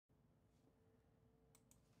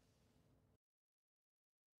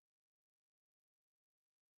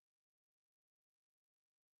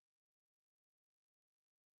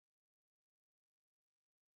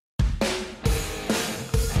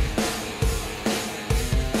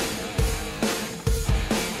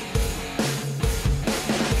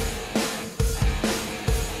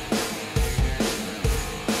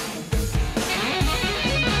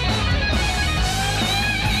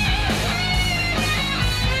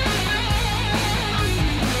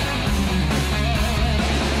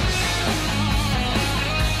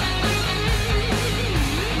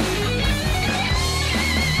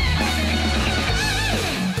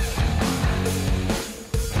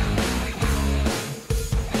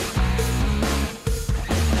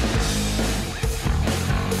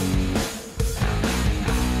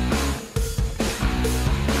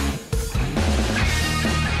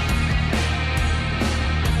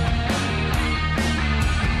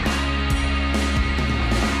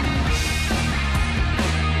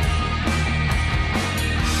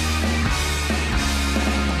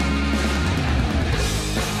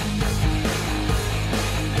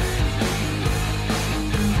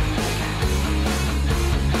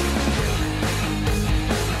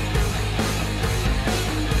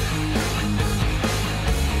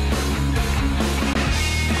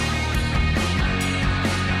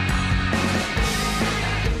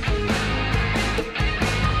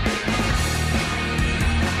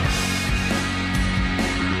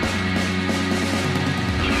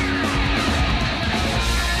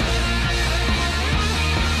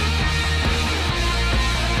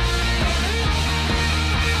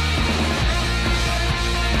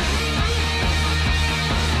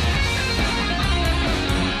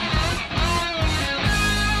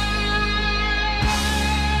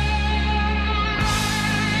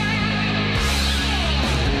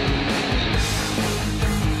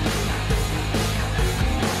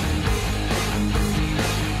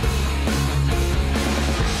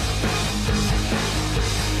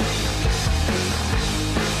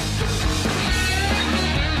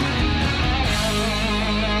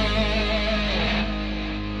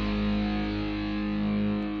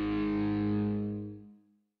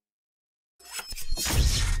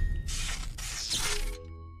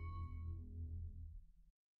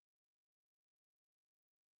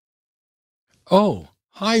Oh,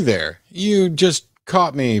 hi there. You just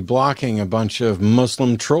caught me blocking a bunch of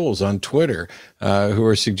Muslim trolls on Twitter who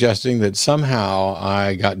are suggesting that somehow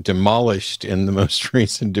I got demolished in the most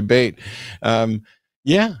recent debate. Um,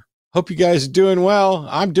 yeah, hope you guys are doing well.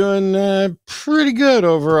 I'm doing pretty good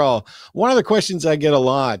overall. One of the questions I get a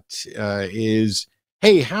lot is,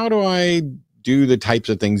 hey, how do I do the types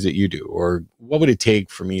of things that you do? Or what would it take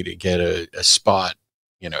for me to get a spot,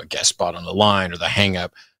 a guest spot on the line or the hang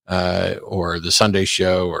up? Or the Sunday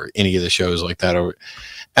show or any of the shows like that.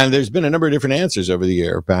 And there's been a number of different answers over the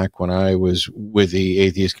year. Back when I was with the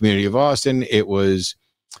atheist community of Austin, it was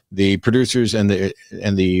the producers and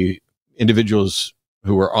the individuals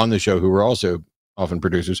who were on the show, who were also often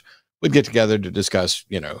producers, would get together to discuss,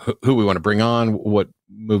 who we want to bring on, what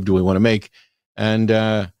move do we want to make.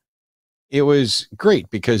 And it was great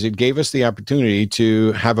because it gave us the opportunity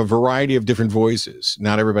to have a variety of different voices.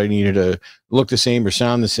 Not everybody needed to look the same or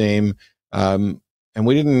sound the same. And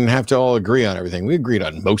we didn't have to all agree on everything. We agreed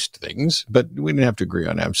on most things, but we didn't have to agree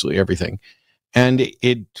on absolutely everything. And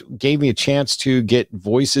it gave me a chance to get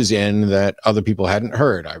voices in that other people hadn't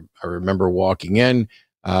heard. I remember walking in,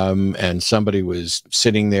 and somebody was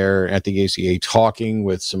sitting there at the ACA talking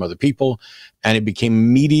with some other people, and it became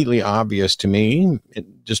immediately obvious to me,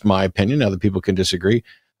 just my opinion, other people can disagree,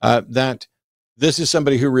 that this is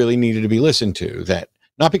somebody who really needed to be listened to. That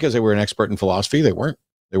not because they were an expert in philosophy, they weren't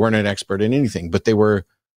an expert in anything, but they were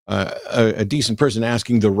a decent person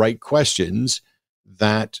asking the right questions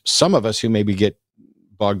that some of us who maybe get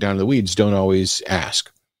bogged down in the weeds don't always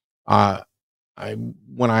ask.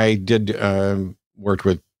 When I did worked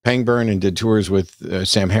with Pangburn and did tours with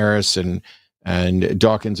Sam Harris and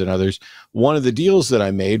Dawkins and others, one of the deals that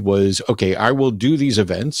I made was, okay, I will do these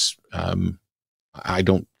events. I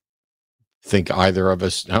don't think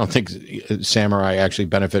Sam or I actually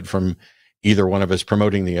benefit from either one of us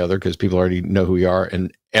promoting the other, because people already know who we are,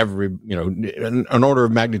 and an order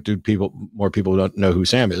of magnitude more people don't know who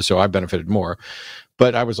Sam is, so I benefited more.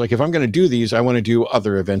 But I was like, if I'm going to do these, I want to do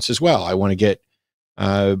other events as well. I want to get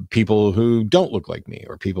people who don't look like me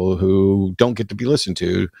or people who don't get to be listened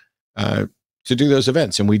to do those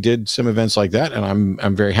events. And we did some events like that, and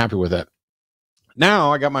I'm very happy with that.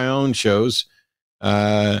 Now I got my own shows.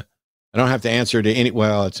 I don't have to answer to any,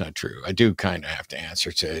 well, it's not true. I do kind of have to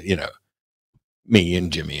answer to, me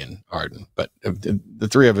and Jimmy and Arden, but the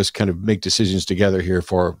three of us kind of make decisions together here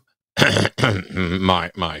for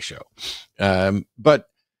my show. But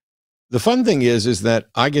the fun thing is that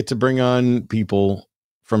I get to bring on people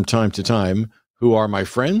from time to time who are my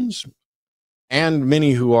friends, and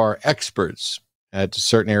many who are experts at a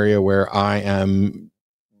certain area where I am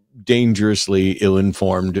dangerously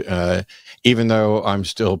ill-informed, even though I'm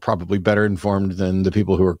still probably better informed than the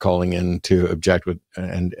people who are calling in to object with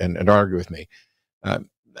and argue with me.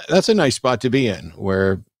 That's a nice spot to be in,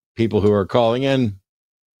 where people who are calling in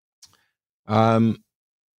who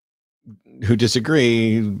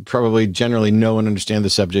disagree probably generally know and understand the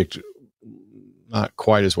subject not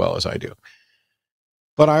quite as well as I do.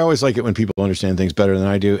 But I always like it when people understand things better than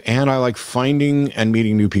I do, and I like finding and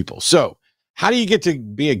meeting new people. So how do you get to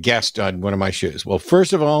be a guest on one of my shows? Well,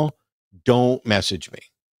 first of all, don't message me.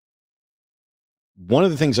 One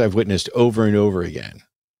of the things I've witnessed over and over again,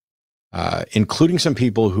 including some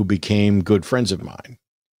people who became good friends of mine,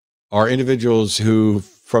 are individuals who,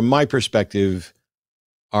 from my perspective,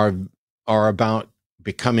 are about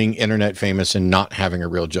becoming internet famous and not having a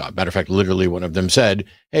real job. Matter of fact, literally one of them said,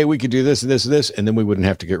 hey, we could do this and this and this, and then we wouldn't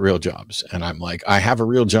have to get real jobs. And I'm like, I have a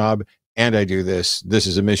real job and I do this. This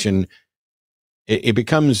is a mission. It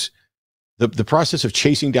becomes the process of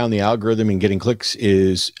chasing down the algorithm and getting clicks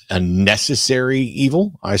is a necessary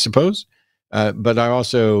evil, I suppose. But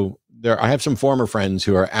I have some former friends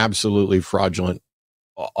who are absolutely fraudulent,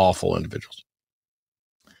 awful individuals.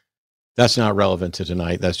 That's not relevant to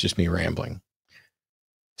tonight. That's just me rambling.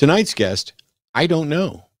 Tonight's guest, I don't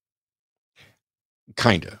know.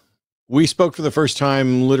 Kinda. We spoke for the first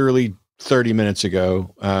time literally 30 minutes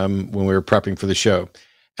ago when we were prepping for the show.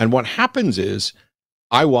 And what happens is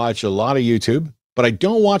I watch a lot of YouTube, but I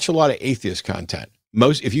don't watch a lot of atheist content.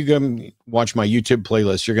 If you go watch my YouTube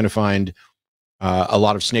playlist, you're going to find a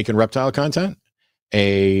lot of snake and reptile content,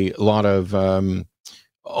 a lot of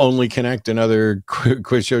Only Connect and other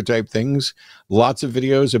quiz show type things, lots of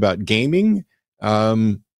videos about gaming,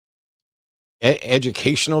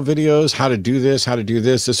 educational videos, how to do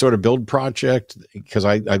this sort of build project, because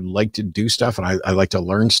I like to do stuff and I like to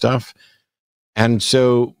learn stuff. And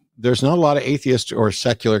so there's not a lot of atheist or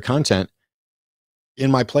secular content in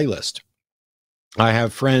my playlist. I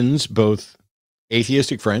have friends, both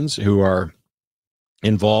atheistic friends who are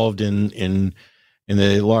involved in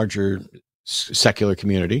the larger secular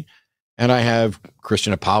community. And I have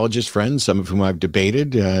Christian apologist friends, some of whom I've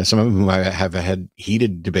debated, some of whom I have had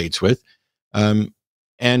heated debates with.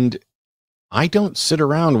 And I don't sit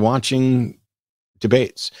around watching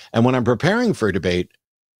debates. And when I'm preparing for a debate,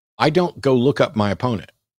 I don't go look up my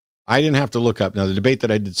opponent. I didn't have to look up. Now, the debate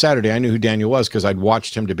that I did Saturday, I knew who Daniel was because I'd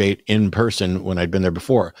watched him debate in person when I'd been there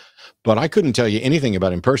before. But I couldn't tell you anything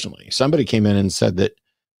about him personally. Somebody came in and said that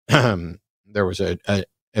there was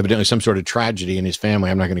evidently some sort of tragedy in his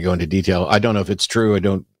family. I'm not going to go into detail. I don't know if it's true. It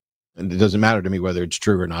doesn't matter to me whether it's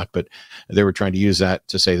true or not, but they were trying to use that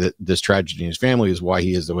to say that this tragedy in his family is why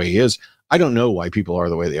he is the way he is. I don't know why people are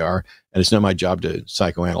the way they are, and it's not my job to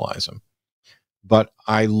psychoanalyze them. But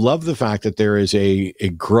I love the fact that there is a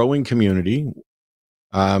growing community.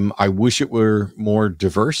 I wish it were more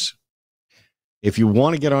diverse. If you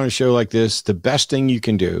want to get on a show like this, the best thing you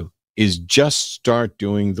can do is just start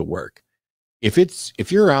doing the work.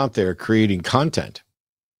 If you're out there creating content,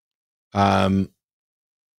 and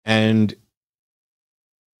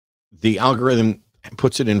the algorithm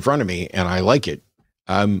puts it in front of me and I like it,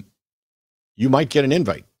 you might get an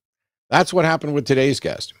invite. That's what happened with today's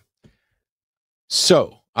guest.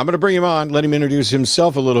 So I'm going to bring him on, let him introduce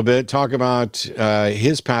himself a little bit, talk about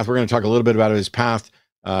his path. We're going to talk a little bit about his path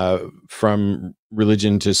from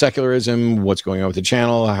religion to secularism, what's going on with the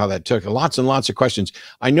channel, how that took, lots and lots of questions.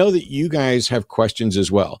 I know that you guys have questions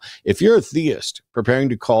as well. If you're a theist preparing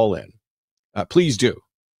to call in, please do.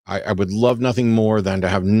 I would love nothing more than to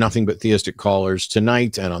have nothing but theistic callers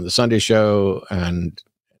tonight and on the Sunday show and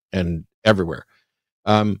everywhere.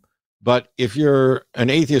 But if you're an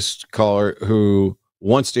atheist caller who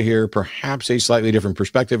wants to hear perhaps a slightly different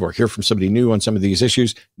perspective or hear from somebody new on some of these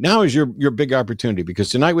issues, now is your big opportunity, because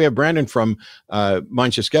tonight we have Brandon from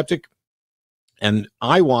MindShift Skeptic, and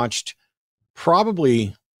I watched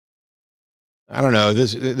probably, I don't know,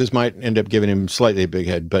 this might end up giving him slightly a big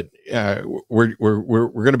head, but we're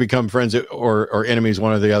going to become friends or enemies,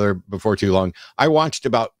 one or the other, before too long. I watched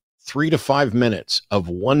about 3 to 5 minutes of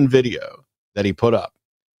one video that he put up.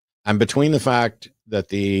 And between the fact that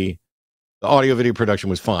the audio video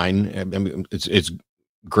production was fine, I mean, it's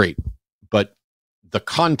great, but the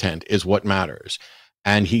content is what matters.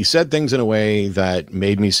 And he said things in a way that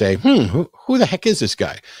made me say, who the heck is this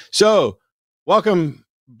guy? So welcome,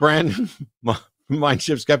 Brandon,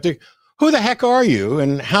 MindShift Skeptic. Who the heck are you,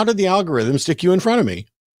 and how did the algorithm stick you in front of me?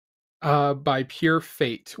 By pure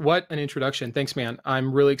fate. What an introduction. Thanks, man.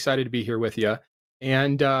 I'm really excited to be here with you.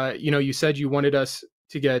 And, you said you wanted us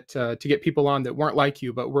to get people on that weren't like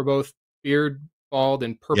you, but we're both beard, bald,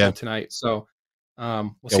 and purple tonight. So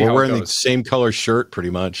we'll see how we're it wearing goes. the same color shirt pretty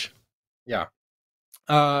much. Yeah.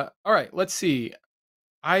 All right, let's see.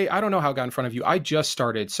 I don't know how I got in front of you. I just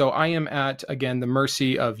started. So I am at, again, the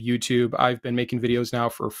mercy of YouTube. I've been making videos now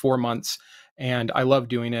for 4 months, and I love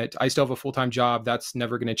doing it. I still have a full-time job. That's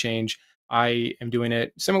never going to change. I am doing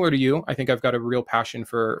it similar to you. I think I've got a real passion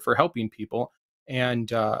for helping people.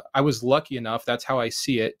 And I was lucky enough, that's how I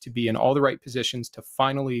see it, to be in all the right positions to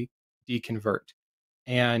finally deconvert.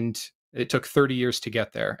 And it took 30 years to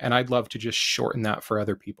get there. And I'd love to just shorten that for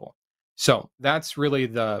other people. So that's really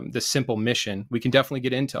the simple mission. We can definitely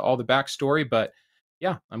get into all the backstory, but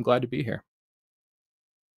yeah, I'm glad to be here.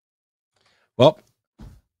 Well,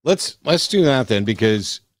 let's do that then,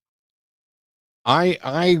 because I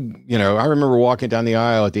remember walking down the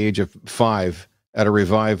aisle at the age of 5 at a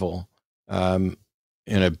revival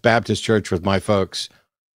in a Baptist church with my folks.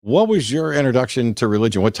 What was your introduction to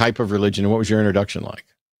religion? What type of religion, and what was your introduction like?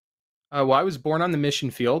 Well, I was born on the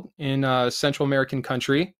mission field in a Central American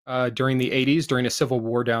country during the 80s, during a civil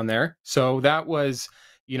war down there. So that was,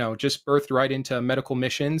 just birthed right into medical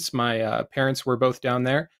missions. My parents were both down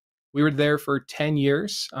there. We were there for 10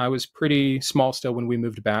 years. I was pretty small still when we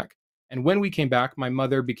moved back. And when we came back, my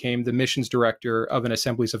mother became the missions director of an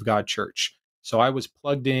Assemblies of God church. So I was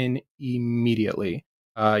plugged in immediately.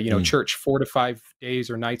 Church 4 to 5 days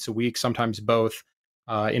or nights a week, sometimes both,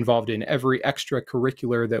 involved in every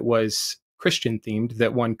extracurricular that was Christian themed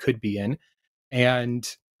that one could be in. And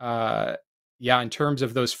in terms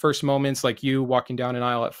of those first moments, like you walking down an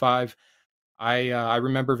aisle at 5, I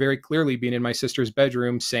remember very clearly being in my sister's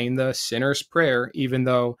bedroom saying the sinner's prayer, even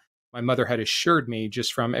though my mother had assured me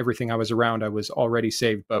just from everything I was around, I was already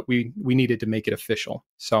saved, but we needed to make it official.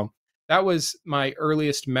 So that was my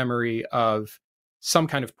earliest memory of some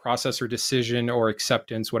kind of process or decision or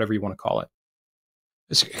acceptance, whatever you want to call it.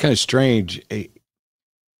 It's kind of strange.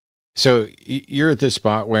 So you're at this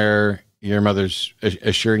spot where your mother's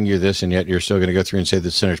assuring you this, and yet you're still going to go through and say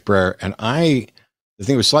the sinner's prayer. And the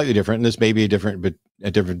thing was slightly different, and this may be a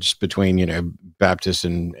difference between, Baptist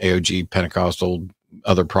and AOG Pentecostal,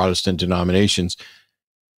 other Protestant denominations,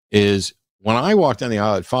 is when I walked down the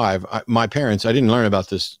aisle at 5, my parents, I didn't learn about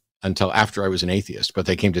this until after I was an atheist, but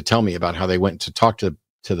they came to tell me about how they went to talk to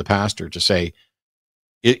the pastor to say,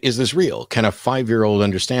 is this real? Can a 5-year-old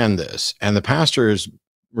understand this? And the pastor's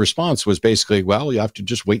response was basically, well, you have to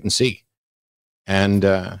just wait and see. And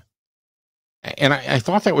I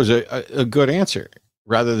thought that was a good answer,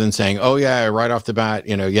 rather than saying, oh yeah, right off the bat,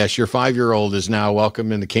 yes, your 5-year-old is now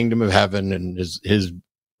welcome in the kingdom of heaven, and his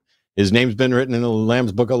name's been written in the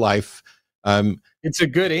Lamb's Book of Life. It's a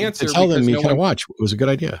good answer. To tell them you kind of watch. It was a good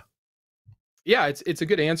idea. Yeah, it's a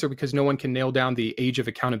good answer because no one can nail down the age of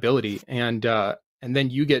accountability, and then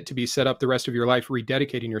you get to be set up the rest of your life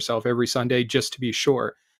rededicating yourself every Sunday just to be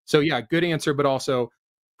sure. So yeah, good answer, but also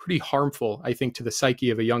pretty harmful, I think, to the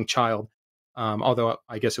psyche of a young child. Although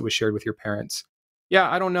I guess it was shared with your parents. Yeah,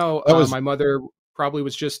 I don't know. My mother probably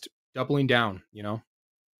was just doubling down.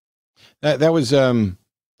 That was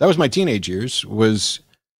my teenage years.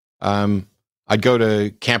 I'd go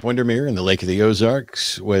to Camp Windermere in the Lake of the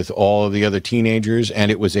Ozarks with all of the other teenagers, and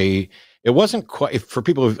it wasn't quite, for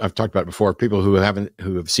people I've talked about before, people who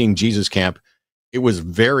have seen Jesus Camp, it was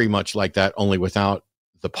very much like that, only without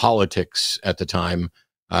the politics at the time.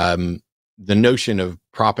 The notion of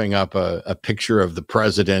propping up a picture of the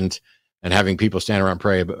president and having people stand around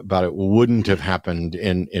pray about it wouldn't have happened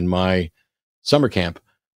in my summer camp.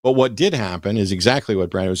 But what did happen is exactly what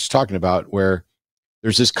Brandon was just talking about, where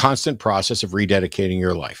there's this constant process of rededicating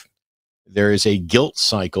your life. There is a guilt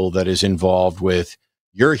cycle that is involved with,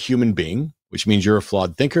 you're a human being, which means you're a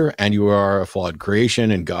flawed thinker and you are a flawed creation,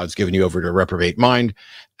 and God's given you over to a reprobate mind,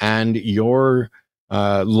 and your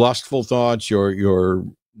lustful thoughts, your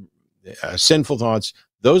sinful thoughts,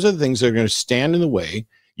 those are the things that are going to stand in the way.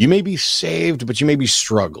 You may be saved, but you may be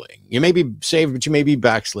struggling. You may be saved, but you may be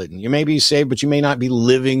backslidden. You may be saved, but you may not be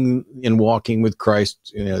living and walking with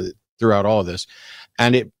Christ, throughout all of this.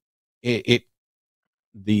 And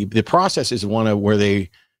the process is one where they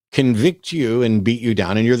convict you and beat you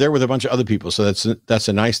down, and you're there with a bunch of other people. So that's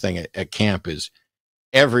a nice thing at camp, is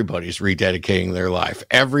everybody's rededicating their life.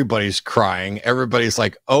 Everybody's crying. Everybody's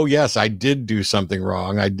like, oh yes, I did do something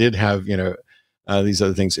wrong. I did have, these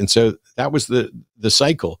other things. And so that was the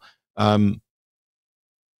cycle. Do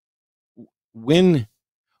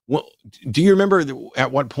you remember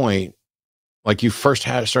at what point, like, you first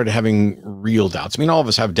started having real doubts? I mean, all of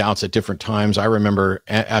us have doubts at different times. I remember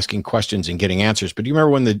asking questions and getting answers, but do you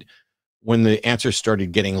remember when the answers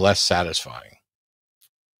started getting less satisfying?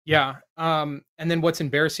 Yeah. And then what's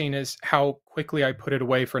embarrassing is how quickly I put it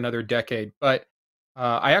away for another decade. But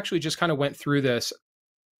I actually just kind of went through this.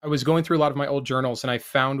 I was going through a lot of my old journals, and I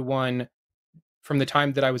found one from the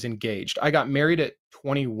time that I was engaged. I got married at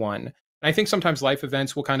 21. And I think sometimes life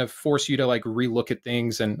events will kind of force you to like relook at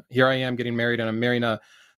things. And here I am getting married, and I'm marrying a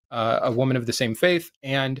woman of the same faith.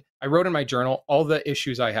 And I wrote in my journal all the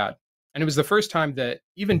issues I had. And it was the first time that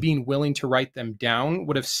even being willing to write them down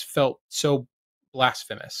would have felt so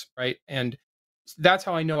blasphemous, right? And that's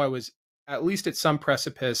how I know I was at least at some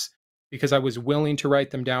precipice, because I was willing to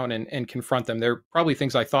write them down and confront them. They're probably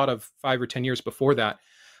things I thought of 5 or 10 years before that.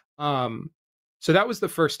 So that was the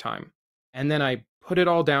first time. And then I put it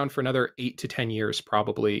all down for another 8 to 10 years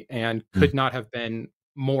probably, and could not have been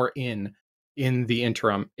more in the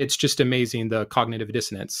interim. It's just amazing, the cognitive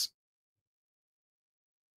dissonance.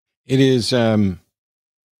 It is. I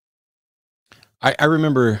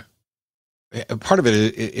remember part of it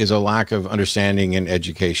is a lack of understanding and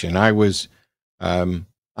education.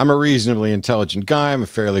 I'm a reasonably intelligent guy. I'm a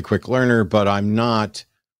fairly quick learner, but I'm not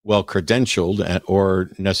well credentialed or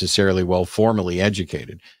necessarily well formally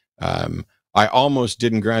educated. I almost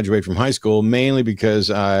didn't graduate from high school, mainly because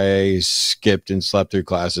I skipped and slept through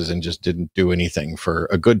classes and just didn't do anything for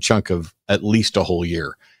a good chunk of at least a whole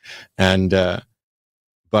year. And, but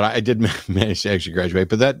I did manage to actually graduate,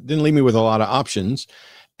 but that didn't leave me with a lot of options.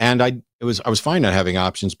 And I was fine not having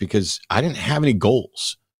options because I didn't have any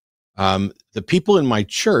goals. The people in my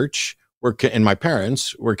church and my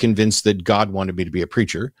parents were convinced that God wanted me to be a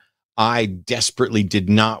preacher. I desperately did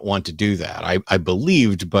not want to do that. I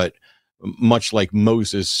believed, but much like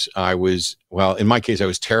Moses, in my case, I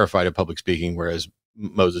was terrified of public speaking, whereas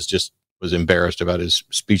Moses just was embarrassed about his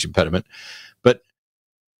speech impediment. But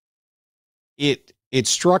it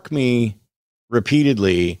struck me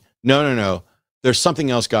repeatedly, no, there's something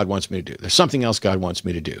else God wants me to do. There's something else God wants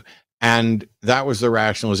me to do. And that was the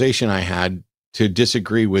rationalization I had to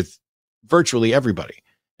disagree with virtually everybody.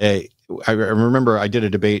 I remember I did a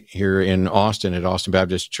debate here in Austin at Austin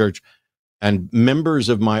Baptist Church, and members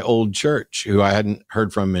of my old church who I hadn't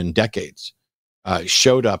heard from in decades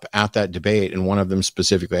showed up at that debate. And one of them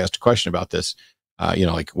specifically asked a question about this.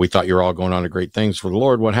 like, we thought you were all going on to great things for the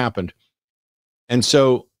Lord. What happened? And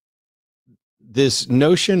so this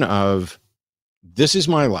notion of, this is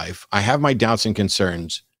my life, I have my doubts and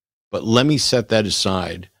concerns, but let me set that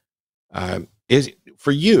aside. Is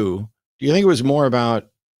for you, do you think it was more about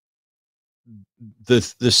the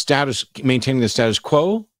status, maintaining the status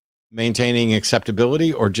quo, maintaining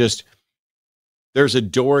acceptability, or just, there's a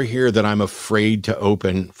door here that I'm afraid to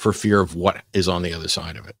open for fear of what is on the other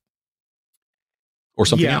side of it, or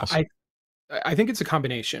something else? I think it's a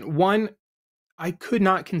combination. One, I could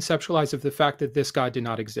not conceptualize of the fact that this God did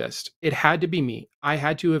not exist. It had to be me. I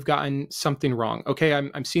had to have gotten something wrong. Okay,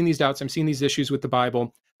 I'm seeing these doubts. I'm seeing these issues with the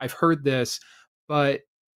Bible. I've heard this, but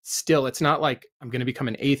still, it's not like I'm going to become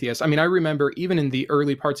an atheist. I mean, I remember even in the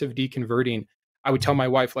early parts of deconverting, I would tell my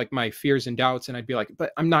wife like my fears and doubts, and I'd be like,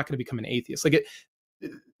 but I'm not going to become an atheist. Like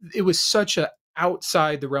it was such a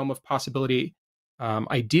outside the realm of possibility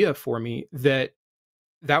idea for me that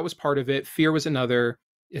was part of it. Fear was another,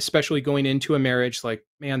 especially going into a marriage. Like,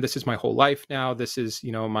 man, this is my whole life now. This is,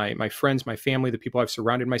 my friends, my family, the people I've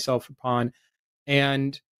surrounded myself upon.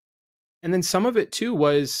 And then some of it too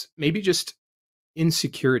was maybe just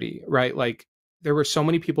insecurity, right? Like there were so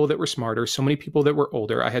many people that were smarter, so many people that were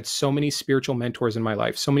older. I had so many spiritual mentors in my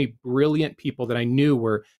life, so many brilliant people that I knew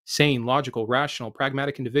were sane, logical, rational,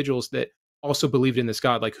 pragmatic individuals that also believed in this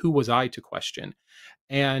God. Like, who was I to question?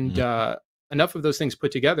 And enough of those things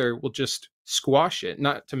put together will just squash it,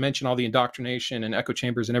 not to mention all the indoctrination and echo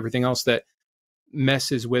chambers and everything else that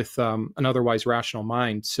messes with an otherwise rational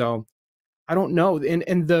mind. So I don't know.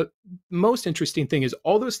 And the most interesting thing is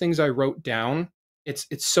all those things I wrote down,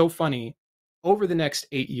 it's so funny. Over the next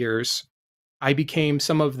 8 years, I became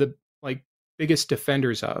some of the like biggest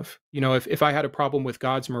defenders of, if I had a problem with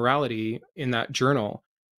God's morality in that journal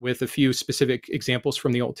with a few specific examples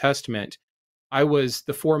from the Old Testament, I was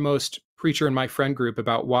the foremost preacher in my friend group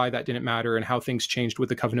about why that didn't matter and how things changed with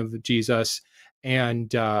the covenant of Jesus,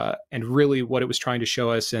 and really what it was trying to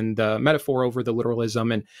show us, and the metaphor over the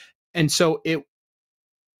literalism, and so it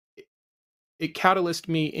catalyzed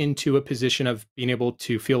me into a position of being able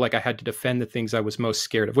to feel like I had to defend the things I was most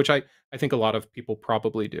scared of, which I think a lot of people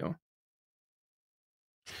probably do.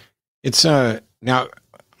 It's now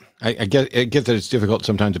I get that it's difficult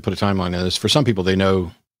sometimes to put a timeline on this. For some people, they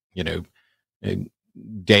know,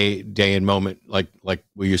 day and moment, like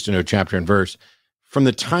we used to know chapter and verse. From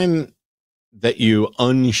the time that you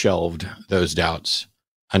unshelved those doubts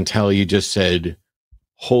until you just said,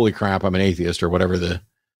 holy crap, I'm an atheist, or whatever the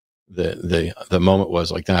moment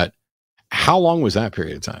was like that, how long was that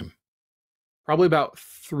period of time? Probably about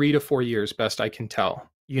 3 to 4 years, best I can tell.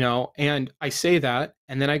 And I say that,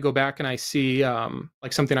 and then I go back and I see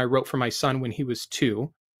like something I wrote for my son when he was 2,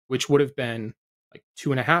 which would have been like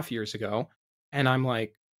 2.5 years ago. And I'm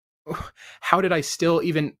like, how was I still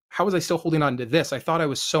holding on to this? I thought I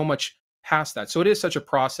was so much past that. So it is such a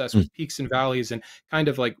process with peaks and valleys, and kind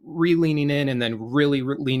of like leaning in and then really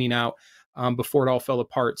leaning out before it all fell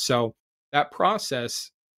apart. So that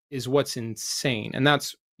process is what's insane. And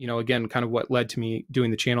that's, again, kind of what led to me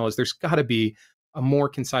doing the channel, is there's got to be a more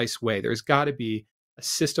concise way. There's got to be a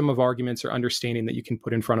system of arguments or understanding that you can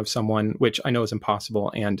put in front of someone, which I know is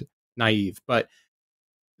impossible and naive. But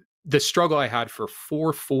the struggle I had for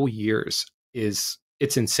 4 full years it's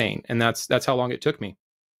insane. And that's how long it took me.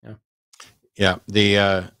 Yeah.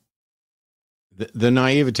 The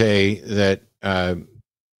naivete that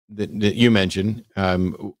you mentioned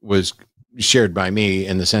was shared by me,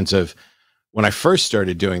 in the sense of, when I first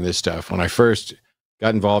started doing this stuff, when I first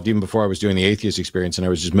got involved, even before I was doing the atheist experience, and I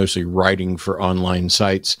was just mostly writing for online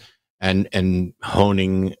sites and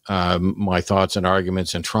honing my thoughts and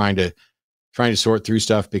arguments and trying to sort through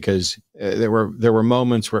stuff, because there were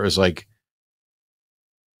moments where it was like,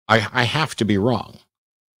 I have to be wrong.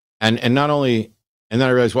 And not only, and then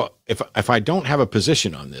I realized, well, if I don't have a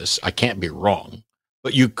position on this, I can't be wrong.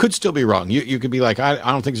 But you could still be wrong. You could be like, I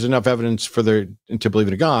don't think there's enough evidence to believe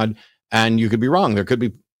in a God, and you could be wrong. There could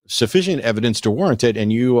be sufficient evidence to warrant it,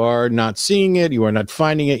 and you are not seeing it, you are not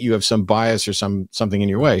finding it, you have some bias or something in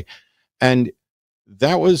your way. And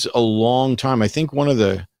that was a long time. I think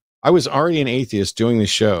I was already an atheist doing the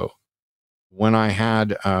show when I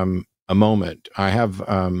had a moment. I have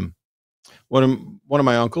one of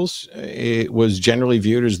my uncles, it was generally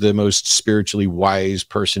viewed as the most spiritually wise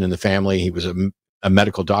person in the family. He was a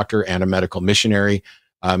medical doctor and a medical missionary.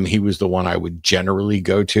 He was the one I would generally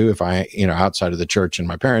go to if I, outside of the church and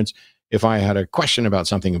my parents, if I had a question about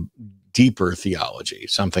something deeper theology,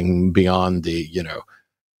 something beyond the,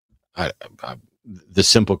 the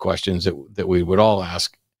simple questions that we would all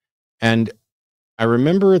ask. And I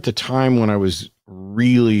remember at the time when I was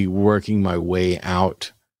really working my way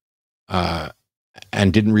out,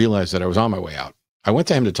 and didn't realize that I was on my way out. I went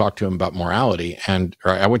to him to talk to him about morality,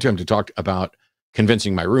 or I went to him to talk about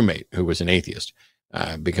convincing my roommate, who was an atheist,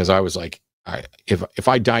 because I was like, if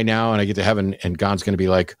I die now and I get to heaven and God's going to be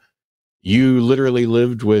like, you literally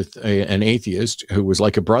lived with an atheist who was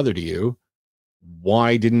like a brother to you.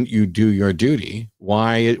 Why didn't you do your duty?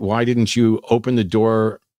 Why didn't you open the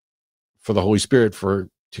door for the Holy Spirit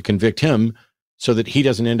to convict him so that he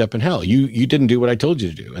doesn't end up in hell? You didn't do what I told you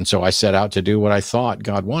to do. And so I set out to do what I thought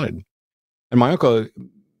God wanted. And my uncle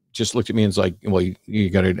just looked at me and was like, well, you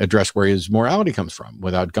got to address where his morality comes from.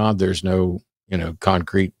 Without God, there's no,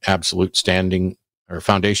 concrete, absolute standing or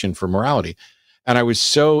foundation for morality. And I was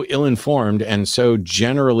so ill-informed and so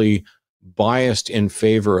generally biased in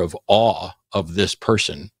favor of awe of this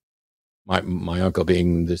person, my uncle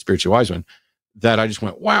being the spiritually wise one, that I just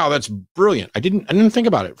went, wow, that's brilliant. I didn't think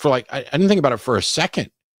about it for I didn't think about it for a second.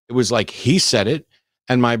 It was like he said it,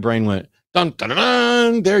 and my brain went, dun, dun, dun,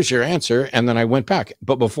 dun, there's your answer. And then I went back.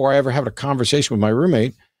 But before I ever had a conversation with my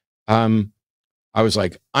roommate, I was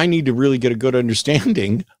like, I need to really get a good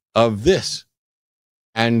understanding of this.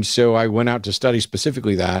 And so I went out to study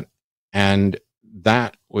specifically that, and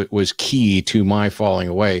that was key to my falling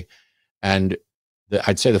away. And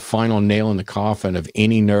I'd say the final nail in the coffin of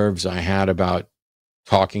any nerves I had about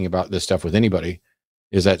talking about this stuff with anybody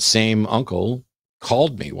is that same uncle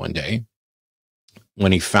called me one day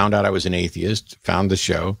when he found out I was an atheist, found the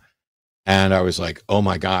show, and I was like, oh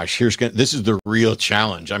my gosh, this is the real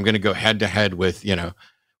challenge. I'm going to go head to head with,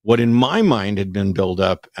 what in my mind had been built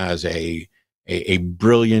up as a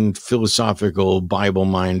brilliant, philosophical,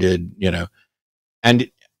 Bible-minded,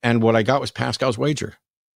 and what I got was Pascal's wager.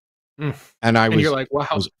 And you're like, wow,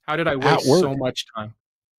 how did I waste so much time?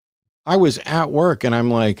 I was at work and I'm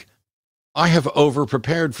like, I have over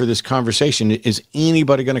prepared for this conversation. Is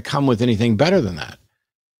anybody going to come with anything better than that?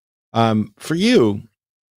 For you,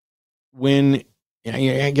 when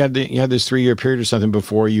you had this 3-year period or something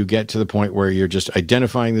before you get to the point where you're just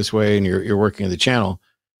identifying this way and you're working on the channel.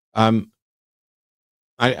 I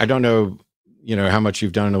don't know, how much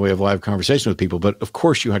you've done in the way of live conversation with people, but of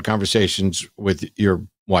course you had conversations with your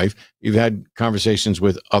wife. You've had conversations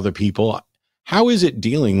with other people. How is it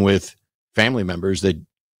dealing with family members that,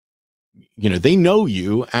 they know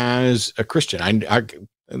you as a Christian? There's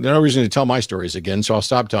no reason to tell my stories again, so I'll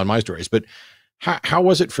stop telling my stories. But how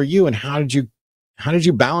was it for you, and how did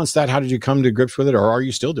you balance that? How did you come to grips with it, or are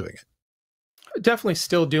you still doing it? Definitely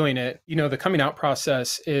still doing it. The coming out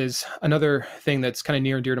process is another thing that's kind of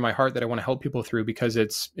near and dear to my heart that I want to help people through, because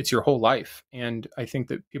it's your whole life. And I think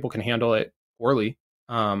that people can handle it poorly,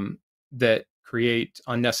 that create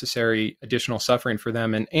unnecessary additional suffering for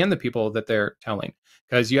them and the people that they're telling,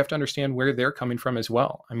 because you have to understand where they're coming from as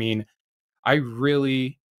well.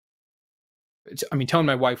 Telling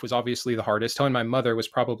my wife was obviously the hardest. Telling my mother was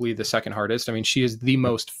probably the second hardest. She is the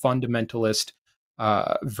most fundamentalist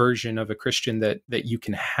version of a Christian that you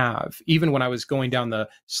can have. Even when I was going down the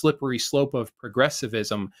slippery slope of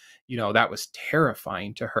progressivism, that was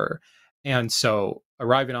terrifying to her. And so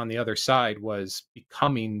arriving on the other side was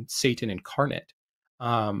becoming Satan incarnate.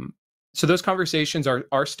 So those conversations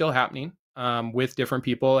are still happening with different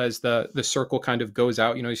people as the circle kind of goes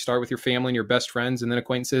out. You start with your family and your best friends, and then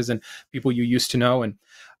acquaintances and people you used to know.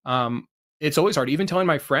 And it's always hard. Even telling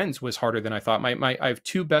my friends was harder than I thought. I have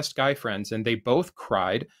 2 best guy friends, and they both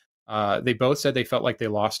cried. They both said they felt like they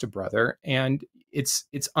lost a brother, and it's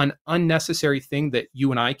an unnecessary thing that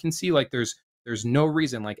you and I can see. Like there's no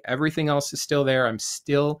reason. Like everything else is still there. I'm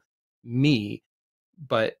still me,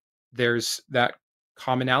 but there's that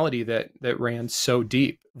commonality that ran so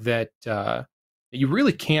deep that you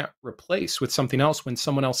really can't replace with something else when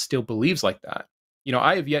someone else still believes like that.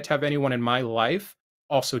 I have yet to have anyone in my life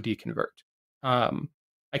also deconvert.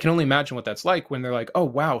 I can only imagine what that's like when they're like, oh,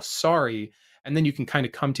 wow, sorry. And then you can kind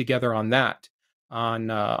of come together on that, on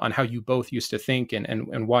how you both used to think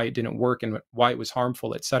and why it didn't work and why it was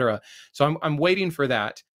harmful, etc. So I'm waiting for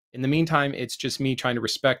that. In the meantime, it's just me trying to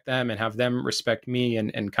respect them and have them respect me,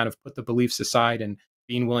 and kind of put the beliefs aside and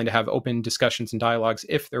being willing to have open discussions and dialogues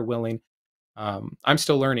if they're willing. I'm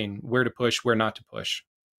still learning where to push, where not to push.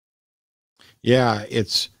 Yeah,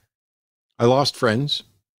 I lost friends.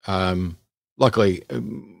 Luckily,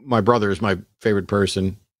 my brother is my favorite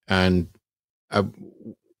person, and there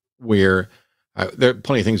are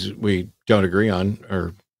plenty of things we don't agree on,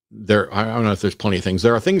 or I don't know if there's plenty of things.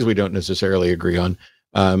 There are things we don't necessarily agree on,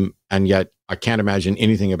 and yet I can't imagine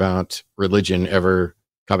anything about religion ever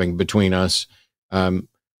coming between us. And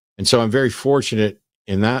so I'm very fortunate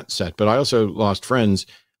in that set. But I also lost friends.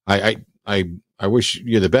 I I wish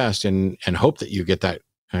you the best and hope that you get that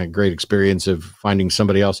great experience of finding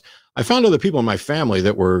somebody else. I found other people in my family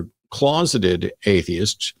that were closeted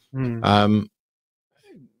atheists.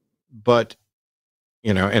 But,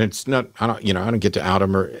 you know, and it's not, I don't get to out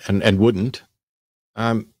them and wouldn't.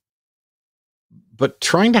 But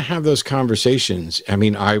trying to have those conversations, I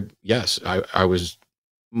mean, I was,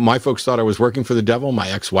 my folks thought I was working for the devil. My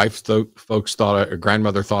ex-wife folks thought, her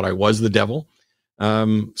grandmother thought I was the devil.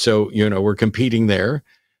 So, you know, we're competing there.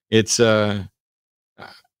 It's, I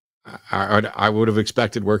would have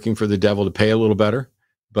expected working for the devil to pay a little better,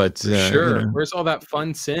 but sure. you know, Where's all that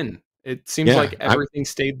fun sin? It seems like everything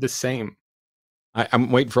stayed the same.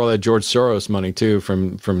 I'm waiting for all that George Soros money too,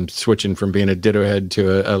 from switching from being a ditto head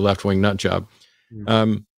to a left-wing nut job.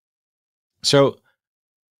 So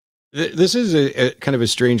this is a kind of a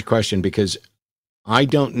strange question because I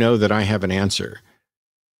don't know that I have an answer.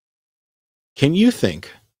 Can you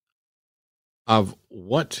think of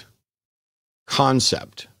what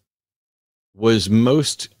concept was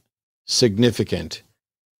most significant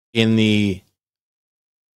in the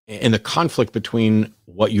conflict between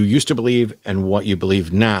what you used to believe and what you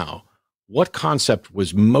believe now? What concept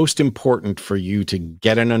was most important for you to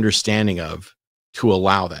get an understanding of to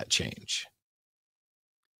allow that change?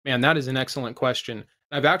 Man, that is an excellent question.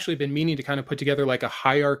 I've actually been meaning to kind of put together like a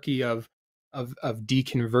hierarchy of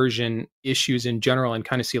deconversion issues in general and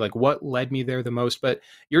kind of see like what led me there the most. But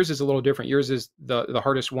yours is a little different. Yours is the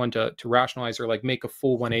hardest one to rationalize or like make a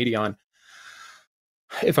full 180 on,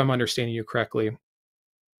 if I'm understanding you correctly.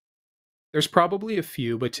 There's probably a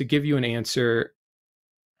few, but to give you an answer,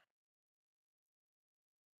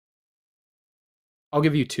 I'll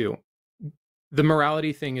give you two. The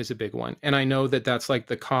morality thing is a big one. And I know that that's like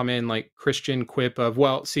the common like Christian quip of,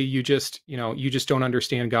 well, see, you just don't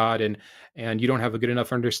understand God and you don't have a good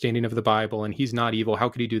enough understanding of the Bible and he's not evil. How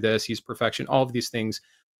could he do this? He's perfection. All of these things.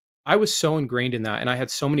 I was so ingrained in that and I had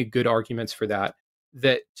so many good arguments for that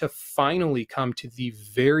to finally come to the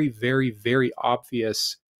very, very, very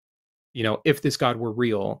obvious, you know, if this God were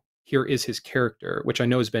real, here is his character, which I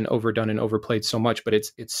know has been overdone and overplayed so much, but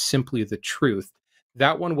it's simply the truth.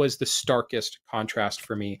 That one was the starkest contrast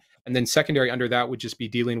for me. And then secondary under that would just be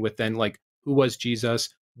dealing with then like, who was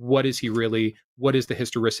Jesus? What is he really? What is the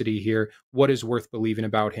historicity here? What is worth believing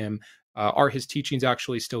about him? Are his teachings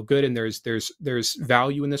actually still good? And there's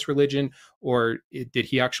value in this religion, or did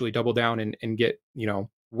he actually double down and get, you know,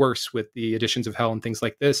 worse with the additions of hell and things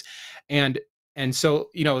like this? And so,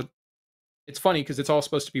 you know, it's funny because it's all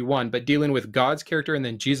supposed to be one, but dealing with God's character and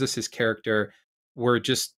then Jesus's character were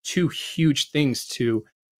just two huge things to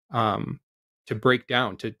break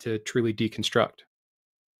down, to truly deconstruct.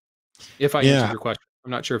 If I answered your question,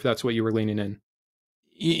 I'm not sure if that's what you were leaning in.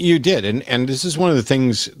 You did, and this is one of the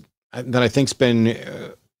things that I think's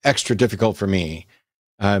been extra difficult for me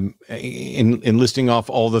in listing off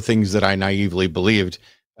all the things that I naively believed.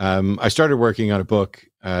 I started working on a book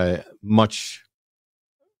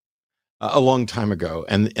a long time ago.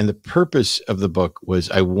 And the purpose of the book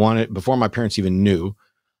was I wanted, before my parents even knew,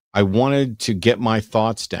 I wanted to get my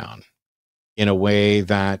thoughts down in a way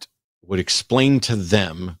that would explain to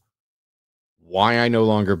them why I no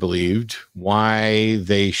longer believed, why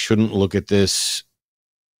they shouldn't look at this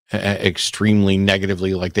extremely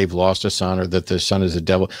negatively, like they've lost a son or that the son is a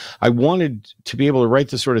devil. I wanted to be able to write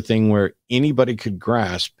the sort of thing where anybody could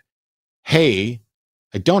grasp, hey,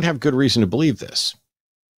 I don't have good reason to believe this.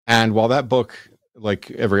 And while that book,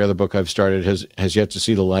 like every other book I've started, has yet to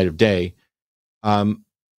see the light of day,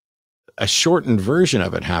 a shortened version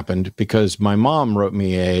of it happened because my mom wrote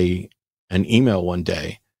me an email one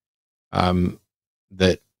day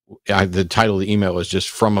that the title of the email was just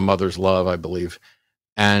From a Mother's Love, I believe.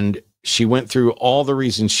 And she went through all the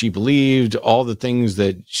reasons she believed, all the things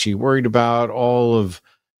that she worried about, all of,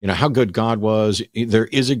 you know, how good God was. There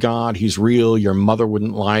is a God. He's real. Your mother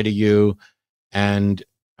wouldn't lie to you. And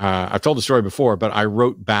I've told the story before, but I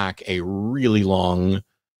wrote back a really long,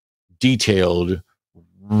 detailed,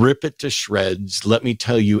 rip it to shreds. Let me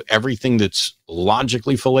tell you everything that's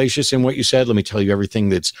logically fallacious in what you said. Let me tell you everything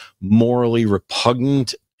that's morally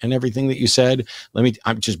repugnant in everything that you said.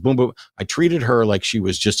 I'm just boom, boom. I treated her like she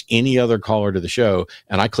was just any other caller to the show.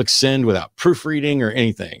 And I clicked send without proofreading or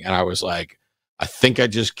anything. And I was like, I think I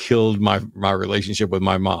just killed my relationship with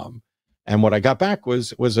my mom. And what I got back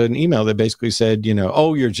was an email that basically said, you know,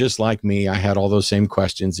 oh, you're just like me. I had all those same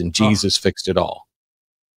questions and Jesus fixed it all.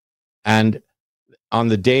 And on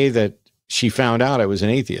the day that she found out I was an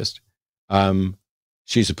atheist,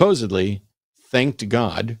 she supposedly thanked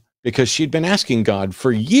God because she'd been asking God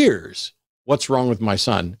for years, what's wrong with my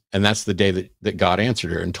son? And that's the day that God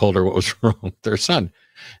answered her and told her what was wrong with her son.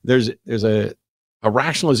 There's a a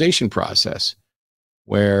rationalization process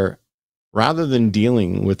where rather than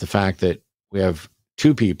dealing with the fact that we have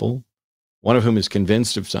two people, one of whom is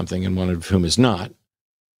convinced of something and one of whom is not,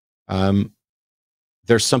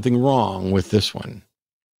 there's something wrong with this one.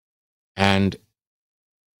 And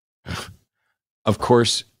of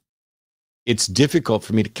course, it's difficult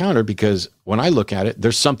for me to counter because when I look at it,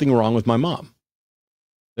 there's something wrong with my mom.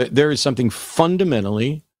 There is something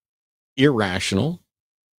fundamentally irrational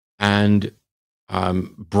and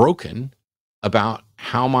broken about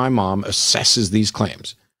how my mom assesses these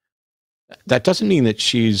claims. That doesn't mean that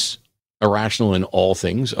she's irrational in all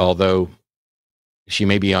things, although she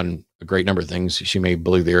may be on a great number of things. She may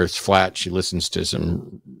believe the earth's flat. She listens to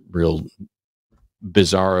some real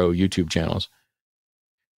bizarro YouTube channels.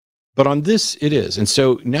 But on this, it is. And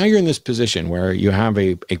so now you're in this position where you have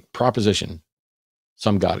a proposition,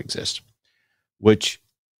 some God exists, which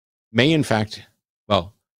may in fact,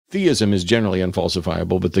 well, theism is generally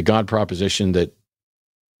unfalsifiable, but the God proposition that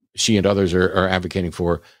she and others are advocating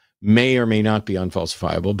for may or may not be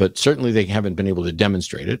unfalsifiable, but certainly they haven't been able to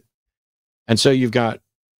demonstrate it. And so you've got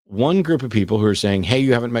one group of people who are saying, hey,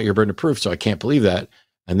 you haven't met your burden of proof, so I can't believe that.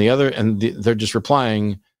 And the other, they're just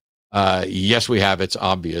replying, yes, we have. It's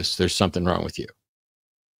obvious. There's something wrong with you.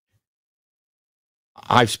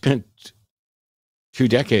 I've spent 2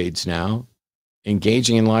 decades now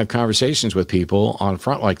engaging in live conversations with people on a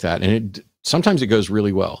front like that. And sometimes it goes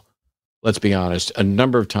really well. Let's be honest. A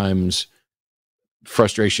number of times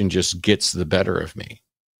frustration just gets the better of me,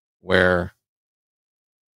 where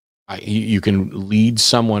you can lead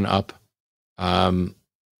someone up to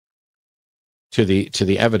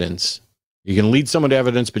the evidence. You can lead someone to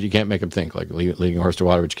evidence, but you can't make them think, like leading a horse to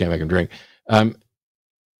water, but you can't make them drink.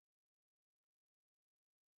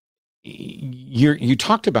 You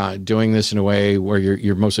talked about doing this in a way where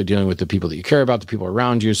you're mostly dealing with the people that you care about, the people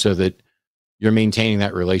around you, so that you're maintaining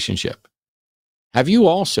that relationship. Have you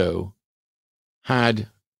also had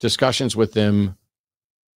discussions with them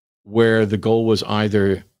where the goal was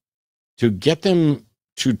either to get them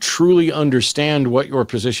to truly understand what your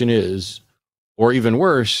position is, or even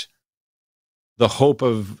worse, the hope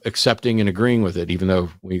of accepting and agreeing with it, even though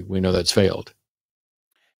we know that's failed?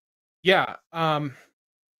 Yeah.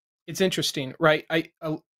 It's interesting, right? I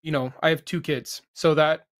have 2 kids, so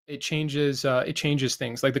that it changes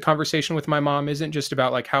things. Like the conversation with my mom isn't just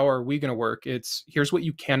about like, how are we going to work? It's here's what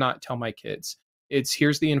you cannot tell my kids. It's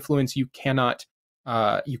here's the influence you cannot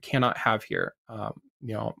have here.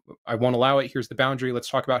 I won't allow it. Here's the boundary. Let's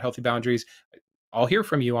talk about healthy boundaries. I'll hear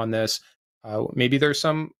from you on this. Maybe there's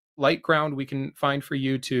some light ground we can find for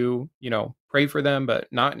you to, pray for them, but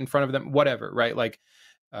not in front of them, whatever, right? Like,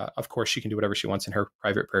 of course she can do whatever she wants in her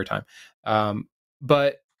private prayer time.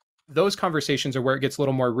 But those conversations are where it gets a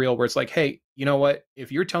little more real, where it's like, hey, you know what?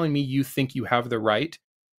 If you're telling me you think you have the right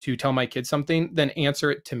to tell my kids something, then answer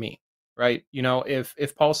it to me, right?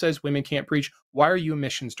 If Paul says women can't preach, why are you a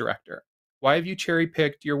missions director? Why have you cherry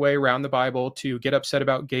picked your way around the Bible to get upset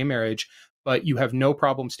about gay marriage, but you have no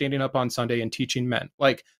problem standing up on Sunday and teaching men?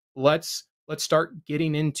 Like, let's start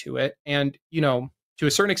getting into it. And, to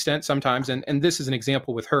a certain extent, sometimes, and this is an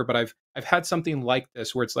example with her, but I've had something like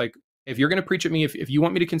this where it's like, if you're going to preach at me, if you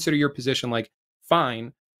want me to consider your position, like,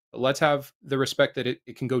 fine, but let's have the respect that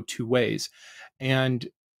it can go 2 ways. And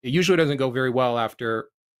it usually doesn't go very well after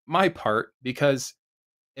my part, because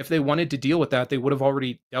if they wanted to deal with that, they would have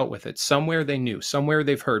already dealt with it. Somewhere they knew, somewhere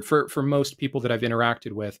they've heard, for most people that I've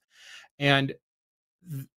interacted with. And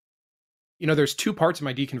there's 2 parts of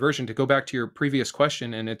my deconversion, to go back to your previous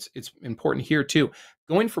question, and it's important here too.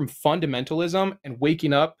 Going from fundamentalism and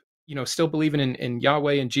waking up, still believing in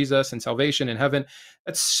Yahweh and Jesus and salvation and heaven,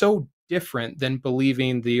 that's so different than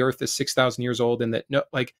believing the earth is 6,000 years old, and that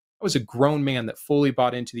I was a grown man that fully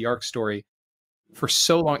bought into the ark story for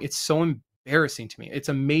so long. It's so embarrassing to me. It's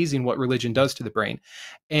amazing what religion does to the brain.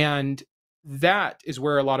 And that is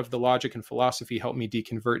where a lot of the logic and philosophy helped me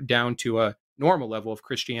deconvert down to a normal level of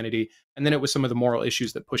Christianity. And then it was some of the moral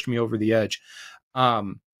issues that pushed me over the edge.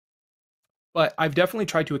 But I've definitely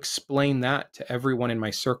tried to explain that to everyone in my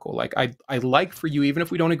circle. Like, I like for you, even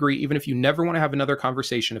if we don't agree, even if you never want to have another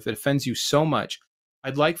conversation, if it offends you so much,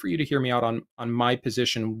 I'd like for you to hear me out on my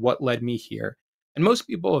position, what led me here. And most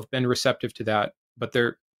people have been receptive to that, but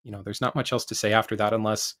there's not much else to say after that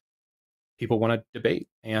unless people want to debate.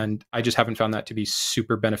 And I just haven't found that to be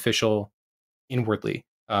super beneficial inwardly,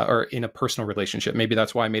 or in a personal relationship. Maybe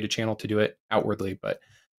that's why I made a channel to do it outwardly, but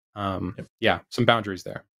yeah, some boundaries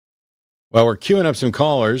there. Well, we're queuing up some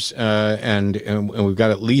callers, and we've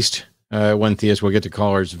got at least one theist. We'll get to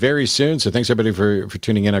callers very soon. So thanks everybody for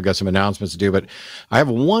tuning in. I've got some announcements to do, but I have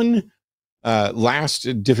one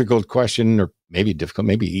Last difficult question, or maybe difficult,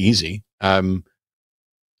 maybe easy. I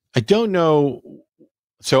don't know.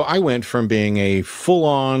 So I went from being a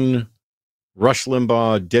full-on Rush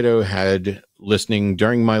Limbaugh ditto head, listening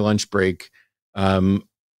during my lunch break,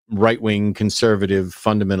 right-wing conservative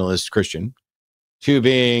fundamentalist Christian, to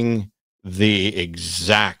being the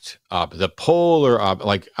exact opposite, the polar opposite.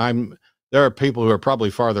 Like there are people who are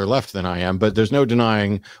probably farther left than I am, but there's no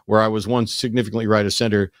denying where I was once significantly right of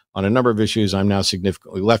center on a number of issues, I'm now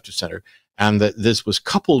significantly left of center. And that this was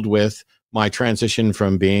coupled with my transition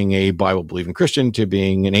from being a Bible-believing Christian to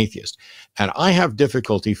being an atheist. And I have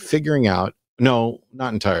difficulty figuring out, no,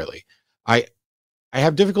 not entirely. I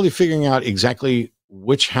have difficulty figuring out exactly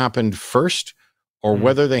which happened first or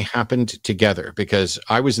whether they happened together, because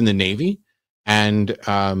I was in the Navy, and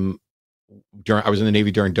I was in the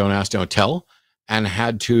Navy during Don't Ask, Don't Tell, and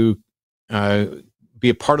had to be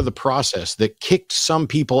a part of the process that kicked some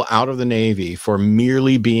people out of the Navy for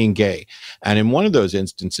merely being gay. And in one of those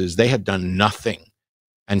instances, they had done nothing,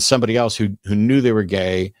 and somebody else who knew they were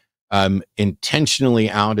gay intentionally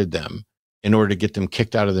outed them in order to get them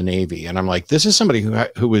kicked out of the Navy. And I'm like, this is somebody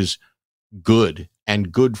who was good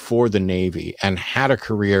and good for the Navy and had a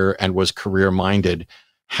career and was career minded.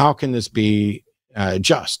 How can this be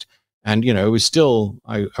just? And, it was still,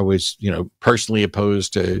 I was, personally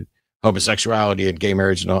opposed to homosexuality and gay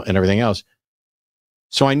marriage and everything else.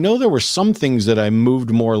 So I know there were some things that I moved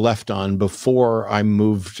more left on before I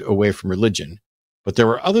moved away from religion, but there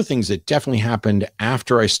were other things that definitely happened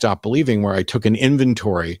after I stopped believing, where I took an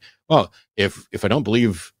inventory. Well, if I don't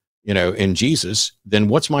believe, in Jesus, then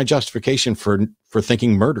what's my justification for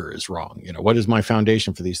thinking murder is wrong? What is my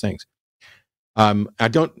foundation for these things? We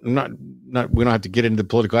don't have to get into the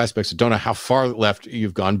political aspects. I don't know how far left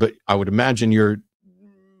you've gone, but I would imagine you're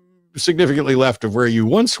significantly left of where you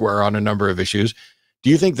once were on a number of issues.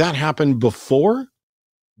 Do you think that happened before,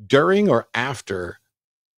 during, or after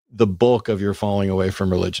the bulk of your falling away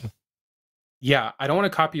from religion? Yeah, I don't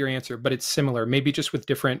want to copy your answer, but it's similar, maybe just with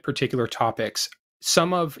different particular topics.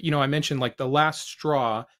 Some of, I mentioned like the last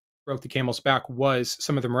straw broke the camel's back was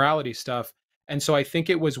some of the morality stuff. And so I think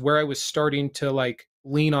it was where I was starting to like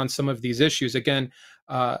lean on some of these issues. Again,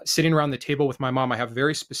 sitting around the table with my mom, I have a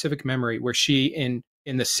very specific memory where she,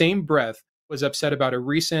 in the same breath, was upset about a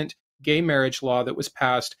recent gay marriage law that was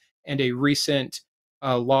passed and a recent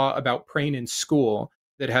law about praying in school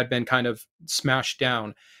that had been kind of smashed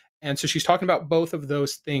down. And so she's talking about both of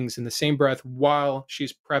those things in the same breath while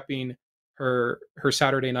she's prepping her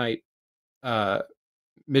Saturday night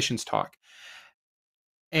missions talk.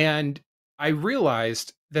 And I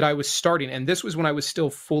realized that I was starting, and this was when I was still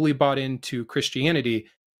fully bought into Christianity,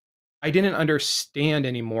 I didn't understand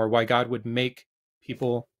anymore why God would make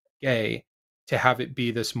people gay to have it be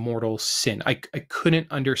this mortal sin. I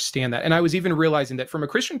couldn't understand that. And I was even realizing that from a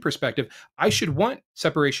Christian perspective, I should want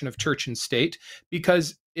separation of church and state,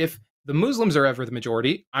 because if the Muslims are ever the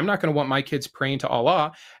majority, I'm not going to want my kids praying to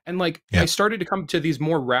Allah. And I started to come to these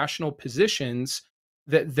more rational positions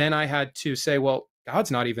that then I had to say, well, God's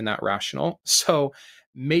not even that rational. So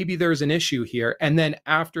maybe there's an issue here. And then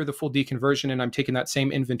after the full deconversion, and I'm taking that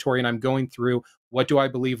same inventory and I'm going through, what do I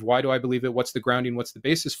believe? Why do I believe it? What's the grounding? What's the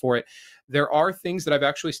basis for it? There are things that I've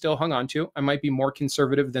actually still hung on to. I might be more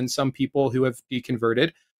conservative than some people who have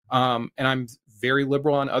deconverted. And I'm very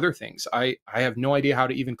liberal on other things. I have no idea how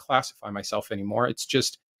to even classify myself anymore. It's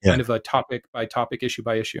just kind of a topic by topic, issue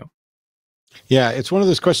by issue. Yeah, it's one of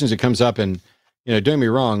those questions that comes up, and, don't get me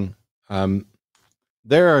wrong,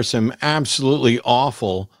 there are some absolutely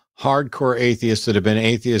awful, hardcore atheists that have been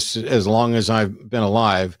atheists as long as I've been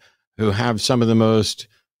alive, who have some of the most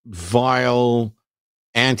vile,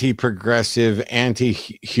 anti-progressive,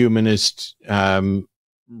 anti-humanist,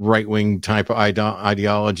 right-wing type of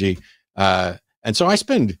ideology. And so I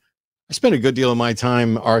spend a good deal of my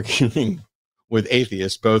time arguing with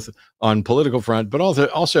atheists, both on political front, but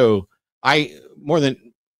also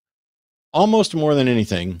almost more than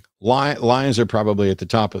anything, lions are probably at the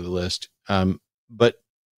top of the list. But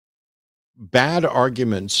bad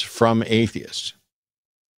arguments from atheists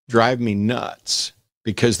drive me nuts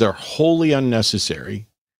because they're wholly unnecessary.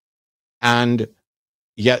 And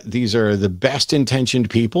yet these are the best intentioned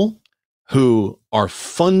people who are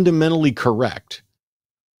fundamentally correct,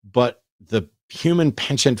 but the human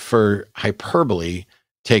penchant for hyperbole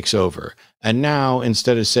takes over. And now,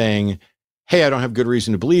 instead of saying, hey, I don't have good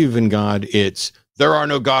reason to believe in God, it's, there are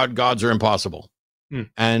no God, gods are impossible.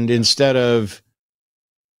 And instead of,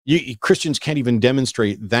 Christians can't even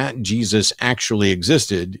demonstrate that Jesus actually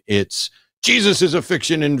existed. It's, Jesus is a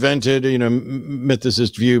fiction invented,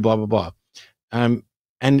 mythicist view, blah, blah, blah.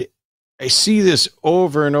 And I see this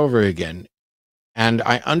over and over again. And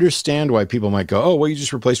I understand why people might go, oh, well, you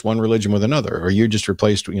just replaced one religion with another, or you just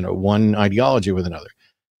replaced, one ideology with another.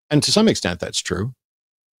 And to some extent, that's true.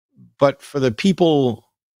 But for the people,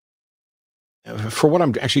 for what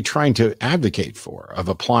I'm actually trying to advocate for, of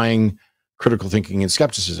applying critical thinking and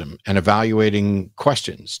skepticism and evaluating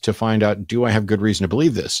questions to find out, do I have good reason to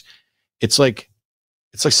believe this? It's like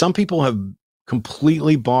some people have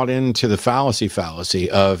completely bought into the fallacy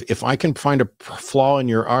of, if I can find a flaw in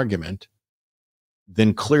your argument,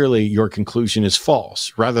 then clearly your conclusion is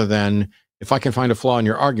false, rather than, if I can find a flaw in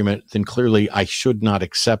your argument, then clearly I should not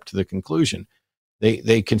accept the conclusion.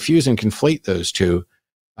 They confuse and conflate those two.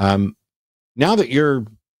 Now that you're,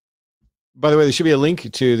 by the way, there should be a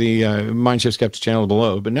link to the MindShift Skeptic channel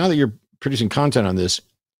below, but now that you're producing content on this,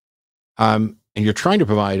 and you're trying to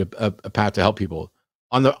provide a path to help people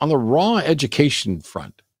on the raw education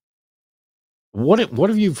front, what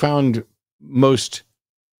have you found most,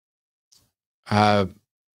 I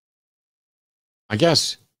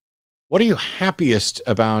guess, what are you happiest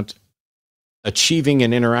about achieving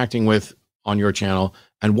and interacting with on your channel?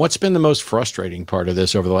 And what's been the most frustrating part of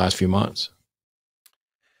this over the last few months?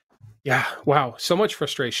 Yeah. Wow. So much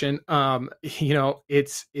frustration.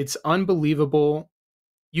 It's unbelievable.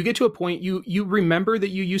 You get to a point, you remember that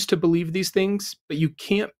you used to believe these things, but you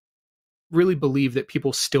can't really believe that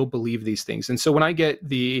people still believe these things. And so when I get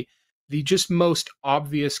the just most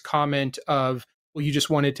obvious comment of, well, you just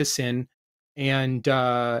wanted to sin, and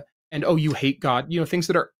oh, you hate God, things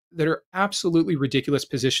that are absolutely ridiculous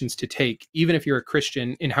positions to take, even if you're a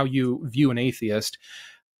Christian, in how you view an atheist,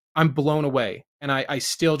 I'm blown away. And I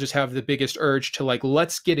still just have the biggest urge to, like,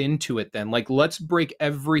 let's get into it then. Like, let's break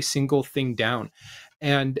every single thing down.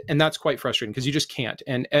 And that's quite frustrating, because you just can't.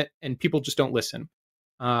 And people just don't listen.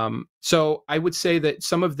 So I would say that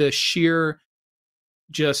some of the sheer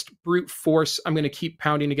just brute force, I'm going to keep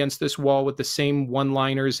pounding against this wall with the same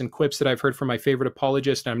one-liners and quips that I've heard from my favorite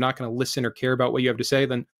apologist, and I'm not going to listen or care about what you have to say,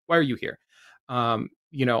 then why are you here?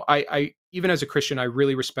 I even as a Christian, I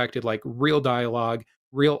really respected, like, real dialogue,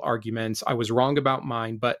 real arguments. I was wrong about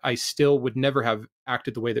mine, but I still would never have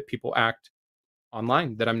acted the way that people act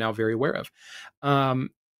online, that I'm now very aware of.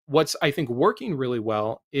 What's, I think, working really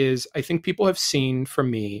well is, I think people have seen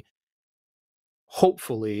from me,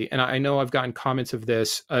 hopefully, and I know I've gotten comments of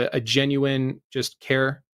this, a genuine just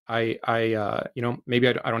care. Maybe I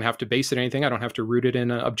don't have to base it on anything. I don't have to root it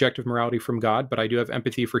in objective morality from God, but I do have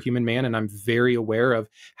empathy for human man, and I'm very aware of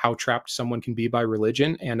how trapped someone can be by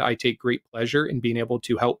religion. And I take great pleasure in being able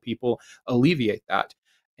to help people alleviate that.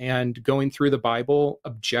 And going through the Bible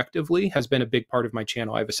objectively has been a big part of my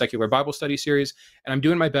channel. I have a secular Bible study series, and I'm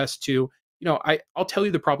doing my best to, I'll tell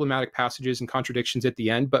you the problematic passages and contradictions at the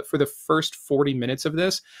end, but for the first 40 minutes of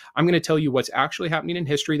this, I'm going to tell you what's actually happening in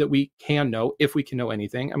history that we can know, if we can know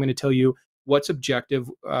anything. I'm going to tell you what's objective,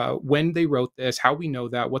 when they wrote this, how we know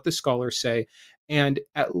that, what the scholars say, and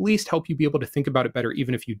at least help you be able to think about it better,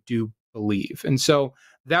 even if you do believe. And so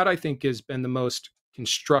that, I think, has been the most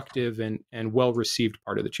constructive and well-received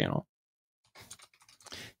part of the channel.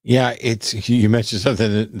 Yeah, you mentioned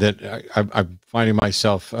something that I'm finding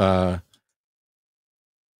myself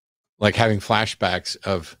like having flashbacks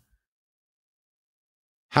of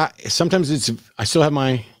how sometimes I still have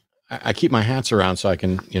I keep my hats around so I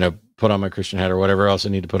can, put on my Christian hat or whatever else I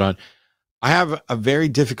need to put on. I have a very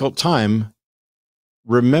difficult time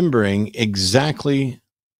remembering exactly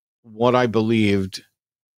what I believed,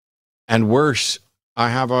 and worse, I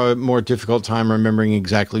have a more difficult time remembering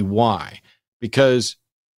exactly why. Because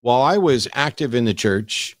while I was active in the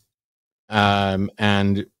church,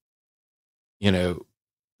 and,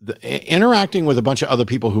 interacting with a bunch of other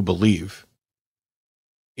people who believe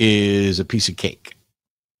is a piece of cake.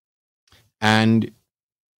 And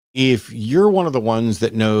if you're one of the ones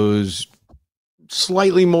that knows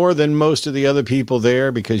slightly more than most of the other people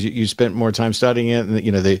there, because you spent more time studying it, and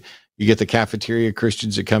you get the cafeteria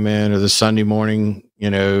Christians that come in, or the Sunday morning,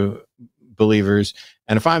 believers.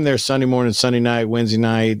 And if I'm there Sunday morning, Sunday night, Wednesday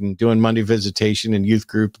night, and doing Monday visitation and youth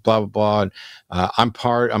group, blah, blah, blah. And, I'm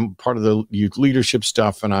part of the youth leadership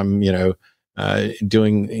stuff, and I'm,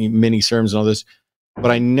 doing mini sermons and all this,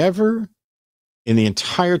 but I never, in the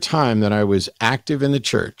entire time that I was active in the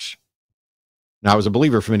church, now I was a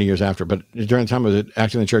believer for many years after, but during the time I was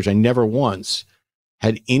active in the church, I never once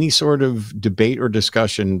had any sort of debate or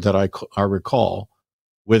discussion that I recall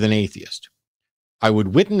with an atheist. I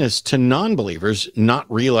would witness to non-believers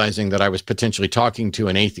not realizing that I was potentially talking to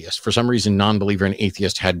an atheist. For some reason, non-believer and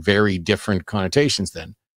atheist had very different connotations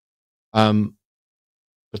then.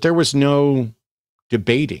 But there was no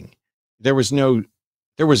debating. There was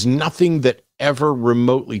nothing that ever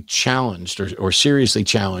remotely challenged or seriously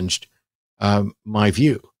challenged my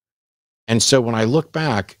view. And so when I look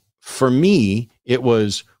back, for me, it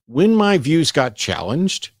was when my views got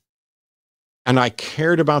challenged and I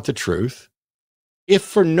cared about the truth, if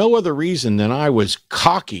for no other reason than I was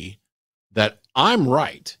cocky that I'm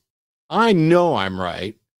right. I know I'm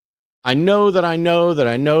right. I know that I know that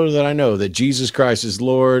I know that I know that Jesus Christ is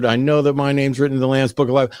Lord. I know that my name's written in the Lamb's Book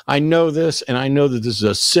of Life. I know this, and I know that this is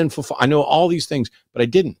a sinful. I know all these things, but I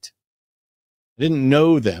didn't. I didn't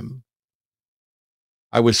know them.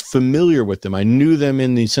 I was familiar with them. I knew them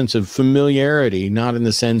in the sense of familiarity, not in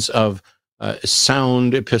the sense of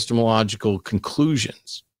sound epistemological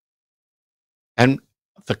conclusions. And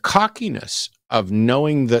the cockiness of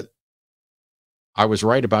knowing that I was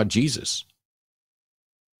right about Jesus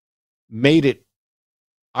made it,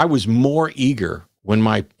 I was more eager when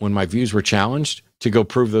my views were challenged to go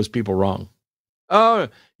prove those people wrong. Oh,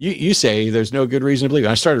 you say there's no good reason to believe it.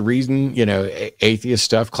 I started reading, atheist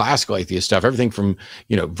stuff, classical atheist stuff, everything from,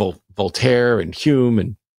 Voltaire and Hume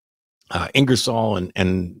and Ingersoll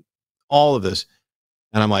and all of this.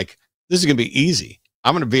 And I'm like, this is going to be easy.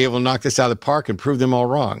 I'm going to be able to knock this out of the park and prove them all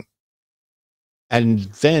wrong. And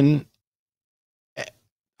then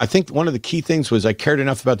I think one of the key things was I cared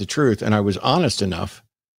enough about the truth and I was honest enough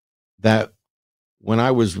that when I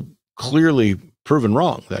was clearly proven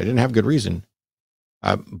wrong, that I didn't have good reason,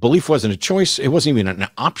 belief wasn't a choice. It wasn't even an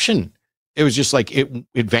option. It was just like it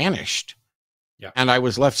vanished. Yeah. And I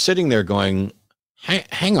was left sitting there going,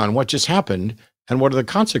 hang on, what just happened? And what are the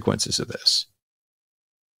consequences of this?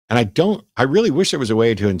 And I really wish there was a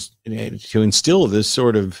way to instill this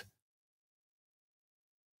sort of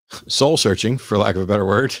soul searching, for lack of a better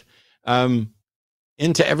word,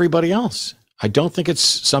 into everybody else. I don't think it's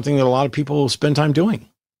something that a lot of people spend time doing.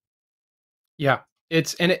 Yeah,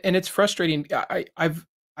 it's frustrating.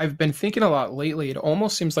 I've been thinking a lot lately. It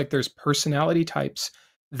almost seems like there's personality types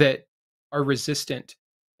that are resistant.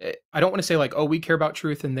 I don't want to say like, oh, we care about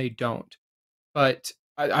truth and they don't, but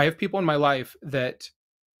I have people in my life that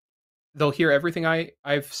they'll hear everything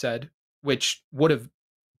I've said, which would have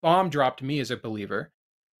bomb dropped me as a believer.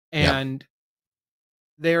 And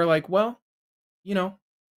they're like, well,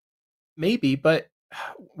 maybe, but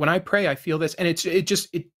when I pray, I feel this. And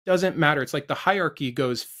it doesn't matter. It's like the hierarchy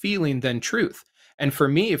goes feeling then truth. And for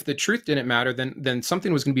me, if the truth didn't matter, then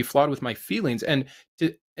something was going to be flawed with my feelings. And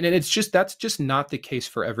that's just not the case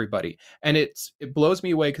for everybody. And it blows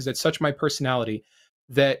me away because it's such my personality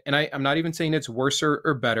that, and I'm not even saying it's worse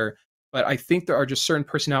or better, but I think there are just certain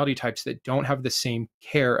personality types that don't have the same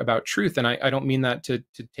care about truth. And I don't mean that to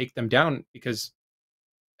take them down, because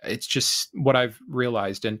it's just what I've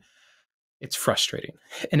realized. And it's frustrating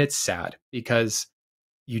and it's sad because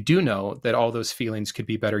you do know that all those feelings could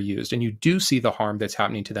be better used, and you do see the harm that's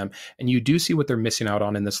happening to them, and you do see what they're missing out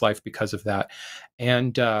on in this life because of that.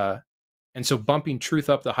 And so bumping truth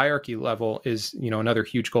up the hierarchy level is, another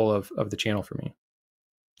huge goal of the channel for me.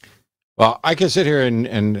 Well, I can sit here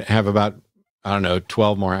and have about,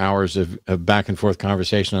 12 more hours of back and forth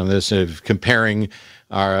conversation on this, of comparing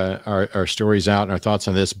our stories out and our thoughts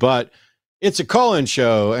on this, but it's a call-in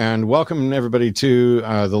show, and welcome everybody to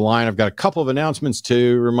the line. I've got a couple of announcements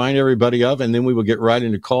to remind everybody of, and then we will get right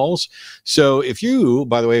into calls. So if you're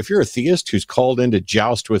a theist who's called in to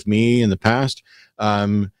joust with me in the past,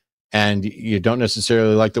 and you don't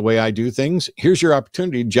necessarily like the way I do things, here's your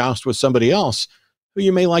opportunity to joust with somebody else who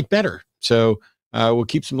you may like better. So we'll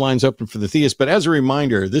keep some lines open for the theists. But as a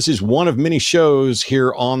reminder, this is one of many shows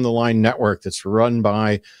here on the Line Network that's run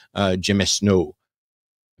by Jimmy Snow.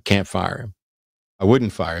 Can't fire him. I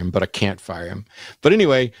wouldn't fire him, but I can't fire him. But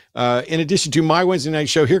anyway, in addition to my Wednesday night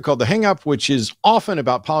show here called The Hang Up, which is often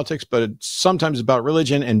about politics, but it's sometimes about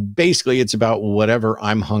religion, and basically it's about whatever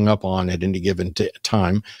I'm hung up on at any given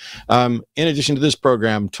time. In addition to this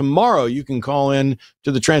program, tomorrow you can call in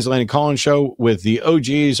to the Transatlantic Call-In Show with the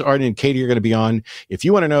OGs. Aron and Katy are going to be on. If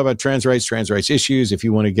you want to know about trans rights issues, if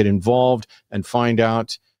you want to get involved and find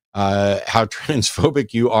out how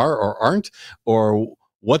transphobic you are or aren't, or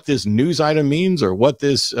what this news item means, or what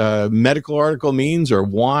this medical article means, or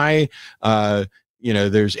why,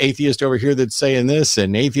 there's atheist over here that's saying this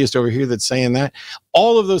and atheist over here that's saying that.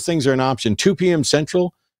 All of those things are an option. 2 p.m.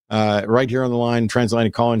 Central, right here on the Line,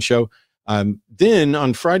 Transatlantic Call-In Show. Then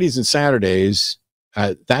on Fridays and Saturdays,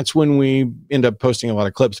 that's when we end up posting a lot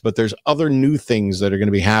of clips, but there's other new things that are going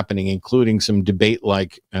to be happening, including some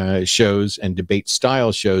debate-like shows and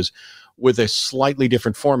debate-style shows with a slightly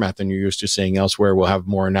different format than you're used to seeing elsewhere. We'll have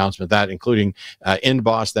more announcement of that, including End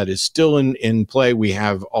Boss, that is still in play. We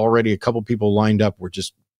have already a couple people lined up. We're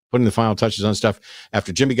just putting the final touches on stuff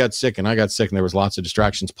after Jimmy got sick and I got sick, and there was lots of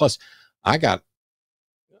distractions. Plus, I got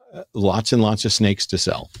lots and lots of snakes to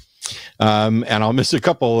sell. And I'll miss a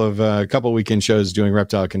couple weekend shows doing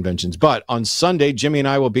reptile conventions. But on Sunday, Jimmy and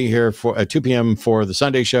I will be here for at 2 p.m. for the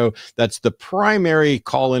Sunday show. That's the primary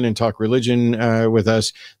call in and talk religion with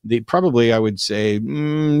us. Probably I would say,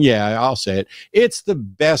 yeah, I'll say it. It's the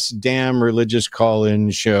best damn religious call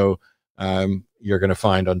in show you're going to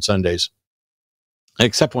find on Sundays.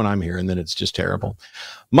 Except when I'm here, and then it's just terrible.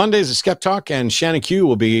 Mondays is Skeptalk, and Shannon Q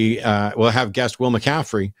will have guest Will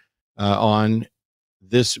McCaffrey on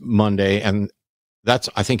this Monday, and that's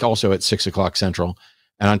I think also at 6 o'clock Central.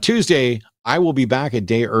 And on Tuesday, I will be back a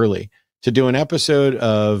day early to do an episode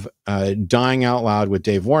of Dying Out Loud with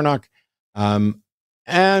Dave Warnock,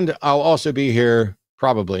 and I'll also be here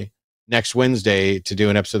probably next Wednesday to do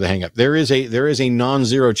an episode of the Hang Up. There is a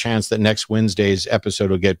non-zero chance that next Wednesday's episode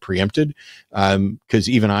will get preempted because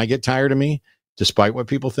even I get tired of me, despite what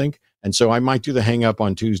people think. And so I might do the Hang Up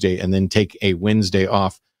on Tuesday and then take a Wednesday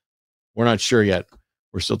off. We're not sure yet.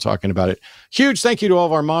 We're still talking about it. Huge thank you to all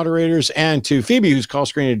of our moderators and to Phoebe, who's call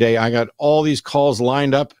screening today. I got all these calls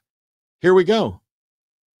lined up. Here we go.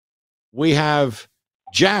 We have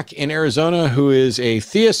Jack in Arizona, who is a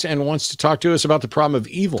theist and wants to talk to us about the problem of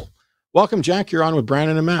evil. Welcome, Jack. You're on with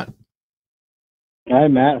Brandon and Matt. Hi,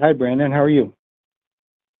 Matt. Hi, Brandon. How are you?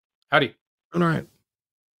 Howdy. Doing all right.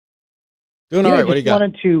 Doing all right. What do you got? I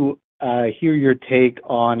wanted to hear your take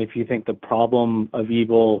on if you think the problem of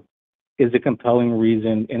evil is a compelling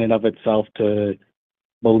reason in and of itself to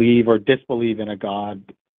believe or disbelieve in a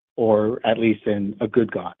God, or at least in a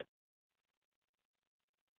good God.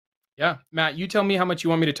 Yeah, Matt, you tell me how much you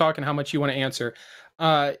want me to talk and how much you want to answer.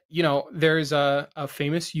 There's a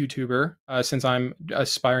famous YouTuber, since I'm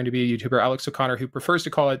aspiring to be a YouTuber, Alex O'Connor, who prefers to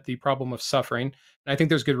call it the problem of suffering. And I think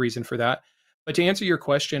there's good reason for that. But to answer your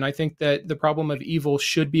question, I think that the problem of evil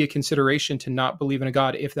should be a consideration to not believe in a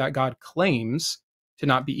God if that God claims to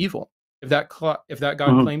not be evil, if that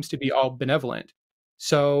God claims to be all benevolent.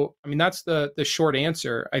 So, I mean, that's the short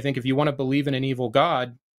answer. I think if you want to believe in an evil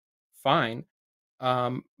God, fine.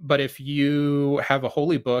 But if you have a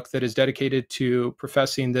holy book that is dedicated to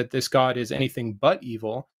professing that this God is anything but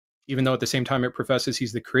evil, even though at the same time it professes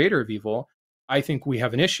he's the creator of evil, I think we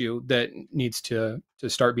have an issue that needs to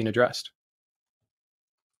start being addressed.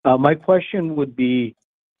 My question would be,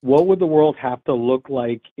 what would the world have to look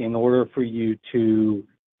like in order for you to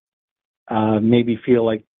maybe feel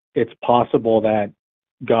like it's possible that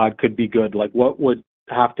God could be good? Like, what would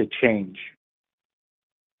have to change?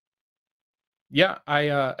 Yeah,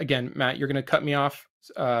 again, Matt, you're going to cut me off.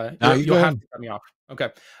 No, you'll have to cut me off. Okay.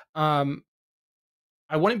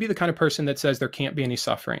 I wouldn't be the kind of person that says there can't be any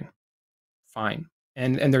suffering. Fine.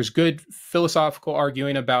 And there's good philosophical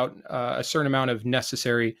arguing about a certain amount of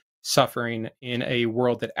necessary suffering in a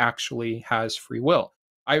world that actually has free will.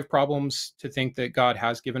 I have problems to think that God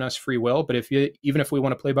has given us free will, but even if we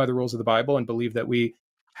want to play by the rules of the Bible and believe that we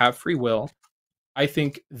have free will, I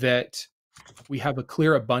think that we have a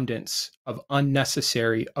clear abundance of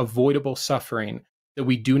unnecessary, avoidable suffering that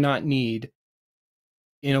we do not need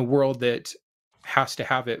in a world that has to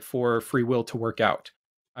have it for free will to work out.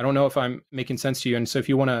 I don't know if I'm making sense to you, and so if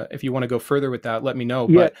you want to go further with that, let me know.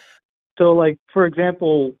 Yeah. But so, like, for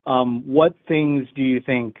example, what things do you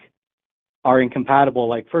think are incompatible?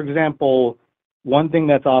 Like, for example, one thing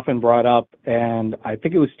that's often brought up, and I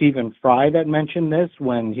think it was Stephen Fry that mentioned this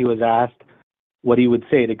when he was asked what he would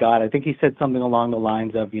say to God. I think he said something along the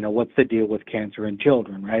lines of, what's the deal with cancer in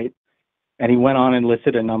children, right? And he went on and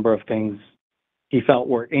listed a number of things he felt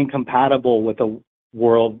were incompatible with a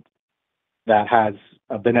world that has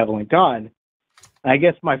a benevolent God. And I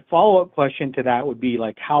guess my follow-up question to that would be,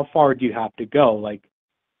 like, how far do you have to go? Like,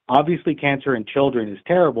 obviously cancer in children is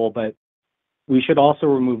terrible, but we should also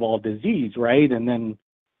remove all disease, right? And then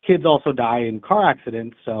kids also die in car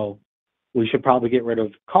accidents, so we should probably get rid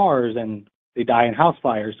of cars, and they die in house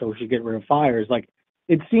fires, so we should get rid of fires. Like,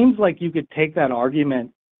 it seems like you could take that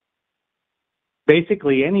argument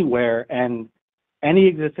basically anywhere, and any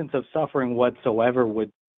existence of suffering whatsoever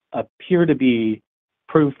would appear to be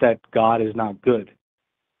proof that God is not good.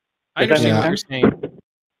 I understand what you're saying.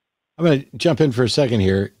 I'm going to jump in for a second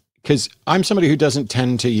here, because I'm somebody who doesn't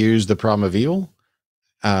tend to use the problem of evil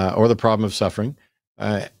or the problem of suffering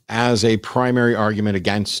as a primary argument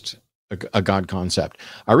against a God concept.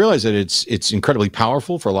 I realize that it's incredibly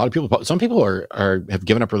powerful for a lot of people. Some people have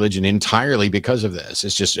given up religion entirely because of this.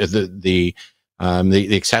 It's just the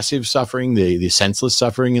excessive suffering, the senseless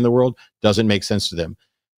suffering in the world doesn't make sense to them.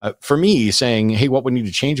 For me, saying, hey, what would need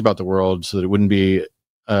to change about the world so that it wouldn't be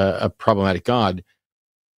a problematic God?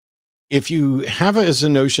 If you have as a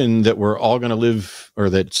notion that we're all going to live, or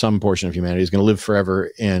that some portion of humanity is going to live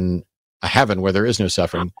forever in a heaven where there is no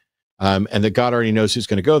suffering, and that God already knows who's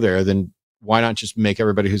going to go there, then why not just make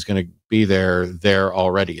everybody who's going to be there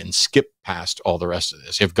already and skip past all the rest of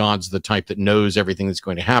this? If God's the type that knows everything that's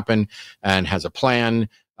going to happen and has a plan,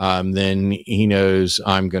 then he knows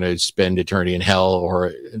I'm going to spend eternity in hell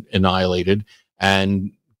or annihilated,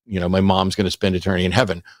 and my mom's going to spend eternity in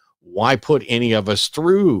heaven. Why put any of us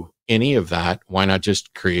through any of that? Why not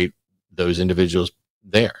just create those individuals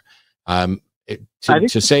there? To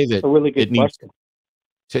say that really good question.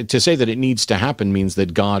 To say that it needs to happen means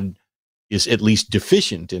that God is at least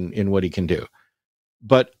deficient in what he can do.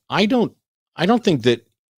 But I don't think that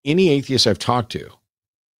any atheist I've talked to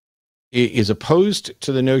is opposed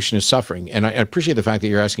to the notion of suffering. And I appreciate the fact that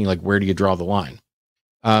you're asking, like, where do you draw the line?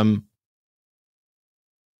 God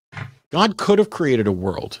could have created a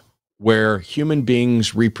world where human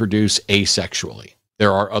beings reproduce asexually.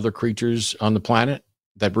 There are other creatures on the planet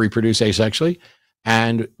that reproduce asexually,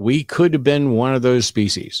 and we could have been one of those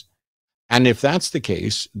species. And if that's the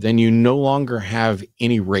case, then you no longer have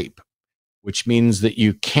any rape, which means that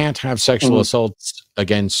you can't have sexual assaults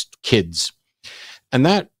against kids. And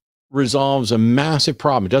that resolves a massive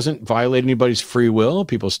problem. It doesn't violate anybody's free will.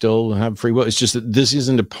 People still have free will. It's just that this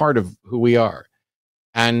isn't a part of who we are.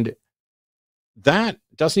 And that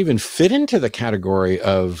doesn't even fit into the category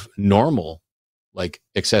of normal, like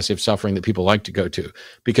excessive suffering that people like to go to.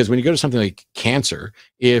 Because when you go to something like cancer,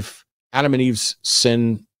 if Adam and Eve's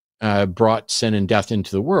sin brought sin and death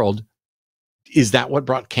into the world, is that what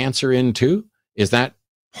brought cancer in too? Is that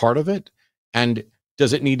part of it? And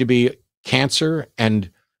does it need to be cancer? And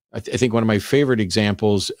I think one of my favorite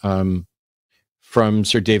examples from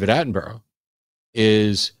Sir David Attenborough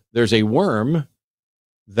is there's a worm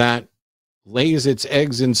that lays its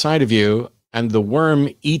eggs inside of you, and the worm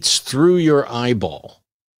eats through your eyeball.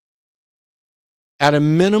 At a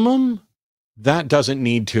minimum, that doesn't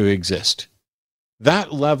need to exist.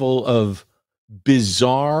 That level of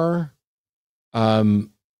bizarre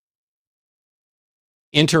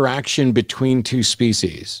interaction between two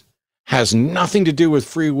species has nothing to do with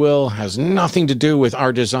free will, has nothing to do with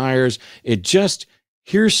our desires. It just,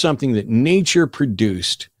 here's something that nature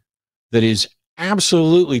produced that is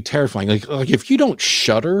absolutely terrifying. Like if you don't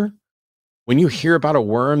shudder when you hear about a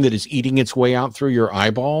worm that is eating its way out through your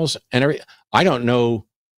eyeballs and I don't know,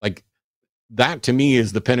 like, that to me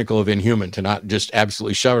is the pinnacle of inhuman, to not just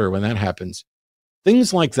absolutely shudder when that happens.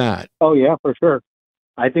 Things like that. Oh yeah, for sure.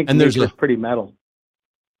 I think nature's pretty metal.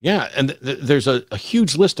 Yeah, and there's a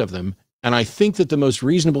huge list of them. And I think that the most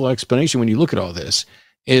reasonable explanation when you look at all this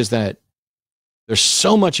is that there's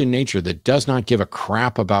so much in nature that does not give a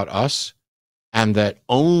crap about us and that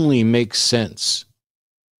only makes sense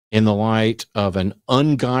in the light of an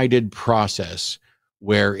unguided process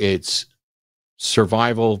where it's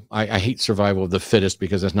survival. I hate survival of the fittest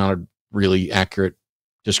because that's not a really accurate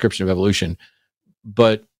description of evolution,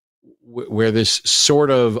 but where this sort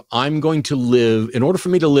of, I'm going to live, in order for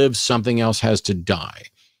me to live, something else has to die.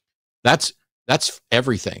 That's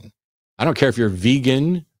everything. I don't care if you're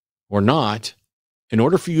vegan or not. In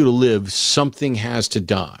order for you to live, something has to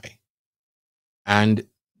die. And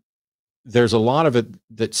there's a lot of it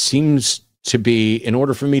that seems to be, in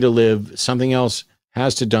order for me to live, something else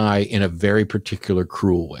has to die in a very particular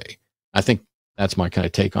cruel way. I think that's my kind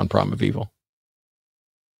of take on problem of evil.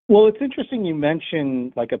 Well, it's interesting you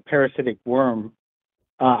mentioned like a parasitic worm.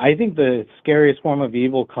 I think the scariest form of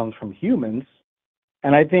evil comes from humans.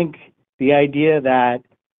 And I think the idea that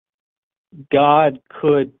God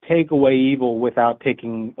could take away evil without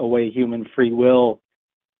taking away human free will,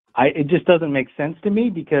 it just doesn't make sense to me,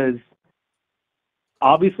 because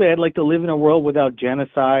obviously I'd like to live in a world without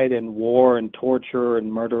genocide and war and torture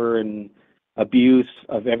and murder and abuse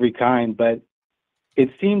of every kind. But it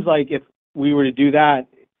seems like if we were to do that,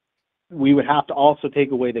 we would have to also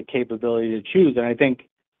take away the capability to choose. And I think,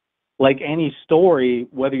 like any story,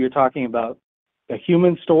 whether you're talking about a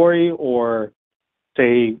human story or,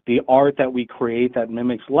 say, the art that we create that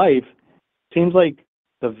mimics life, seems like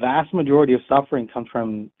the vast majority of suffering comes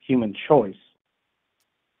from human choice.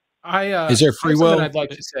 Is there free will? I'd like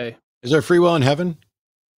to say. Is there free will in heaven?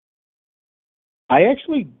 I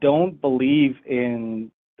actually don't believe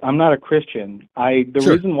in. I'm not a Christian. The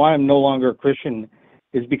Sure. reason why I'm no longer a Christian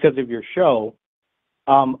is because of your show.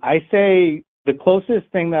 I say the closest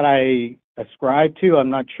thing that I ascribe to, I'm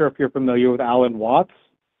not sure if you're familiar with Alan Watts.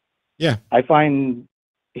 Yeah. I find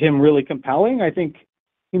him really compelling. I think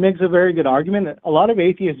he makes a very good argument. A lot of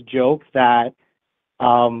atheists joke that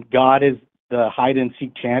God is the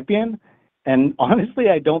hide-and-seek champion, and honestly,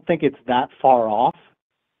 I don't think it's that far off.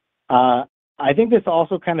 I think this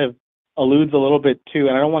also kind of alludes a little bit to,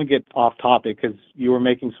 and I don't want to get off topic because you were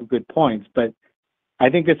making some good points, but I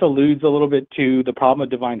think this alludes a little bit to the problem of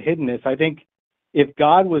divine hiddenness. I think if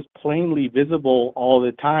God was plainly visible all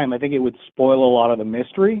the time, I think it would spoil a lot of the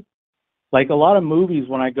mystery. Like a lot of movies,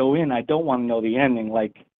 when I go in, I don't want to know the ending.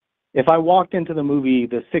 Like if I walked into the movie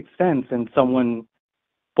The Sixth Sense and someone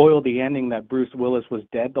spoiled the ending that Bruce Willis was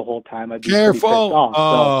dead the whole time, I'd be pretty pissed off.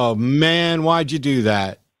 Oh, man, why'd you do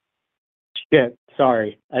that? Shit,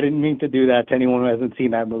 sorry. I didn't mean to do that to anyone who hasn't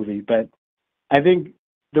seen that movie. But I think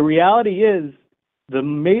the reality is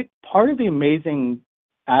part of the amazing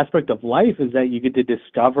aspect of life is that you get to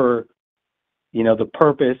discover, the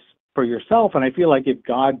purpose for yourself. And I feel like if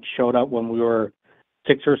God showed up when we were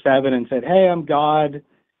 6 or 7 and said, hey, I'm God,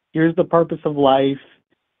 here's the purpose of life,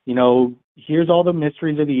 here's all the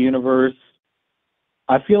mysteries of the universe,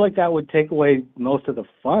 I feel like that would take away most of the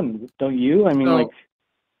fun, don't you? I mean,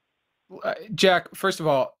 Jack, first of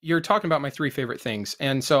all, you're talking about my 3 favorite things.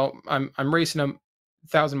 And so I'm racing them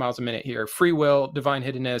 1,000 miles a minute here: free will, divine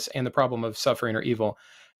hiddenness, and the problem of suffering or evil.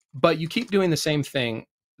 But you keep doing the same thing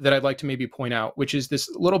that I'd like to maybe point out, which is this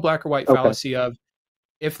little black or white fallacy of,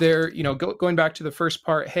 if they're, going back to the first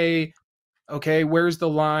part, hey, okay, where's the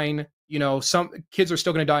line? Some kids are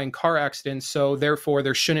still going to die in car accidents, so therefore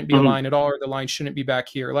there shouldn't be a line at all, or the line shouldn't be back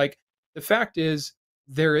here. Like, the fact is,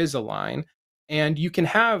 there is a line, and you can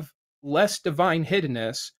have less divine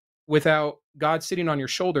hiddenness without God sitting on your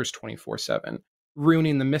shoulders 24/7,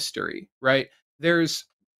 ruining the mystery, right? There's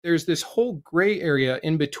this whole gray area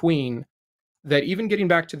in between that, even getting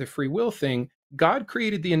back to the free will thing, God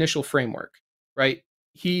created the initial framework, right?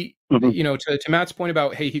 He, to Matt's point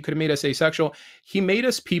about, hey, he could have made us asexual. He made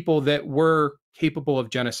us people that were capable of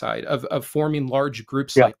genocide, of forming large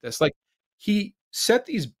groups like this. Like, he set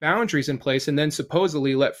these boundaries in place and then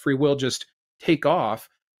supposedly let free will just take off.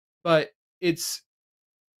 But it's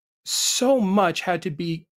so much had to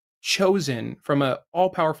be chosen from a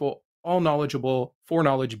all-powerful, all-knowledgeable,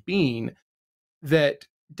 foreknowledge being that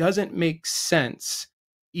doesn't make sense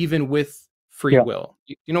even with free will.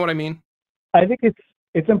 You know what I mean? I think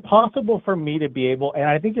it's impossible for me to be able, and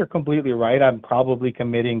I think you're completely right. I'm probably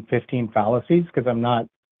committing 15 fallacies because I'm not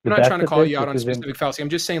trying to call you out on a specific fallacy. I'm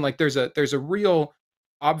just saying, like, there's a real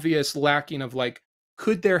obvious lacking of, like,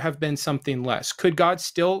 could there have been something less? Could God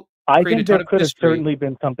still I think there could have certainly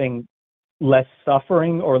been something less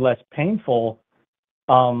suffering or less painful.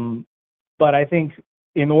 But I think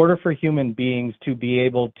in order for human beings to be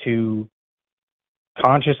able to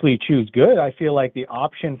consciously choose good, I feel like the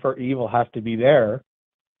option for evil has to be there.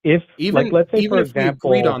 If, let's say, for example,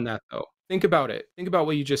 we agreed on that, though, think about it. Think about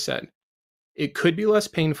what you just said. It could be less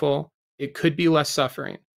painful. It could be less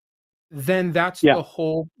suffering. Then that's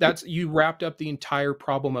you wrapped up the entire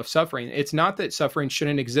problem of suffering. It's not that suffering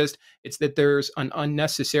shouldn't exist. It's that there's an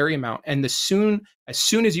unnecessary amount. And as soon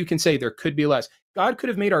as you can say there could be less, God could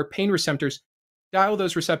have made our pain receptors, dial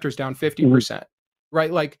those receptors down 50%,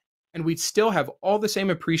 right? Like, and we'd still have all the same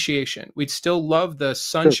appreciation. We'd still love the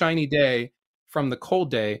sunshiny day from the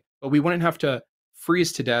cold day, but we wouldn't have to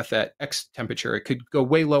freeze to death at X temperature. It could go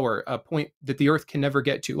way lower, a point that the Earth can never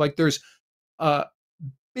get to. Like, there's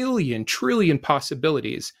billion, trillion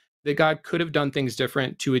possibilities that God could have done things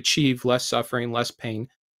different to achieve less suffering, less pain.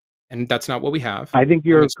 And that's not what we have. I think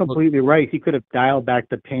you're completely right. He could have dialed back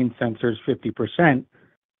the pain sensors 50%,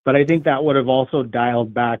 but I think that would have also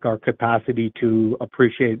dialed back our capacity to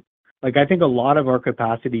appreciate. Like, I think a lot of our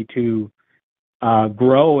capacity to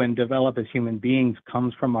grow and develop as human beings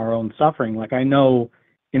comes from our own suffering. Like, I know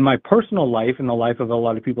in my personal life, in the life of a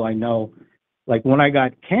lot of people I know, like when I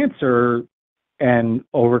got cancer and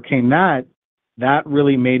overcame that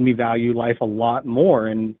really made me value life a lot more.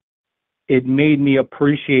 And it made me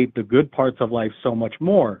appreciate the good parts of life so much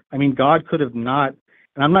more. I mean, God could have not,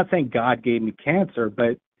 and I'm not saying God gave me cancer,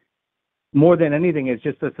 but more than anything, it's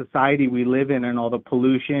just the society we live in and all the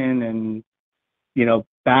pollution and,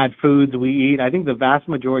 bad foods we eat. I think the vast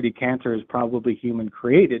majority of cancer is probably human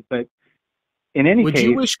created, but in any case,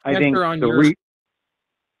 you wish I think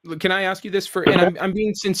can I ask you this and I'm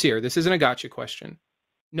being sincere. This isn't a gotcha question.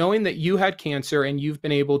 Knowing that you had cancer and you've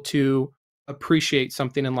been able to appreciate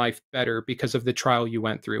something in life better because of the trial you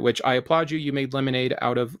went through, which I applaud you. You made lemonade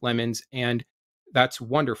out of lemons, and that's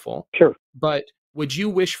wonderful. Sure. But would you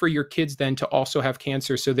wish for your kids then to also have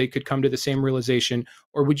cancer so they could come to the same realization?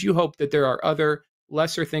 Or would you hope that there are other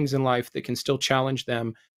lesser things in life that can still challenge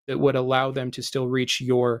them, that would allow them to still reach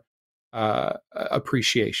your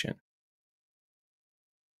appreciation?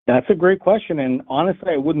 That's a great question. And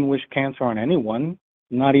honestly, I wouldn't wish cancer on anyone,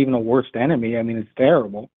 not even a worst enemy. I mean, it's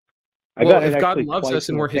terrible. Well, if God loves us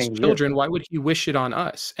and we're his children, why would he wish it on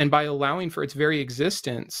us? And by allowing for its very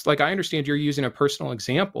existence, like, I understand you're using a personal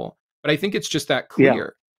example, but I think it's just that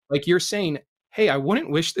clear. Like, you're saying hey, I wouldn't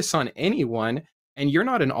wish this on anyone. And you're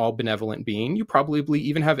not an all benevolent being. You probably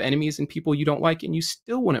even have enemies and people you don't like, and you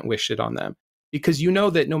still wouldn't wish it on them, because you know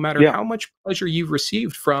that no matter Yeah. how much pleasure you've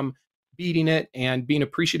received from beating it and being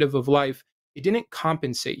appreciative of life, it didn't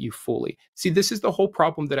compensate you fully. See, this is the whole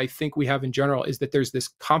problem that I think we have in general, is that there's this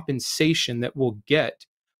compensation that we'll get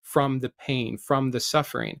from the pain, from the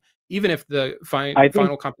suffering, even if the I think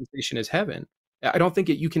final compensation is heaven. I don't think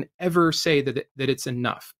you can ever say that it's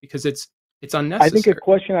enough, because it's I unnecessary. think a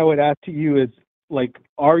question I would ask to you is, like,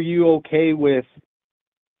 are you okay with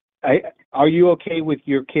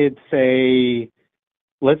your kids, say,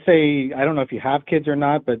 let's say, I don't know if you have kids or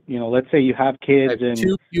not, but let's say you have I kids have and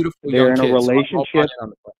two beautiful they're young in a kids. So I'll buy relationship in on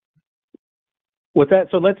the point. with that.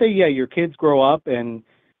 So let's say, yeah, your kids grow up and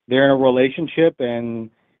they're in a relationship and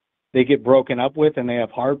they get broken up with and they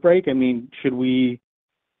have heartbreak. I mean, should we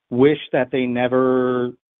wish that they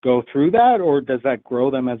never go through that, or does that grow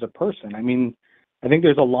them as a person? I mean, I think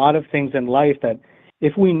there's a lot of things in life that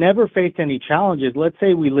if we never faced any challenges, let's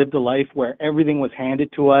say we lived a life where everything was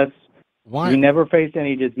handed to us, we never faced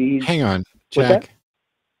any disease. Hang on, Jack.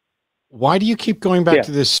 Why do you keep going back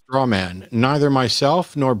to this straw man? Neither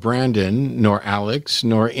myself, nor Brandon, nor Alex,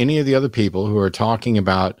 nor any of the other people who are talking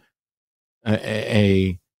about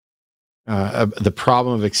the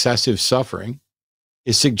problem of excessive suffering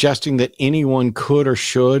is suggesting that anyone could or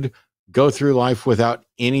should go through life without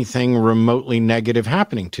anything remotely negative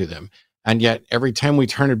happening to them. And yet every time we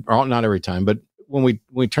turn it, or not every time, but when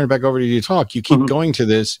we turn it back over to you talk, you keep going to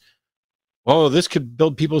this, oh, this could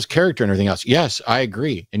build people's character and everything else. Yes, I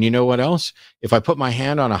agree. And you know what else? If I put my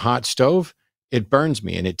hand on a hot stove, it burns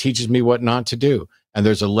me and it teaches me what not to do. And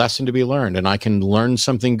there's a lesson to be learned, and I can learn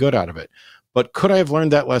something good out of it. But could I have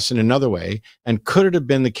learned that lesson another way? And could it have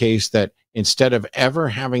been the case that instead of ever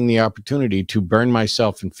having the opportunity to burn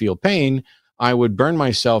myself and feel pain, I would burn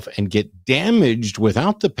myself and get damaged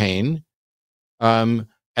without the pain?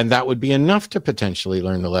 And that would be enough to potentially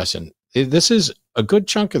learn the lesson. This is a good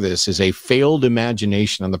chunk of this is a failed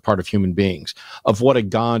imagination on the part of human beings of what a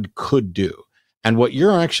God could do. And what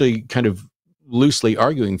you're actually kind of loosely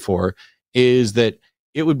arguing for is that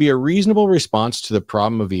it would be a reasonable response to the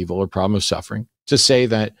problem of evil or problem of suffering to say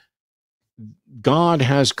that God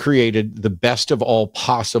has created the best of all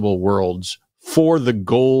possible worlds for the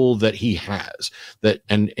goal that he has, that,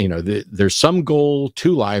 and there's some goal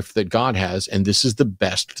to life that God has, and this is the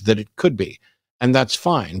best that it could be. And that's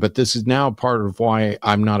fine. But this is now part of why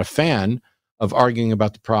I'm not a fan of arguing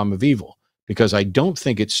about the problem of evil, because I don't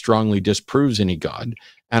think it strongly disproves any God.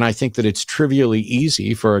 And I think that it's trivially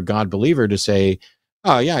easy for a God believer to say,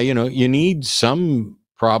 oh yeah, you need some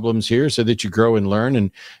problems here so that you grow and learn.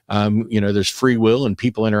 And, there's free will and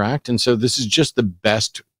people interact. And so this is just the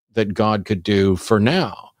best that God could do for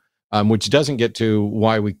now, which doesn't get to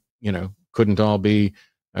why we, couldn't all be,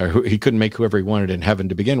 he couldn't make whoever he wanted in heaven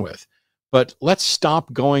to begin with. But let's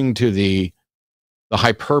stop going to the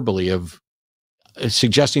hyperbole of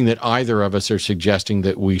suggesting that either of us are suggesting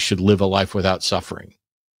that we should live a life without suffering.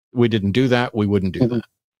 We didn't do that. We wouldn't do that.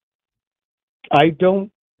 I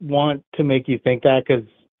don't want to make you think that, because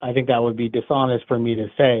I think that would be dishonest for me to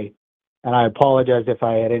say. And I apologize if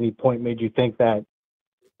I at any point made you think that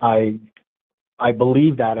I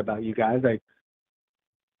believe that about you guys.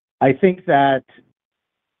 I think that,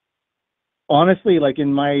 honestly, like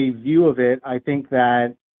in my view of it, I think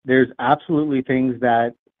that there's absolutely things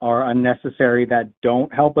that are unnecessary that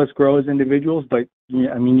don't help us grow as individuals. But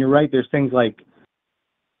I mean, you're right. There's things like,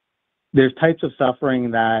 there's types of suffering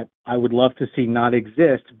that I would love to see not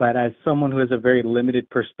exist. But as someone who has a very limited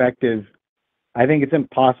perspective, I think it's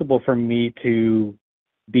impossible for me to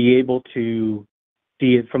be able to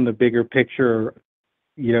see it from the bigger picture,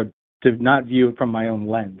 to not view it from my own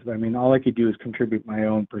lens. I mean, all I could do is contribute my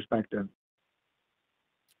own perspective.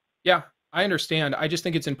 Yeah, I understand. I just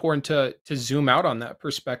think it's important to zoom out on that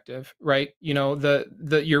perspective, right?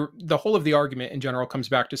 The whole of the argument in general comes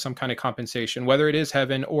back to some kind of compensation, whether it is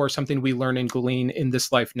heaven or something we learn and glean in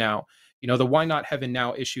this life now. The why not heaven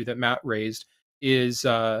now issue that Matt raised is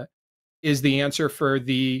the answer for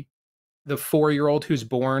the 4-year-old who's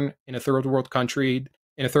born in a third world country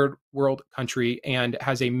and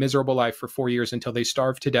has a miserable life for 4 years until they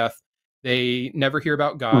starve to death. They never hear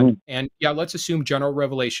about God. Mm-hmm. And yeah, let's assume general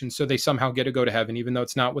revelation, so they somehow get to go to heaven, even though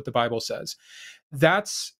it's not what the Bible says.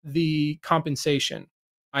 That's the compensation.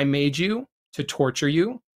 I made you to torture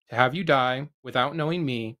you, to have you die without knowing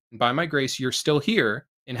me. And by my grace, you're still here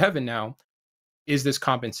in heaven now. Is this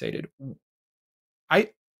compensated?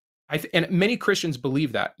 And many Christians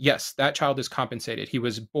believe that. Yes, that child is compensated. He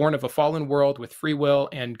was born of a fallen world with free will,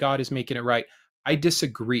 and God is making it right. I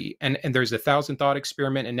disagree. And there's 1,000 thought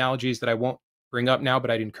experiment analogies that I won't bring up now, but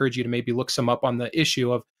I'd encourage you to maybe look some up on the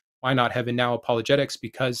issue of why not heaven now apologetics,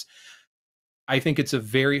 because I think it's a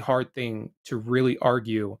very hard thing to really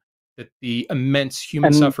argue that the immense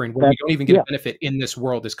human suffering where we don't even get a benefit in this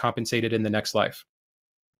world is compensated in the next life.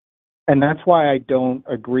 And that's why I don't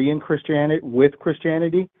agree with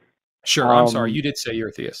Christianity. Sure. I'm sorry. You did say you're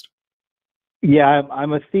a theist. Yeah,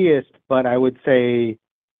 I'm a theist, but I would say,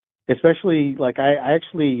 especially like I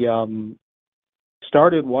actually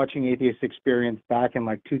started watching Atheist Experience back in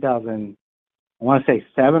like 2000, I want to say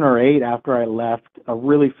 7 or 8, after I left a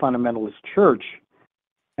really fundamentalist church,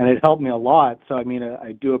 and it helped me a lot. So I mean,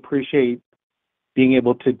 I do appreciate being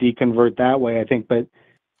able to deconvert that way, I think, but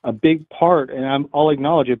a big part, and I'll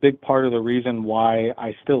acknowledge a big part of the reason why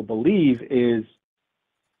I still believe is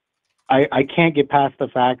I can't get past the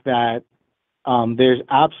fact that there's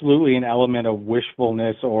absolutely an element of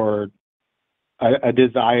wishfulness or a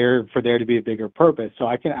desire for there to be a bigger purpose. So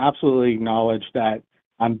I can absolutely acknowledge that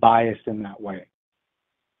I'm biased in that way.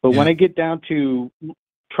 But when I get down to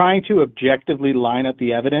trying to objectively line up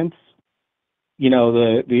the evidence, you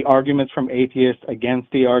know, the arguments from atheists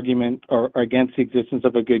against the argument or against the existence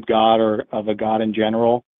of a good God or of a God in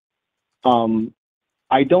general,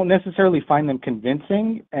 I don't necessarily find them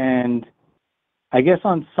convincing. And I guess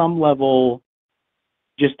on some level,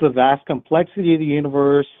 just the vast complexity of the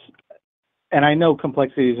universe, and I know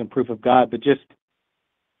complexity isn't proof of God, but just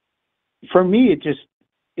for me,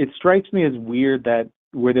 it strikes me as weird that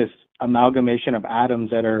we're this amalgamation of atoms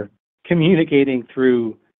that are communicating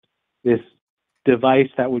through this device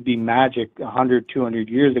that would be magic 100, 200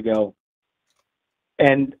 years ago.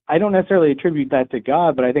 And I don't necessarily attribute that to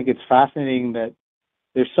God, but I think it's fascinating that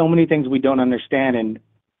there's so many things we don't understand. And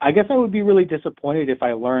I guess I would be really disappointed if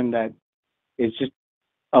I learned that it's just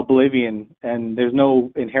oblivion and there's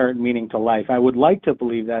no inherent meaning to life. I would like to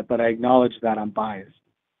believe that, but I acknowledge that I'm biased.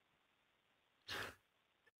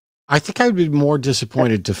 I think I would be more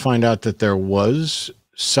disappointed to find out that there was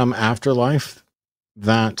some afterlife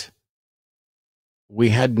that we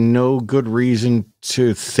had no good reason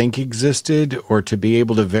to think existed, or to be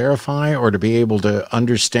able to verify, or to be able to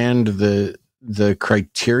understand the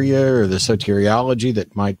criteria or the soteriology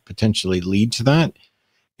that might potentially lead to that.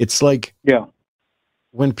 It's like,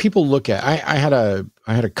 when people look at, I had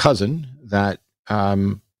a cousin that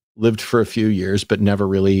lived for a few years but never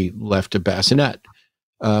really left a bassinet.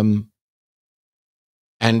 And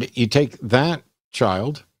you take that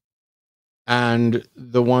child and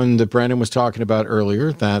the one that Brandon was talking about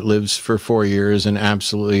earlier that lives for 4 years and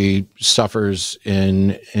absolutely suffers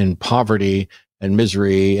in poverty and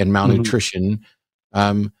misery and malnutrition.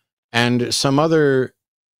 And some other,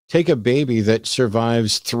 take a baby that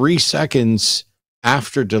survives 3 seconds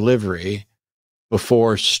after delivery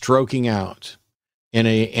before stroking out in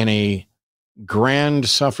a grand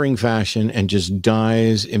suffering fashion and just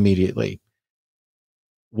dies immediately.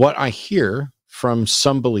 What I hear from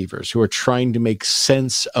some believers who are trying to make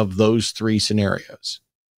sense of those 3 scenarios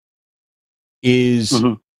is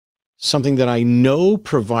something that I know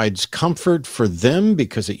provides comfort for them,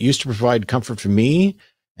 because it used to provide comfort for me,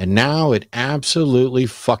 and now it absolutely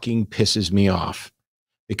fucking pisses me off.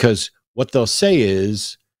 Because what they'll say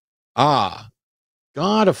is, God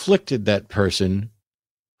afflicted that person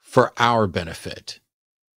for our benefit.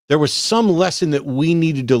 There was some lesson that we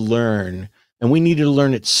needed to learn, and we needed to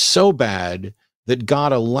learn it so bad that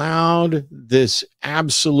God allowed this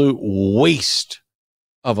absolute waste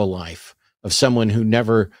of a life of someone who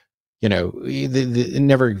never,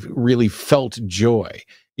 never really felt joy.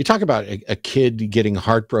 You talk about a kid getting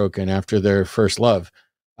heartbroken after their first love.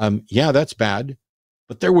 Yeah, that's bad,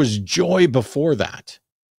 but there was joy before that.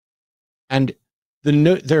 And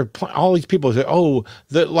there are all these people who say, oh,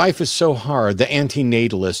 that life is so hard. The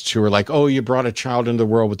antinatalists who are like, oh, you brought a child into the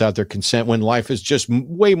world without their consent, when life is just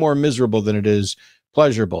way more miserable than it is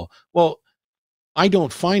pleasurable. Well, I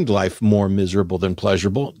don't find life more miserable than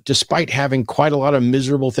pleasurable, despite having quite a lot of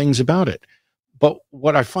miserable things about it. But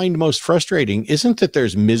what I find most frustrating isn't that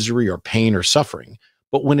there's misery or pain or suffering,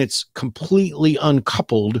 but when it's completely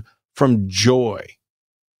uncoupled from joy.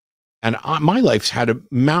 And my life's had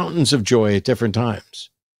mountains of joy at different times.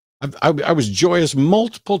 I was joyous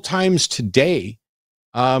multiple times today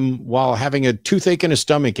while having a toothache and a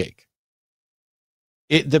stomach ache.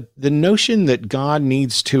 The notion that God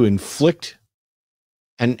needs to inflict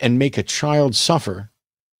and make a child suffer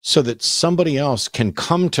so that somebody else can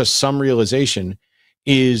come to some realization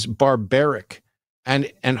is barbaric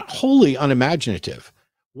and wholly unimaginative.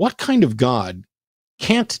 What kind of God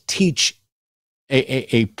can't teach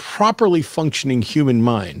a properly functioning human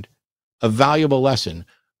mind a valuable lesson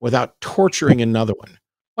without torturing another one?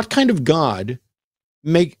 What kind of God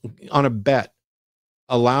on a bet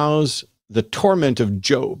allows the torment of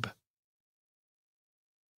Job.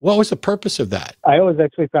 What was the purpose of that? I always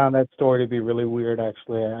actually found that story to be really weird,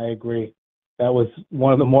 actually. I agree. That was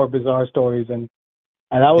one of the more bizarre stories. And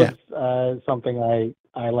that was something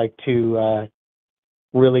I like to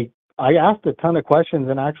really, I asked a ton of questions.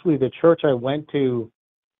 And actually the church I went to,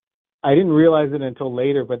 I didn't realize it until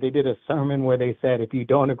later, but they did a sermon where they said, if you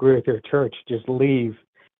don't agree with your church, just leave.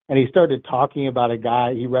 And he started talking about a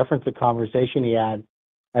guy, he referenced a conversation he had.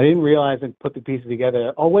 I didn't realize and put the pieces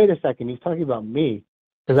together. Oh, wait a second, he's talking about me.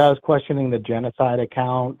 Because I was questioning the genocide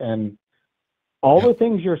account, and all the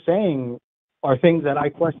things you're saying are things that I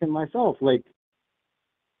question myself. Like,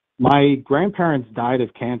 my grandparents died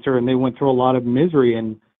of cancer, and they went through a lot of misery,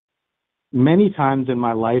 and many times in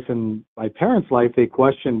my life and my parents' life, they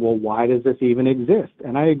questioned, well, why does this even exist?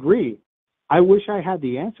 And I agree. I wish I had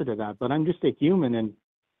the answer to that, but I'm just a human, and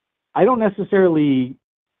I don't necessarily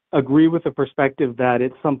agree with the perspective that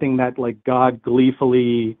it's something that, like, God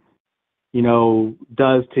gleefully, you know,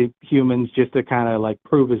 does to humans just to kind of like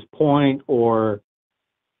prove his point, or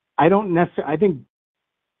I don't necessarily, I think,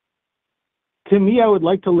 to me, I would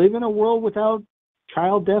like to live in a world without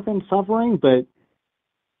child death and suffering, but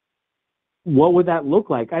what would that look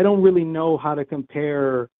like? I don't really know how to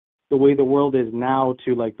compare the way the world is now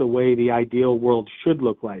to like the way the ideal world should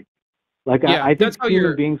look like. Like, I think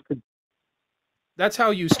human beings could. That's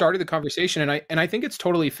how you started the conversation, and I think it's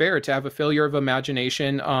totally fair to have a failure of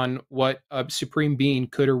imagination on what a supreme being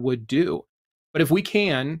could or would do. But if we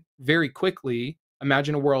can very quickly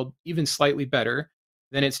imagine a world even slightly better,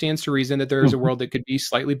 then it stands to reason that there is a world that could be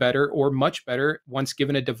slightly better or much better once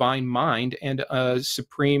given a divine mind and a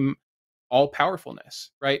supreme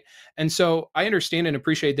all-powerfulness, right? And so I understand and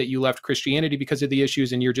appreciate that you left Christianity because of the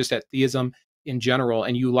issues and you're just at theism in general,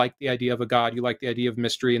 and you like the idea of a God, you like the idea of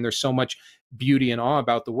mystery, and there's so much beauty and awe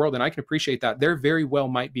about the world, and I can appreciate that. There very well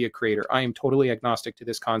might be a creator. I am totally agnostic to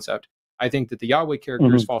this concept. I think that the Yahweh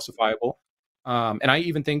character is falsifiable, and I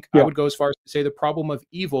even think I would go as far as to say the problem of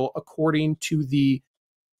evil, according to the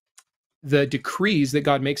decrees that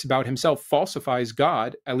God makes about himself, falsifies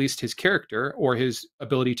God, at least his character or his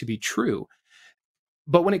ability to be true.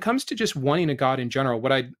 But when it comes to just wanting a God in general,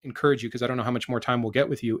 what I'd encourage you, because I don't know how much more time we'll get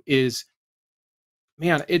with you, is,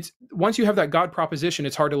 man, it's once you have that God proposition,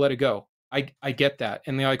 it's hard to let it go. I get that.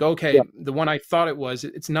 And they're like, okay, the one I thought it was,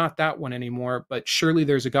 it's not that one anymore, but surely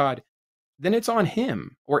there's a God. Then it's on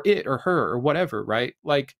him or it or her or whatever, right?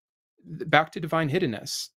 Like, back to divine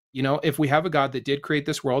hiddenness. You know, if we have a God that did create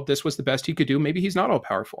this world, this was the best he could do. Maybe he's not all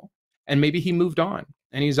powerful, and maybe he moved on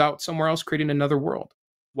and he's out somewhere else creating another world.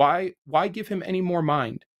 Why give him any more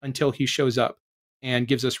mind until he shows up and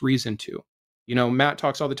gives us reason to? You know, Matt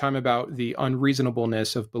talks all the time about the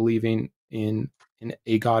unreasonableness of believing in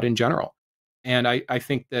a God in general. And I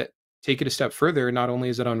think that, take it a step further, not only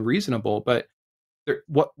is it unreasonable, but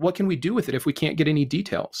what can we do with it if we can't get any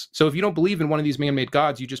details? So if you don't believe in one of these man-made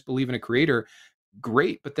gods, you just believe in a creator,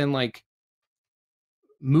 great, but then, like,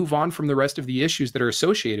 move on from the rest of the issues that are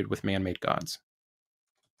associated with man-made gods.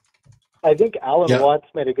 I think Alan Watts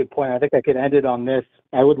made a good point. I think I could end it on this.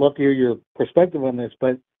 I would love to hear your perspective on this,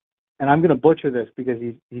 but, and I'm going to butcher this because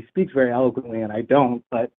he speaks very eloquently and I don't,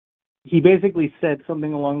 but he basically said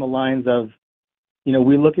something along the lines of, you know,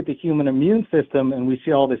 we look at the human immune system and we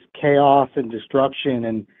see all this chaos and destruction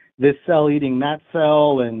and this cell eating that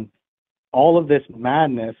cell and all of this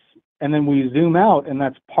madness. And then we zoom out, and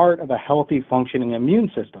that's part of a healthy functioning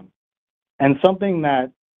immune system. And something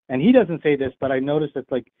that, and he doesn't say this, but I noticed it's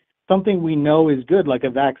like something we know is good, like a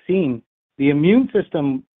vaccine. The immune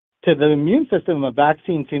system, to the immune system, a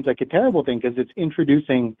vaccine seems like a terrible thing because it's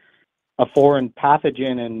introducing a foreign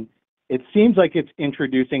pathogen, and it seems like it's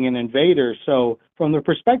introducing an invader. So from the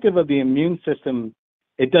perspective of the immune system,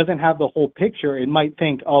 it doesn't have the whole picture. It might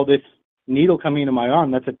think, oh, this needle coming into my arm,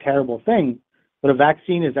 that's a terrible thing. But a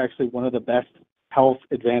vaccine is actually one of the best health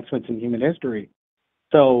advancements in human history.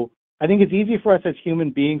 So I think it's easy for us as human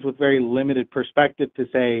beings with very limited perspective to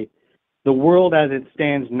say the world as it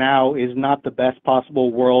stands now is not the best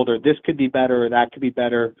possible world, or this could be better, or that could be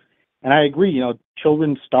better. And I agree, you know,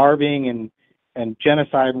 children starving and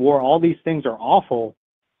genocide, war, all these things are awful.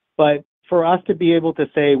 But for us to be able to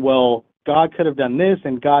say, well, God could have done this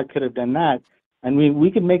and God could have done that, I mean, we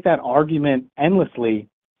could make that argument endlessly.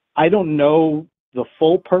 I don't know the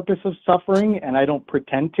full purpose of suffering, and I don't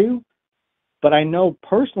pretend to, but I know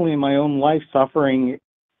personally in my own life, suffering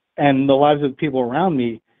and the lives of people around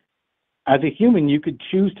me, as a human, you could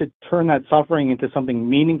choose to turn that suffering into something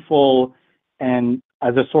meaningful and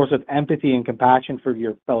as a source of empathy and compassion for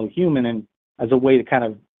your fellow human and as a way to kind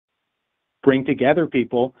of bring together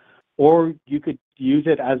people, or you could use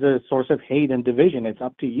it as a source of hate and division. It's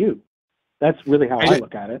up to you. That's really how I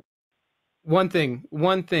look at it. One thing,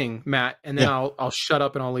 Matt, and then I'll shut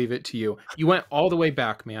up and I'll leave it to you. You went all the way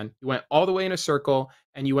back, man. You went all the way in a circle,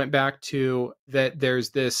 and you went back to that there's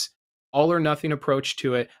this all or nothing approach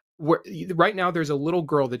to it. Right now there's a little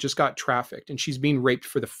girl that just got trafficked, and she's being raped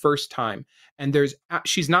for the first time. And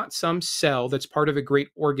she's not some cell that's part of a great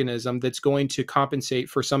organism that's going to compensate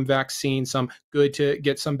for some vaccine, some good to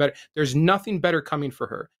get some better. There's nothing better coming for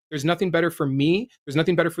her. There's nothing better for me. There's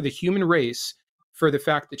nothing better for the human race for the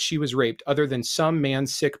fact that she was raped other than some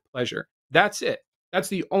man's sick pleasure. That's it. That's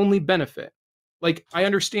the only benefit. Like, I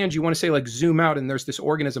understand you want to say, like, zoom out and there's this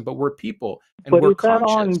organism, but we're people and we're conscious.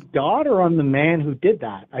 But is that on God or on the man who did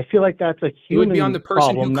that? I feel like that's a human problem. It would be on the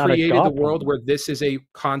person who created the world where this is a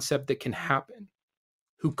concept that can happen,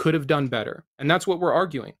 who could have done better. And that's what we're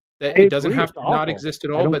arguing. That it doesn't have to not exist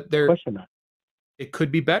at all, but it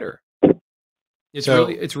could be better. It's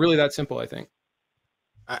really that simple, I think.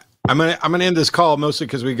 I'm gonna end this call mostly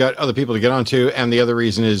because we got other people to get onto, and the other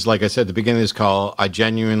reason is, like I said at the beginning of this call, I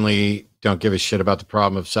genuinely don't give a shit about the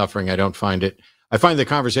problem of suffering. I find the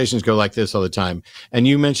conversations go like this all the time. And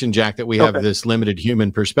you mentioned, Jack, that we have this limited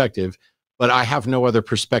human perspective, but I have no other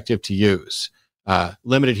perspective to use.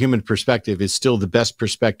 Limited human perspective is still the best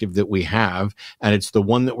perspective that we have, and it's the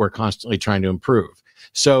one that we're constantly trying to improve.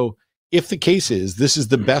 So if the case is this is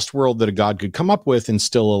the best world that a God could come up with and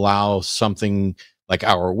still allow something like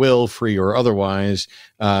our will, free or otherwise,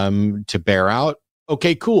 to bear out,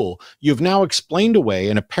 okay, cool. You've now explained away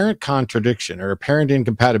an apparent contradiction or apparent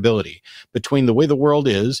incompatibility between the way the world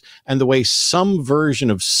is and the way some version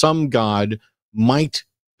of some God might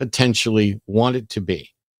potentially want it to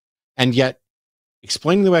be. And yet,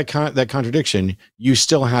 explaining the way that contradiction, you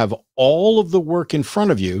still have all of the work in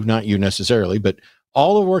front of you, not you necessarily, but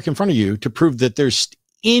all the work in front of you to prove that there's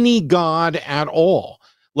any God at all,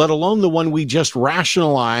 let alone the one we just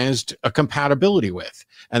rationalized a compatibility with.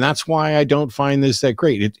 And that's why I don't find this that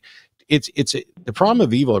great. The problem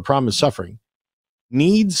of evil, the problem of suffering,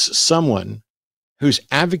 needs someone who's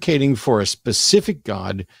advocating for a specific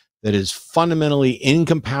God that is fundamentally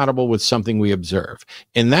incompatible with something we observe.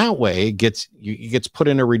 In that way, it gets put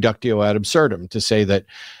in a reductio ad absurdum to say that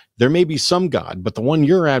there may be some God, but the one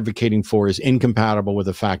you're advocating for is incompatible with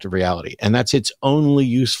the fact of reality. And that's its only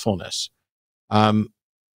usefulness. On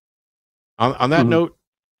that note,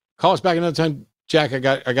 call us back another time, Jack. I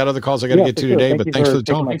got other calls I got to get to today, but thanks for the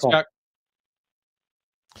talk. Thanks, Jack.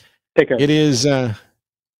 Take care. It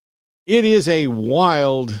is a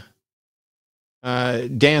wild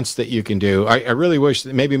dance that you can do. I really wish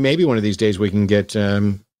that maybe one of these days we can get,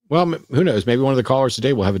 well, who knows? Maybe one of the callers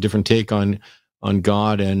today will have a different take on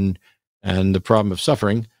God and the problem of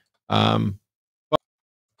suffering. All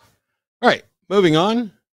right, moving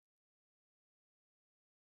on.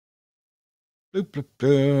 Bloop, bloop,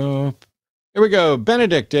 bloop. Here we go.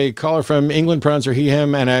 Benedict, a caller from England, pronouns are he,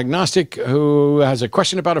 him, and agnostic, who has a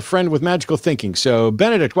question about a friend with magical thinking. So,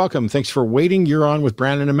 Benedict, welcome. Thanks for waiting. You're on with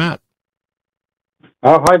Brandon and Matt.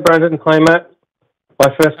 Oh, hi, Brandon. Hi, Matt.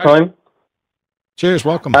 My first time. Cheers.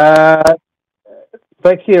 Welcome.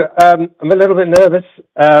 Thank you. I'm a little bit nervous.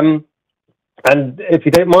 And if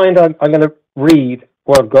you don't mind, I'm going to read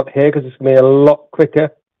what I've got here because it's going to be a lot quicker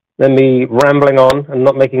than me rambling on and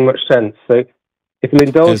not making much sense. So if you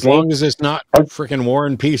indulge me. As long as it's not freaking War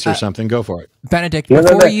and Peace or something, go for it. Benedict,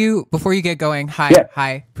 before you get going,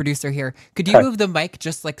 hi, producer here. Could you move the mic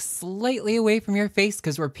just like slightly away from your face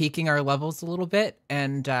because we're peaking our levels a little bit?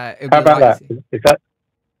 And how about that? Is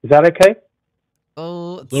that okay?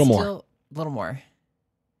 Oh, a little more. A little more.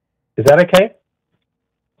 Is that okay?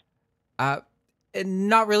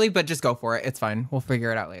 Not really, but just go for it. It's fine. We'll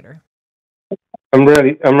figure it out later. I'm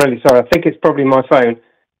really sorry. I think it's probably my phone.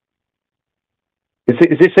 Is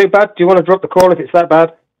it so bad? Do you want to drop the call if it's that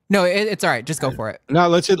bad? No, it's all right. Just go for it. No,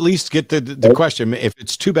 let's at least get the question. If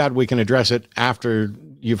it's too bad, we can address it after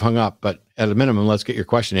you've hung up. But at a minimum, let's get your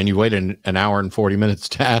question. And you waited an hour and 40 minutes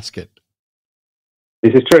to ask it.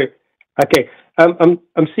 This is true. Okay.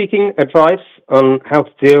 I'm seeking advice on how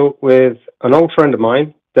to deal with an old friend of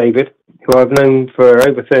mine, David, who I've known for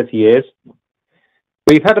over 30 years.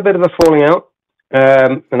 We've had a bit of a falling out.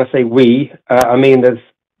 And I say we, I mean there's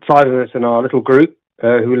 5 of us in our little group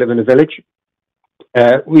who live in a village.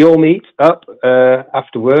 We all meet up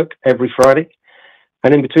after work every Friday.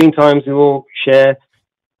 And in between times, we all share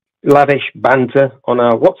lavish banter on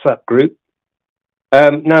our WhatsApp group.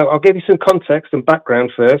 Now, I'll give you some context and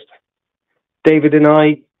background first. David and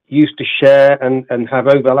I used to share and have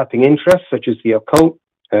overlapping interests, such as the occult,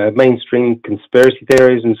 mainstream conspiracy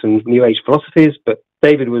theories, and some New Age philosophies. But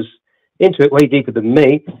David was into it way deeper than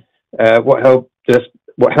me. What just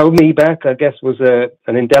what held me back, I guess, was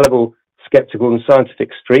an indelible skeptical and scientific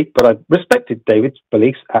streak, but I respected David's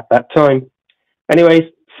beliefs at that time. Anyways,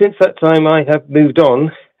 since that time, I have moved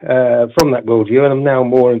on from that worldview, and I'm now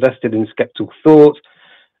more invested in skeptical thought.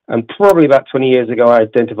 And probably about 20 years ago, I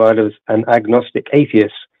identified as an agnostic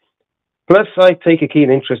atheist. Plus, I take a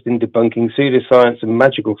keen interest in debunking pseudoscience and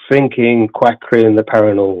magical thinking, quackery, and the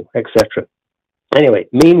paranormal, etc. Anyway,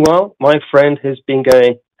 meanwhile, my friend has been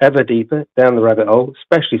going ever deeper down the rabbit hole,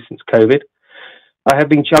 especially since COVID. I have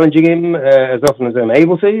been challenging him as often as I'm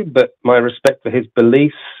able to, but my respect for his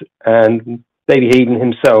beliefs and maybe even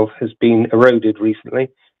himself has been eroded recently,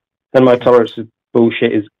 and my tolerance of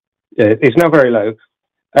bullshit is now very low.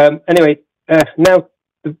 Anyway, now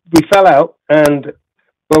we fell out, and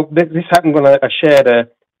well, this happened when I shared a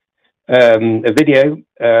video,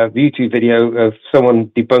 YouTube video of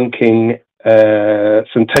someone debunking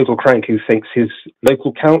some total crank who thinks his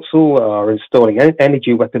local council are installing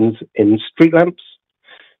energy weapons in street lamps.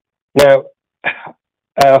 Now,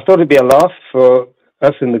 I thought it'd be a laugh for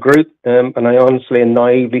us in the group, and I honestly and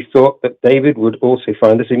naively thought that David would also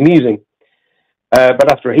find this amusing. But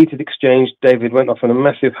after a heated exchange, David went off on a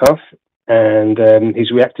massive huff, and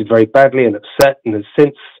he's reacted very badly and upset, and has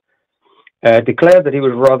since declared that he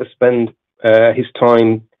would rather spend his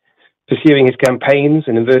time pursuing his campaigns,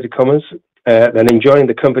 in inverted commas, than enjoying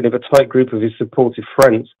the company of a tight group of his supportive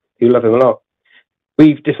friends who love him a lot.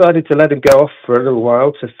 We've decided to let him go off for a little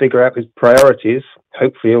while to figure out his priorities.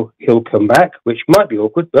 Hopefully he'll come back, which might be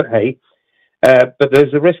awkward, but hey. But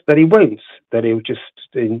there's a risk that he won't, that he'll just,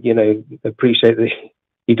 appreciate that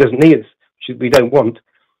he doesn't need us, which we don't want.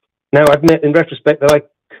 Now, I admit in retrospect that I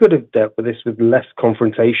could have dealt with this with less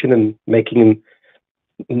confrontation and making him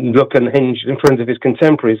look unhinged in front of his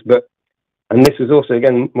contemporaries, and this was also,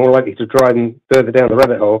 again, more likely to drive him further down the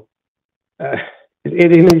rabbit hole.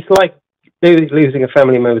 It's like losing a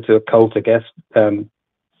family member to a cult, I guess. And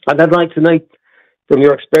I'd like to know, from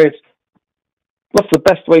your experience, what's the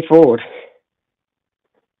best way forward?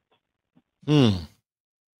 I'm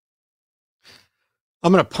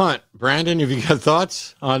going to punt. Brandon, have you got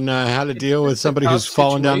thoughts on how to deal with somebody who's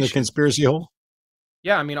fallen down the conspiracy hole?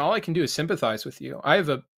 Yeah, I mean, all I can do is sympathize with you. I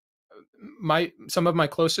have some of my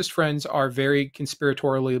closest friends are very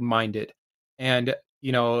conspiratorially minded, and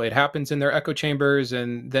it happens in their echo chambers,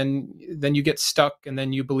 and then you get stuck, and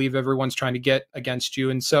then you believe everyone's trying to get against you.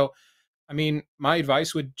 And so, I mean, my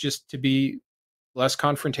advice would just to be less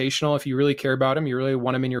confrontational. If you really care about them, you really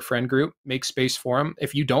want them in your friend group, make space for them.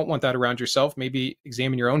 If you don't want that around yourself, maybe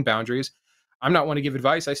examine your own boundaries. I'm not one to give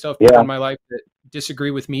advice. I still have people in my life that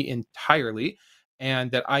disagree with me entirely,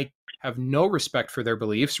 and that I have no respect for their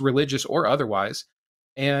beliefs, religious or otherwise.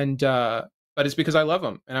 And but it's because I love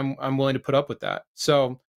them, and I'm willing to put up with that.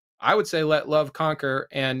 So I would say let love conquer,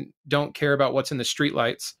 and don't care about what's in the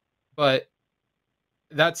streetlights. But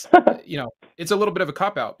that's it's a little bit of a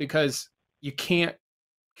cop out, because you can't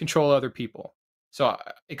control other people. So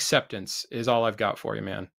acceptance is all I've got for you,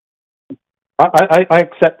 man. I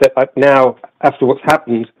accept that now, after what's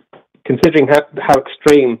happened, considering how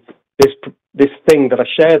extreme this thing that I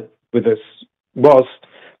shared with us was,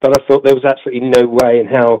 that I thought there was absolutely no way in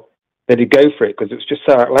how they'd go for it, because it was just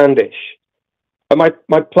so outlandish. And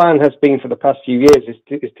my plan has been for the past few years is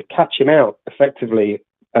to catch him out effectively.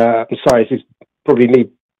 I'm sorry, this is probably me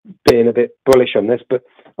being a bit bullish on this, but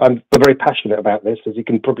I'm very passionate about this, as you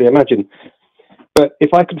can probably imagine. But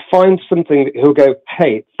if I could find something that he'll go,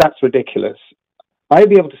 hey, that's ridiculous, I'd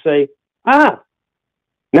be able to say,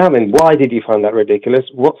 now then, why did you find that ridiculous?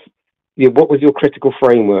 What was your critical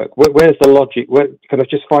framework? Where's the logic? Can I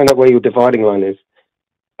just find out where your dividing line is?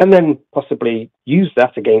 And then possibly use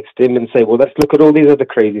that against him and say, well, let's look at all these other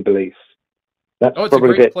crazy beliefs. It's a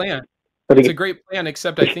great plan. It's a great plan,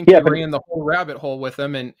 except I think you ran the whole rabbit hole with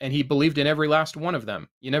him, and he believed in every last one of them.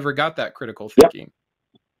 You never got that critical thinking.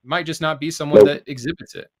 It might just not be someone that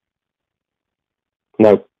exhibits it.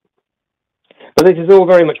 No. But this is all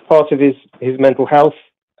very much part of his mental health.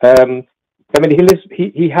 I mean,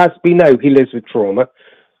 we know he lives with trauma,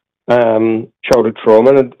 childhood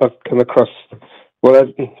trauma, and I've come across,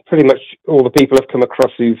 pretty much all the people I've come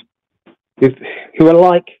across who are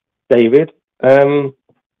like David,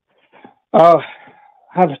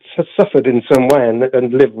 have suffered in some way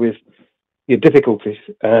and live with your difficulties,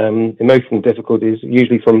 emotional difficulties,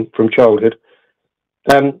 usually from childhood.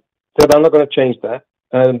 So I'm not going to change that.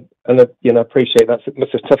 And I appreciate that's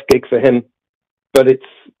a tough gig for him, but it's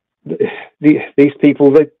these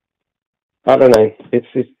people that I don't know.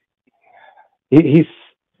 He's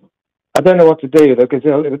I don't know what to do, though, because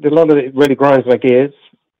a lot of it really grinds my gears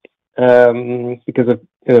because of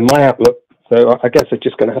my outlook. So I guess I'm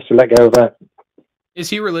just going to have to let go of that. Is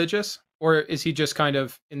he religious, or is he just kind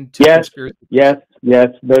of into Yes, conspiracy? yes.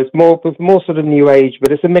 There's more sort of new age,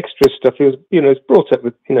 but it's a mixture of stuff. He was, it's brought up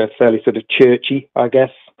with, fairly sort of churchy, I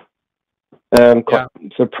guess. Quite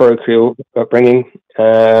sort of parochial upbringing.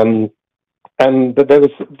 But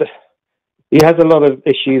he has a lot of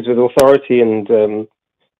issues with authority and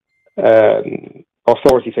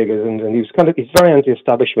authority figures, and he's very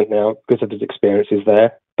anti-establishment now because of his experiences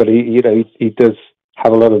there. But he does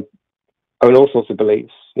have a lot of all sorts of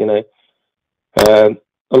beliefs, a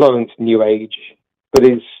lot of new age, but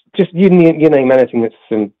it's just you name anything that's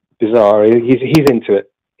bizarre. He's into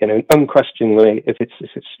it, unquestionably. If it's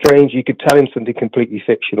strange, you could tell him something completely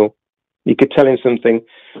fictional. You could tell him something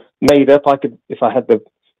made up. I could, if I had the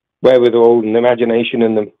wherewithal and imagination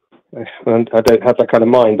and I don't have that kind of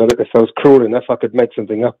mind, but if I was cruel enough, I could make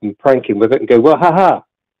something up and prank him with it and go, well, ha.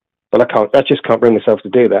 But I can't. I just can't bring myself to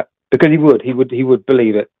do that, because he would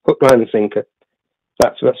believe it, hook, line, and sinker.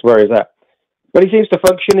 That's where he's at. But he seems to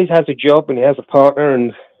function. He has a job and he has a partner,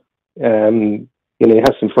 and he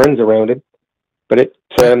has some friends around him. But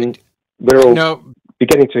we're all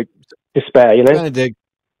beginning to despair. I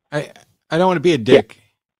don't want to be a dick,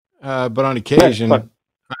 but on occasion,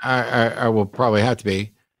 I will probably have to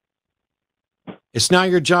be. It's not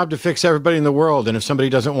your job to fix everybody in the world. And if somebody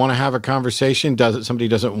doesn't want to have a conversation, somebody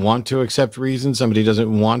doesn't want to accept reason, somebody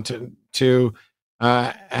doesn't want to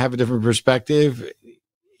have a different perspective,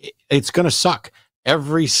 it's going to suck.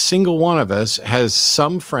 Every single one of us has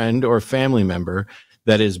some friend or family member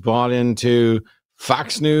that is bought into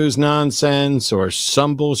Fox News nonsense or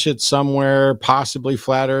some bullshit somewhere, possibly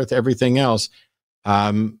flat earth, everything else.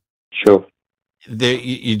 Sure.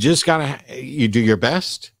 You just you do your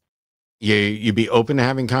best. You be open to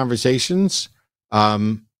having conversations.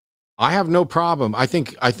 I have no problem. I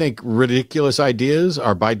think ridiculous ideas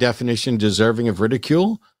are by definition deserving of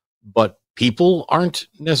ridicule, but people aren't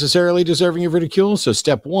necessarily deserving of ridicule. So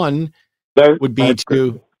step one would be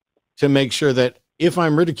to make sure that if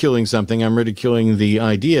I'm ridiculing something, I'm ridiculing the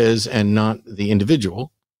ideas and not the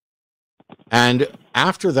individual. And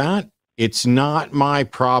after that, it's not my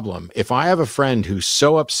problem. If I have a friend who's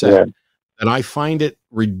so upset that I find it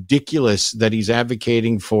ridiculous that he's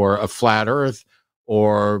advocating for a flat earth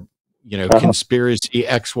or, conspiracy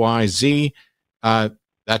XYZ,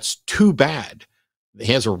 that's too bad.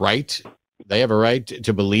 He has a right. They have a right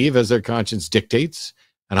to believe as their conscience dictates.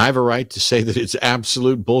 And I have a right to say that it's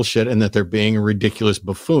absolute bullshit and that they're being a ridiculous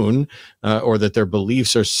buffoon, or that their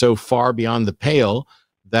beliefs are so far beyond the pale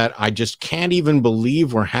that I just can't even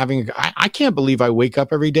believe we're having. I can't believe I wake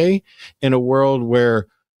up every day in a world where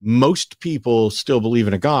most people still believe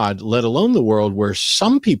in a God, let alone the world where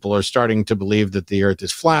some people are starting to believe that the earth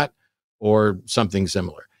is flat or something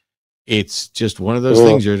similar. It's just one of those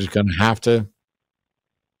things you're just going to have to.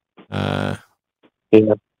 Well,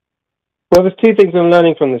 there's two things I'm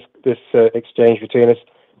learning from this exchange between us,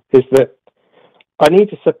 is that I need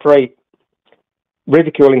to separate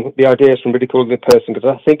ridiculing the ideas from ridiculing the person, because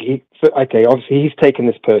I think obviously he's taken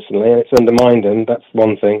this personally and it's undermined him. That's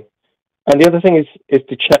one thing. And the other thing is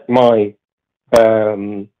to check my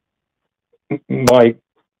my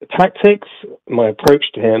tactics, my approach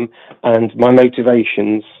to him, and my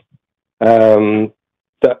motivations.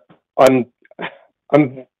 That I'm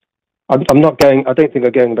not going. I don't think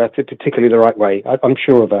I'm going about it particularly the right way. I'm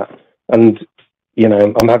sure of that, and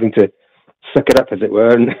I'm having to suck it up, as it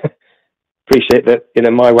were, and appreciate that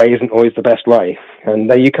my way isn't always the best way,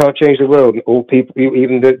 and that you can't change the world, all people,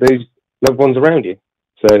 even those loved ones around you.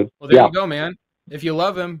 So, well, there you go, man. If you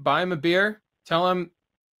love him, buy him a beer. Tell him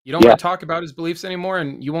you don't want to talk about his beliefs anymore,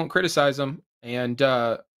 and you won't criticize him. And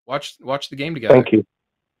watch the game together. Thank you.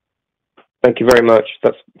 Thank you very much.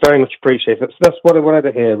 That's very much appreciated. That's what I wanted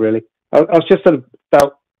to hear, really. I was just sort of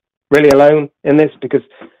felt really alone in this because,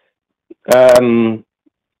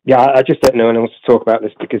 I just don't know anyone else to talk about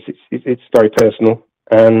this because it's very personal,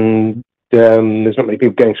 and there's not many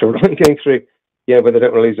people going through, where they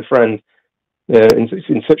don't want to lose a friend. In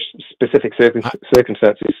such specific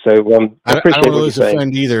circumstances. So I appreciate I don't lose a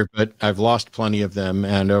friend either, but I've lost plenty of them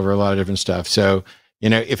and over a lot of different stuff. So,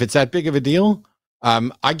 if it's that big of a deal,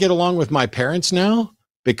 I get along with my parents now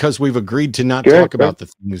because we've agreed to not talk about the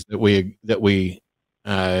things that we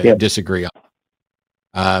disagree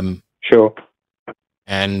on. Sure.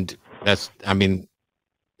 And it's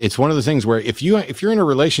one of the things where if you're in a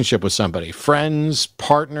relationship with somebody, friends,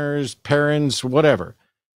 partners, parents, whatever,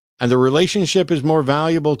 and the relationship is more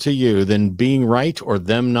valuable to you than being right or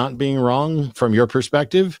them not being wrong from your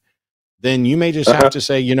perspective, then you may just have to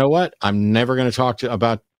say, you know what? I'm never going to talk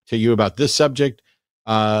to you about this subject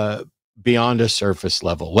beyond a surface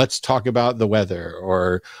level. Let's talk about the weather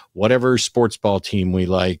or whatever sports ball team we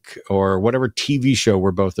like or whatever TV show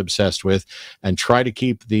we're both obsessed with, and try to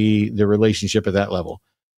keep the relationship at that level.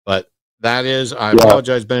 But that is, I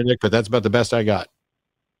apologize, Benedict, but that's about the best I got.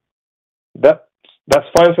 That's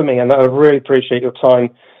fine for me, and I really appreciate your time.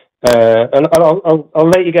 And I'll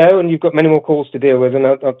let you go, and you've got many more calls to deal with. And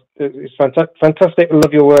it's fantastic. I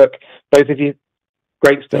love your work, both of you.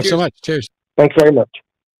 Great stuff. Thanks so much. Cheers. Thanks very much.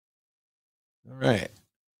 All right.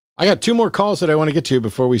 I got 2 more calls that I want to get to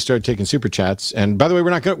before we start taking super chats. And by the way,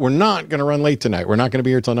 we're not going to run late tonight. We're not going to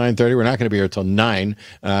be here till 9:30. We're not going to be here till 9.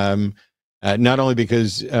 Not only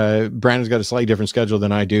because Brandon's got a slightly different schedule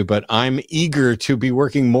than I do, but I'm eager to be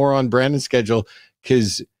working more on Brandon's schedule,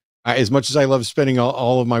 because as much as I love spending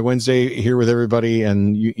all of my Wednesday here with everybody,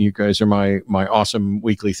 and you guys are my awesome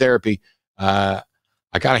weekly therapy,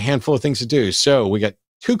 I got a handful of things to do. So we got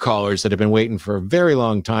 2 callers that have been waiting for a very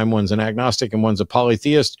long time. One's an agnostic and one's a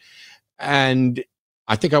polytheist. And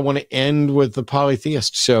I think I want to end with the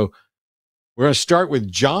polytheist. So we're going to start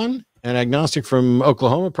with John, an agnostic from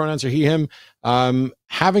Oklahoma, pronouns are he, him,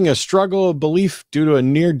 having a struggle of belief due to a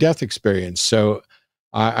near-death experience. So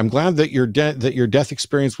I'm glad that your death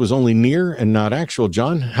experience was only near and not actual.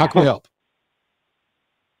 John, how can we help?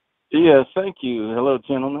 Yes, thank you. Hello,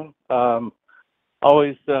 gentlemen.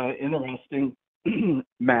 Always interesting.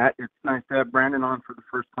 Matt, it's nice to have Brandon on for the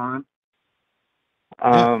first time.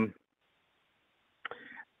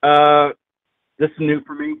 This is new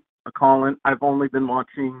for me, a call-in. I've only been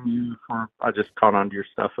watching you I just caught on to your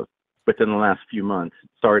stuff within the last few months.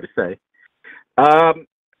 Sorry to say.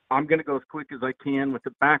 I'm going to go as quick as I can with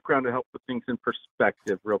the background to help put things in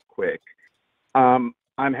perspective real quick. I'm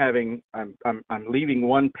leaving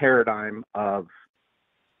one paradigm of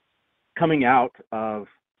coming out of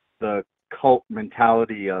the cult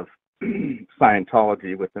mentality of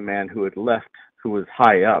Scientology with a man who had left, who was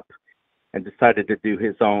high up, and decided to do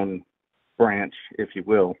his own branch, if you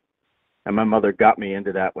will. And my mother got me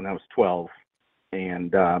into that when I was 12,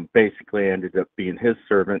 and basically ended up being his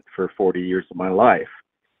servant for 40 years of my life.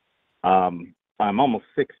 I'm almost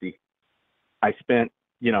 60. I spent,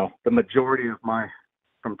 the majority of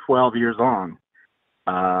from 12 years on,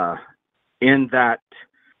 in that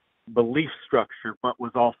belief structure, but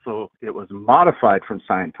it was modified from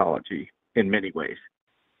Scientology in many ways.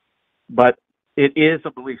 But it is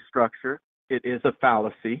a belief structure. It is a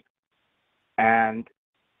fallacy. And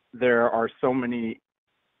there are so many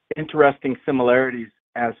interesting similarities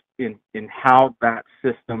as in how that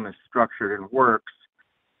system is structured and works,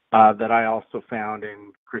 that I also found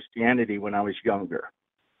in Christianity when I was younger.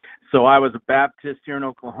 So I was a Baptist here in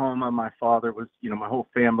Oklahoma. My father was, my whole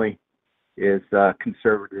family is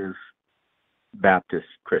conservative Baptist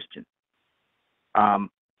Christian.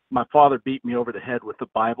 My father beat me over the head with the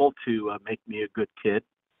Bible to make me a good kid,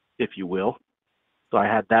 if you will. So I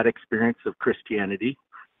had that experience of Christianity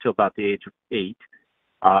till about the age of 8.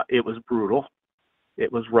 It was brutal.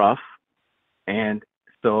 It was rough. And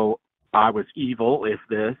so I was evil,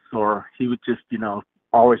 or he was just,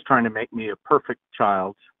 always trying to make me a perfect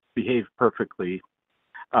child, behave perfectly,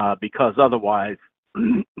 because otherwise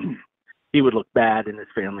he would look bad in his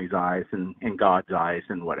family's eyes and in God's eyes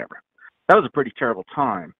and whatever. That was a pretty terrible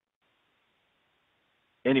time.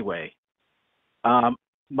 Anyway,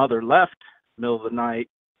 mother left, middle of the night,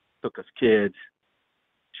 took us kids.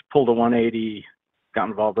 She pulled a 180, got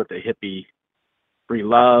involved with a hippie, free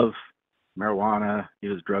love, marijuana. He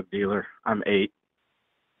was a drug dealer. I'm 8.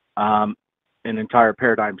 An entire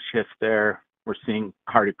paradigm shift there. We're seeing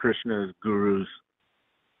Hare Krishnas, gurus,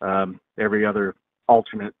 every other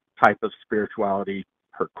alternate type of spirituality.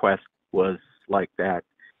 Her quest was like that.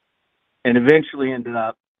 And eventually ended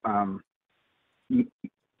up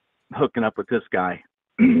hooking up with this guy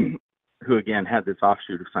who, again, had this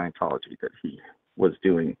offshoot of Scientology that he was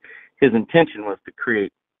doing. His intention was to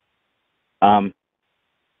create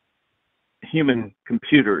human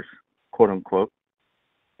computers, quote unquote,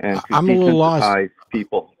 and to I'm a little lost.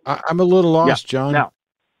 People. I'm a little lost, John. Now,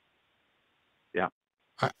 yeah.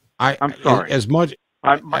 I'm sorry. As much.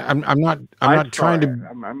 I'm not trying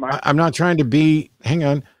to be. Hang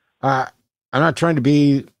on. I'm not trying to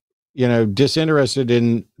be, disinterested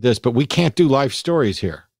in this, but we can't do life stories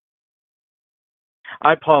here.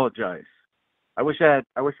 I apologize. I wish I had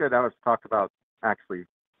hours to talk about actually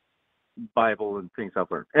Bible and things I've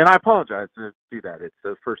learned, and I apologize to do that. It's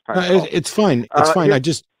the first time. It's fine. It's fine.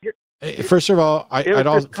 First of all,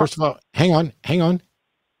 hang on.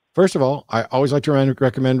 First of all, I always like to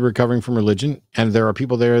recommend recovering from religion, and there are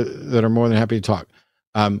people there that are more than happy to talk.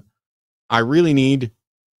 I really need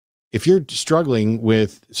if you're struggling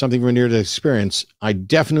with something from a near-death experience, I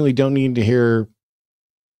definitely don't need to hear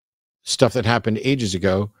stuff that happened ages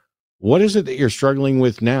ago. What is it that you're struggling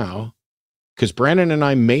with now? Because Brandon and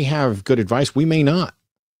I may have good advice. We may not.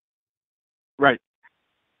 Right.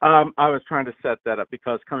 I was trying to set that up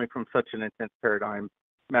because coming from such an intense paradigm,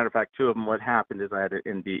 matter of fact, two of them, what happened is I had an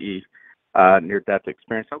NDE, near-death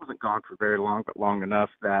experience. I wasn't gone for very long, but long enough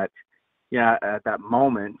that, yeah, at that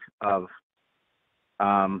moment of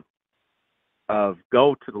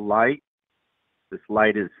go to the light, this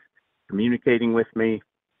light is communicating with me.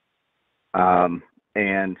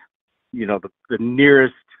 And, you know, the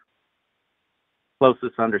nearest,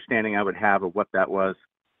 closest understanding I would have of what that was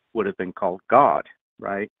would have been called God,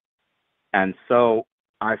 right? And so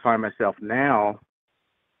I find myself now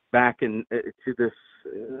back to this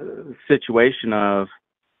situation of,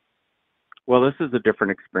 well, this is a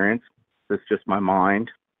different experience. This is just my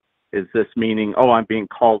mind. Is this meaning, oh, I'm being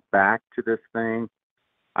called back to this thing?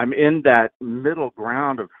 I'm in that middle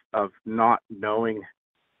ground of not knowing.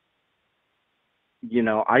 You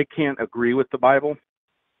know, I can't agree with the Bible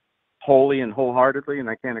wholly and wholeheartedly, and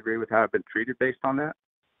I can't agree with how I've been treated based on that.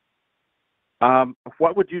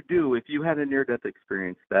 What would you do if you had a near-death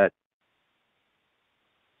experience that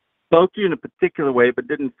spoke to you in a particular way, but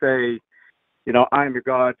didn't say, you know, I am your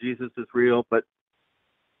God, Jesus is real, but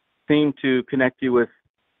seemed to connect you with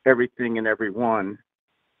everything and everyone?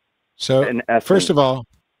 So first of all,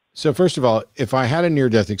 if I had a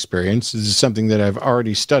near-death experience, this is something that I've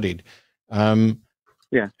already studied.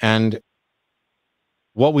 Yeah. And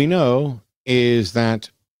what we know is that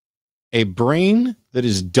a brain that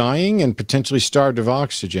is dying and potentially starved of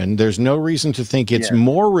oxygen, there's no reason to think it's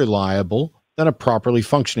more reliable than a properly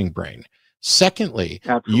functioning brain. Secondly,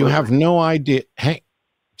 Absolutely. You have no idea. Hey,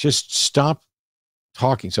 just stop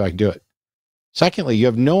talking so I can do it. Secondly, you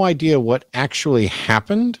have no idea what actually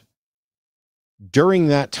happened during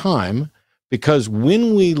that time, because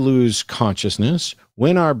when we lose consciousness,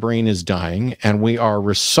 when our brain is dying and we are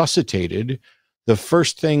resuscitated, the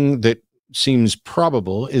first thing that seems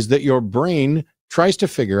probable is that your brain tries to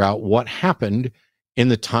figure out what happened in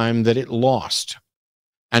the time that it lost.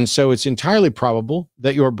 And so it's entirely probable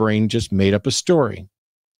that your brain just made up a story.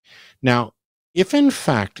 Now, if in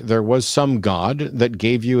fact there was some God that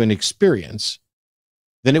gave you an experience,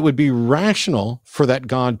 then it would be rational for that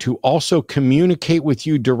God to also communicate with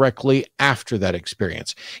you directly after that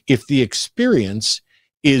experience. If the experience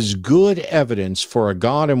is good evidence for a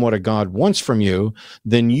God and what a God wants from you,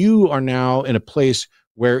 then you are now in a place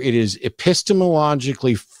where it is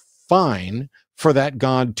epistemologically fine for that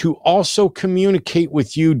God to also communicate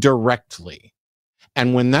with you directly.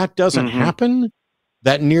 And when that doesn't happen,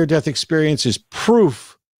 that near-death experience is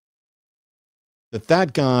proof that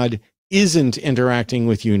that God isn't interacting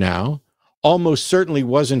with you now, almost certainly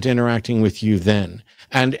wasn't interacting with you then.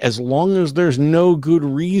 And as long as there's no good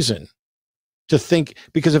reason to think,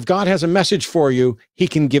 because if God has a message for you, he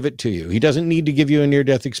can give it to you. He doesn't need to give you a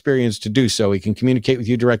near-death experience to do so. He can communicate with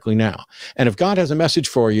you directly now. And if God has a message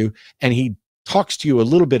for you and he talks to you a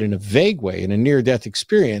little bit in a vague way in a near-death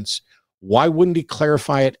experience, why wouldn't he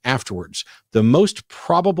clarify it afterwards? The most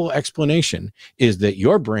probable explanation is that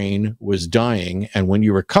your brain was dying, and when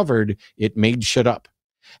you recovered, it made shit up.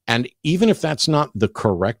 And even if that's not the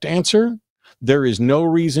correct answer, there is no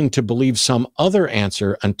reason to believe some other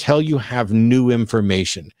answer until you have new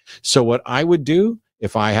information. So what I would do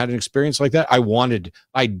if I had an experience like that,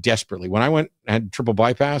 I desperately, when I had triple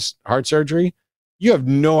bypass heart surgery, you have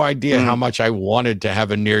no idea how much I wanted to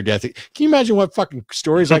have a near-death. Can you imagine what fucking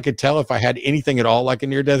stories I could tell if I had anything at all like a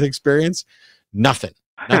near-death experience? Nothing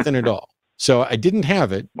at all. So I didn't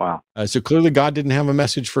have it. Wow. So clearly God didn't have a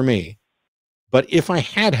message for me. But if I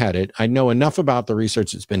had had it, I know enough about the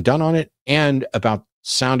research that's been done on it and about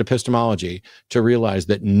sound epistemology to realize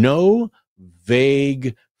that no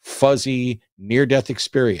vague, fuzzy, near-death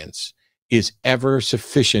experience is ever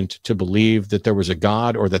sufficient to believe that there was a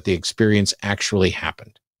God or that the experience actually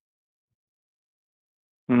happened.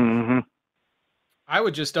 I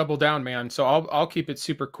would just double down, man. So I'll keep it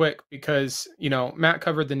super quick because, you know, Matt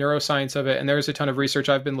covered the neuroscience of it, and there's a ton of research.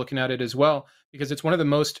 I've been looking at it as well because it's one of the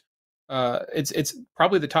most it's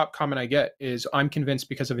probably the top comment I get is I'm convinced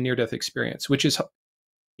because of a near-death experience, which is,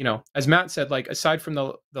 you know, as Matt said, like aside from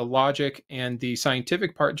the logic and the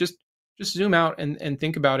scientific part, just zoom out and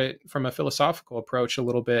think about it from a philosophical approach a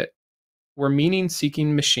little bit. We're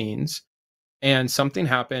meaning-seeking machines, and something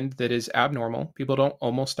happened that is abnormal. People don't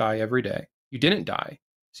almost die every day. You didn't die,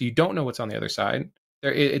 so you don't know what's on the other side.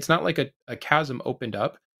 It's not like a chasm opened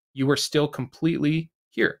up. You were still completely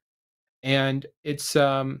here, and it's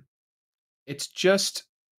just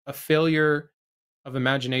a failure of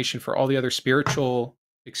imagination for all the other spiritual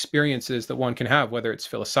experiences that one can have, whether it's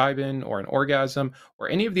psilocybin or an orgasm or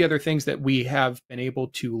any of the other things that we have been able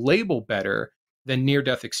to label better than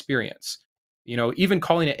near-death experience. You know, even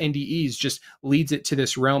calling it NDEs just leads it to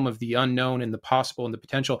this realm of the unknown and the possible and the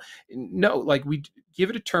potential. No, like we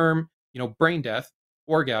give it a term, you know, brain death,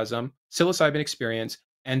 orgasm, psilocybin experience,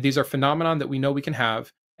 and these are phenomenon that we know we can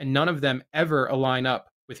have, and none of them ever align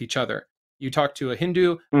up with each other. You talk to a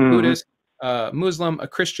Hindu, Buddhist, Muslim, a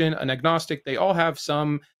Christian, an agnostic, they all have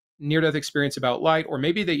some near-death experience about light, or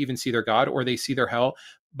maybe they even see their God or they see their hell,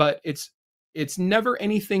 but it's never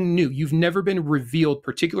anything new. You've never been revealed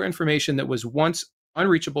particular information that was once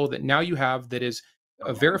unreachable that now you have that is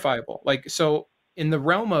verifiable. Like, so in the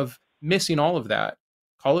realm of missing all of that,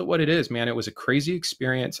 call it what it is, man. It was a crazy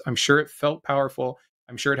experience. I'm sure it felt powerful.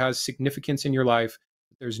 I'm sure it has significance in your life.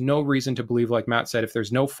 There's no reason to believe, like Matt said, if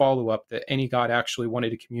there's no follow-up, that any God actually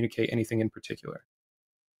wanted to communicate anything in particular.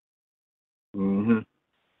 Mm-hmm.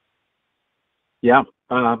 Yeah,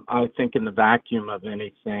 I think in the vacuum of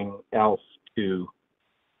anything else to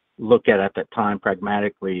look at that time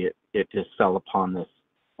pragmatically, it just fell upon this,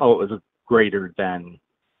 oh, it was a greater than,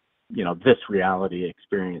 you know, this reality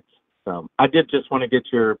experience. So I did just want to get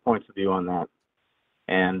your points of view on that,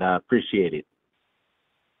 and appreciate it.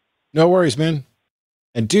 No worries, man.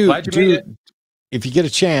 And if you get a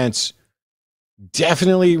chance,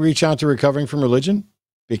 definitely reach out to Recovering from Religion,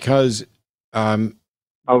 because oh,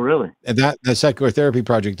 really? And that secular therapy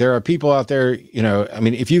project, there are people out there, you know, I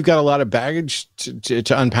mean, if you've got a lot of baggage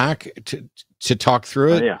to unpack, to talk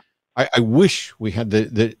through it, yeah. I wish we had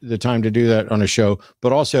the time to do that on a show,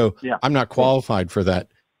 but also I'm not qualified for that.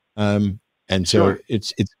 And so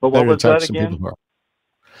it's but better what was to talk that to some again? people who are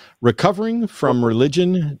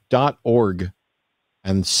recoveringfromreligion.org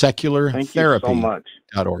and seculartherapy.org. Thank you so much.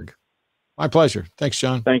 My pleasure. Thanks,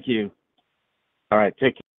 John. Thank you. All right,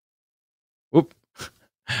 take care. Whoop.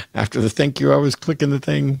 After the thank you, I was clicking the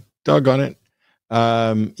thing. Doggone it.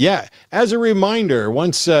 Yeah. As a reminder,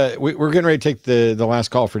 once we're getting ready to take the last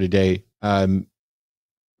call for today.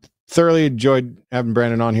 Thoroughly enjoyed having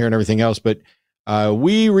Brandon on here and everything else, but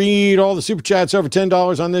we read all the super chats over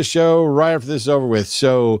 $10 on this show right after this is over with.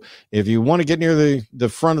 So if you want to get near the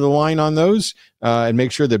front of the line on those and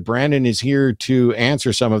make sure that Brandon is here to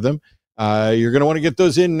answer some of them, you're going to want to get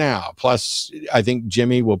those in now. Plus, I think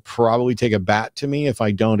Jimmy will probably take a bat to me if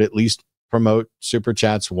I don't at least promote super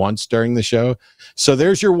chats once during the show. So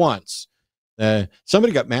there's your once.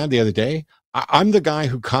 Somebody got mad the other day. I'm the guy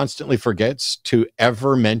who constantly forgets to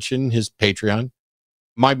ever mention his Patreon.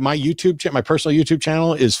 My YouTube my personal YouTube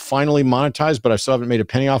channel is finally monetized, but I still haven't made a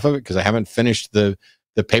penny off of it because I haven't finished the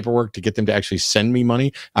paperwork to get them to actually send me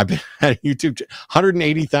money. I've been at YouTube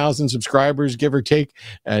 180,000 subscribers, give or take,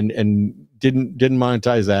 and didn't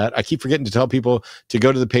monetize that. I keep forgetting to tell people to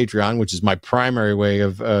go to the Patreon, which is my primary way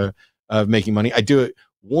of making money. I do it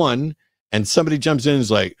and somebody jumps in and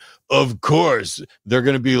is like, of course, they're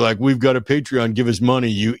going to be like, we've got a Patreon, give us money,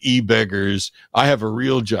 you e-beggars. I have a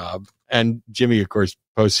real job. And Jimmy, of course,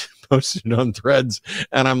 posted on Threads.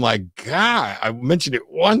 And I'm like, God, I mentioned it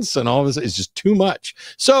once and all of this is just too much.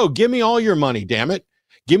 So give me all your money, damn it.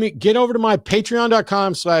 Get over to my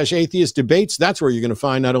patreon.com/atheist debates. That's where you're going to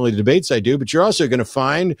find not only the debates I do, but you're also going to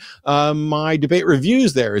find my debate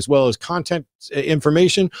reviews there, as well as content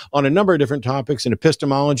information on a number of different topics and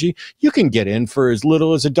epistemology. You can get in for as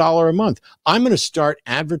little as $1 a month. I'm going to start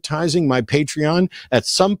advertising my Patreon at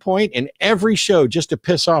some point in every show just to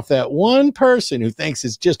piss off that one person who thinks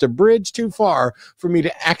it's just a bridge too far for me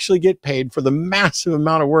to actually get paid for the massive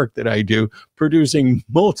amount of work that I do, producing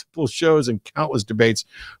multiple shows and countless debates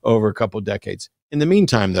over a couple of decades. In the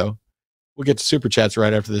meantime, though, we'll get to super chats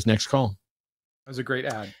right after this next call. That was a great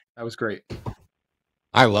ad. That was great.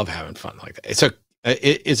 I love having fun like that.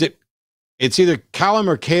 It's either Callum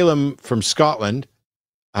or Calum from Scotland.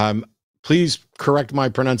 Please correct my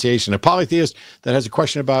pronunciation. A polytheist that has a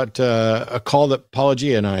question about a call that Paula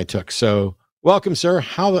Gia and I took. So welcome, sir.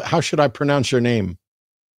 How should I pronounce your name?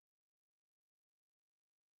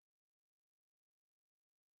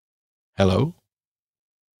 Hello?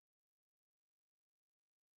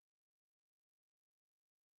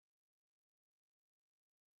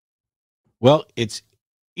 Well, it's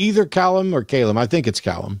either Callum or Calum. I think it's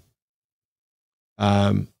Callum.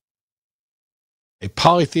 A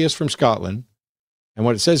polytheist from Scotland. And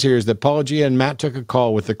what it says here is that Paula Gia and Matt took a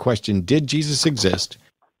call with the question, did Jesus exist?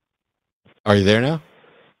 Are you there now?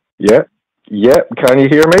 Yeah. Can you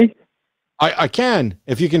hear me? I can.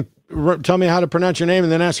 If you can tell me how to pronounce your name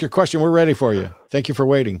and then ask your question, we're ready for you. Thank you for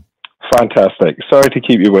waiting. Fantastic. Sorry to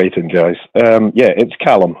keep you waiting, guys. It's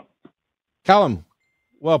Callum. Callum.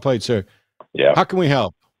 Well played, sir. Yeah. How can we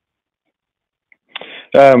help?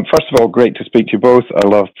 First of all, great to speak to you both. I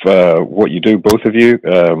love what you do, both of you.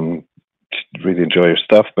 Really enjoy your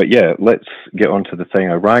stuff. But yeah, let's get on to the thing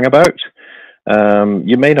I rang about.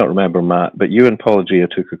 You may not remember, Matt, but you and Apologia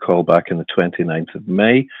took a call back on the 29th of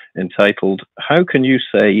May entitled, "How Can You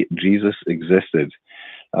Say Jesus Existed?"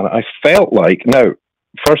 And I felt like, now,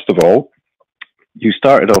 first of all, you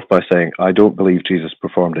started off by saying, I don't believe Jesus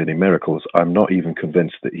performed any miracles. I'm not even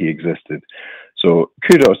convinced that he existed. So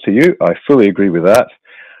kudos to you. I fully agree with that.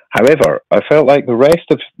 However, I felt like the rest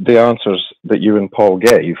of the answers that you and Paul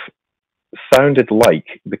gave sounded like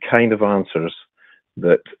the kind of answers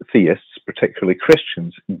that theists, particularly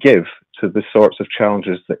Christians, give to the sorts of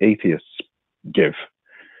challenges that atheists give.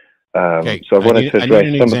 Okay. So I wanted to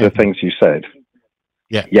address some of the things you said.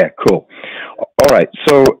 Yeah. Yeah, cool. All right.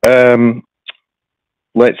 So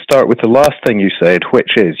let's start with the last thing you said,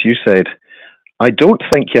 which is, you said, I don't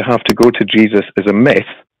think you have to go to Jesus as a myth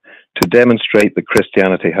to demonstrate that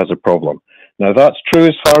Christianity has a problem. Now, that's true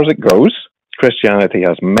as far as it goes. Christianity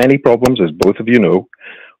has many problems, as both of you know,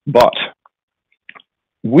 but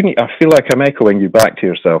I feel like I'm echoing you back to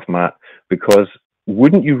yourself, Matt, because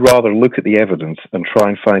wouldn't you rather look at the evidence and try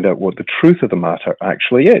and find out what the truth of the matter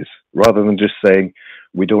actually is, rather than just saying,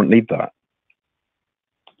 we don't need that?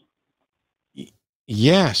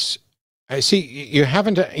 Yes. I see. You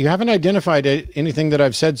haven't identified anything that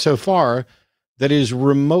I've said so far that is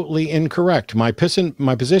remotely incorrect. My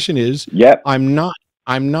position is, yep. I'm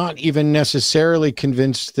not even necessarily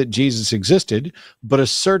convinced that Jesus existed, but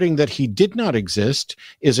asserting that he did not exist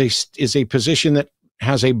is a position that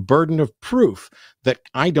has a burden of proof that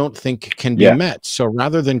I don't think can be met. So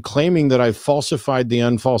rather than claiming that I've falsified the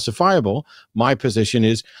unfalsifiable, my position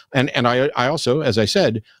is, and I also, as I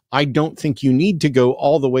said, I don't think you need to go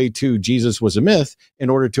all the way to Jesus was a myth in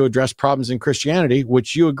order to address problems in Christianity,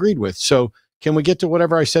 which you agreed with. So can we get to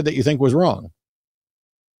whatever I said that you think was wrong?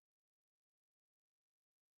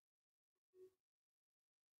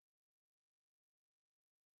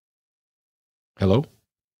 Hello?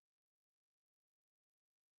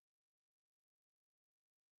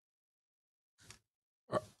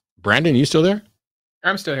 Brandon, you still there?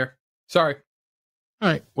 I'm still here. Sorry. All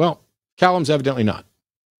right. Well, Callum's evidently not.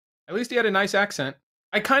 At least he had a nice accent.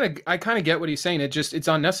 I kind of get what he's saying. It's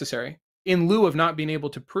unnecessary. In lieu of not being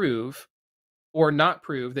able to prove or not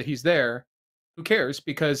prove that he's there, who cares?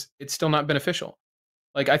 Because it's still not beneficial.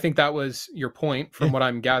 Like, I think that was your point from what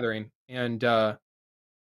I'm gathering. And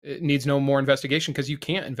it needs no more investigation because you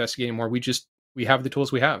can't investigate anymore. We have the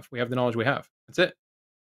tools we have. We have the knowledge we have. That's it.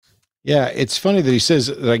 Yeah, it's funny that he says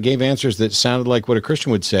that I gave answers that sounded like what a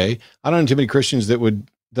Christian would say. I don't know too many Christians that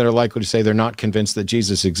are likely to say they're not convinced that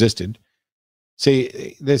Jesus existed.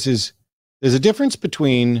 See, there's a difference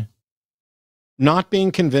between not being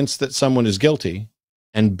convinced that someone is guilty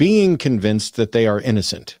and being convinced that they are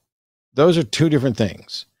innocent. Those are two different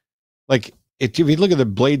things. Like, if you look at the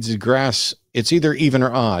blades of grass, it's either even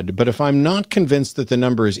or odd. But if I'm not convinced that the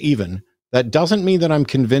number is even, that doesn't mean that I'm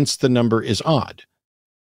convinced the number is odd.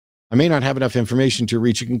 I may not have enough information to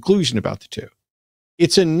reach a conclusion about the two.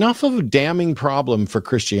 It's enough of a damning problem for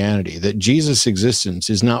Christianity that Jesus' existence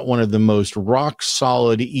is not one of the most rock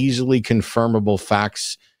solid, easily confirmable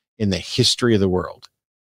facts in the history of the world.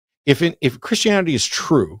 If Christianity is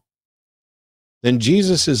true, then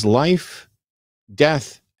Jesus' life,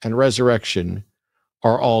 death, and resurrection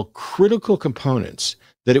are all critical components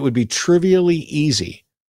that it would be trivially easy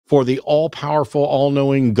for the all-powerful,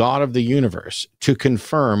 all-knowing God of the universe to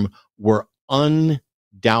confirm were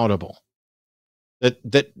undoubtable.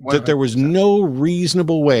 That there was no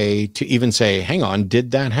reasonable way to even say, hang on,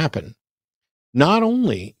 did that happen? Not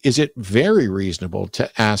only is it very reasonable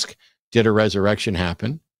to ask, did a resurrection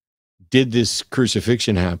happen? Did this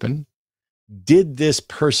crucifixion happen? Did this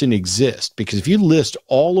person exist? Because if you list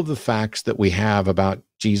all of the facts that we have about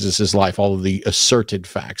Jesus's life, all of the asserted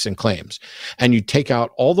facts and claims, and you take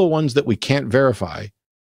out all the ones that we can't verify,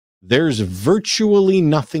 there's virtually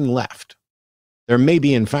nothing left. There may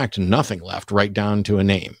be, in fact, nothing left, right down to a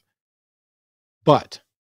name. But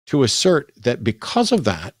to assert that because of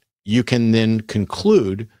that, you can then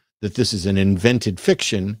conclude that this is an invented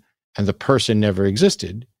fiction and the person never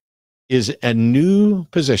existed is a new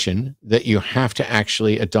position that you have to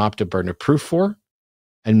actually adopt a burden of proof for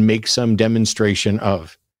and make some demonstration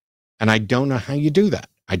of. And I don't know how you do that.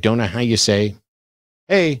 I don't know how you say,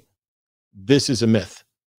 hey, this is a myth.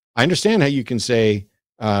 I understand how you can say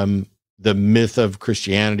the myth of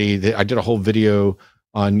Christianity. I did a whole video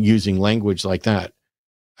on using language like that.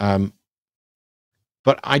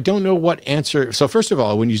 But I don't know what answer. So first of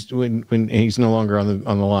all, when he's no longer on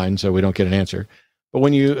the line, so we don't get an answer. But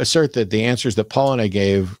when you assert that the answers that Paul and I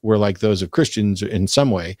gave were like those of Christians in some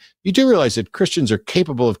way, you do realize that Christians are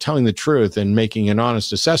capable of telling the truth and making an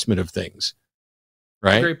honest assessment of things,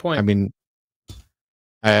 right? Great point. I mean,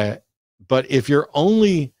 but if you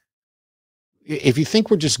think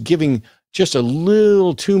we're just giving just a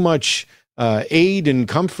little too much aid and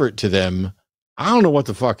comfort to them, I don't know what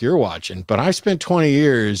the fuck you're watching, but I spent 20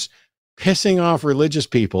 years pissing off religious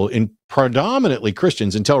people, in predominantly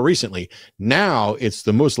Christians until recently. Now it's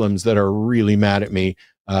the Muslims that are really mad at me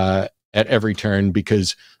at every turn,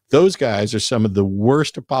 because those guys are some of the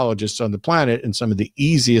worst apologists on the planet and some of the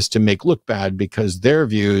easiest to make look bad, because their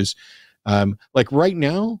views, like right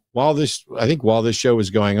now, while this show is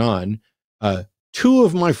going on, two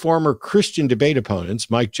of my former Christian debate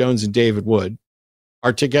opponents, Mike Jones and David Wood,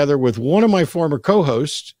 are together with one of my former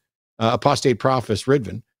co-hosts, Apostate Prophet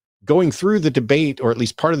Ridvan, going through the debate, or at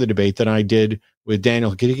least part of the debate that I did with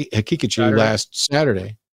Daniel Hakikachu last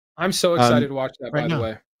Saturday. I'm so excited to watch that, by the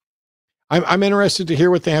way. I'm interested to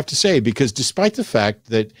hear what they have to say, because despite the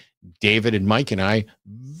fact that David and Mike and I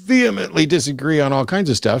vehemently disagree on all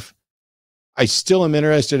kinds of stuff, I still am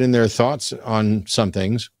interested in their thoughts on some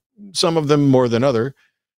things, some of them more than other.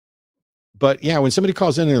 But yeah, when somebody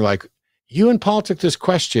calls in and they're like, you and Paul took this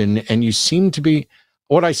question and you seem to be,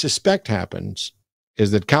 what I suspect happens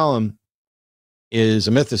is that Callum is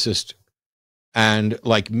a mythicist, and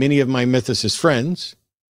like many of my mythicist friends,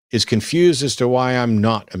 is confused as to why I'm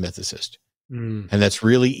not a mythicist. And that's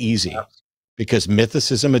really easy, because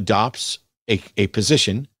mythicism adopts a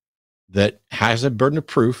position that has a burden of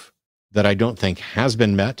proof that I don't think has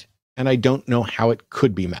been met, and I don't know how it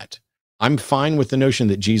could be met. I'm fine with the notion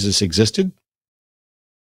that Jesus existed.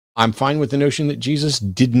 I'm fine with the notion that Jesus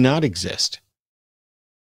did not exist.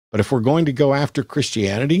 But if we're going to go after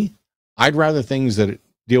Christianity, I'd rather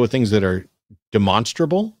deal with things that are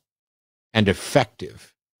demonstrable and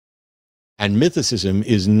effective. And mythicism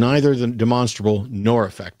is neither demonstrable nor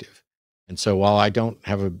effective. And so while I don't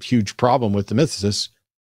have a huge problem with the mythicists,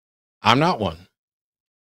 I'm not one.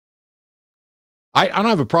 I don't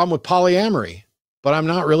have a problem with polyamory, but I'm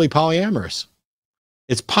not really polyamorous.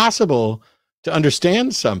 It's possible to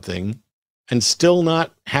understand something and still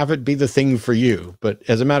not have it be the thing for you. But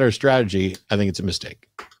as a matter of strategy, I think it's a mistake.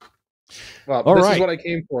 Well, this is what I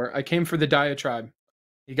came for. I came for the diatribe.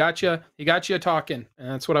 He got you talking, and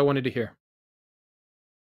that's what I wanted to hear.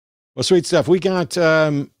 Well, sweet stuff. We got,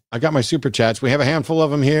 I got my super chats. We have a handful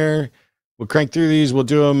of them here. We'll crank through these. We'll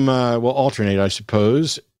do them, we'll alternate, I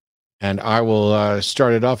suppose. And I will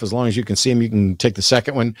start it off. As long as you can see them, you can take the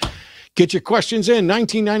second one. Get your questions in.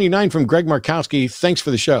 1999 from Greg Markowski. Thanks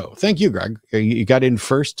for the show. Thank you, Greg. You got in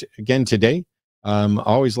first again today.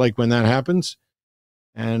 Always like when that happens,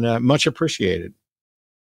 and much appreciated.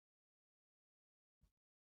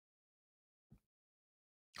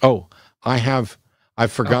 Oh, I've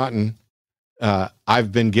forgotten.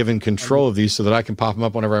 I've been given control of these so that I can pop them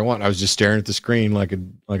up whenever I want. I was just staring at the screen like a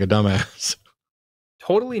dumbass.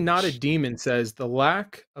 Totally Not a Demon says, the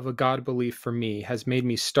lack of a God belief for me has made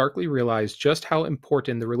me starkly realize just how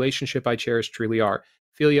important the relationship I cherish truly are.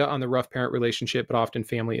 Feel ya on the rough parent relationship, but often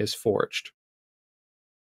family is forged.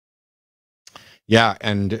 Yeah,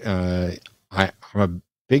 and I'm a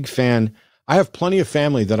big fan. I have plenty of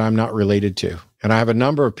family that I'm not related to, and I have a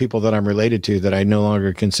number of people that I'm related to that I no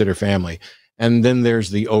longer consider family. And then there's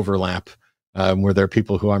the overlap where there are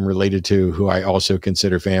people who I'm related to who I also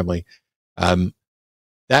consider family.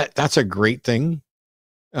 That's a great thing,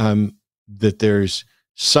 that there's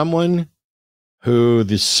someone who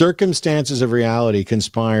the circumstances of reality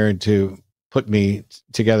conspired to put me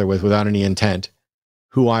together with without any intent,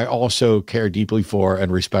 who I also care deeply for and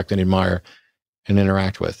respect and admire and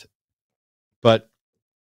interact with. But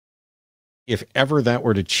if ever that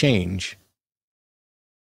were to change,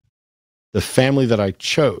 the family that I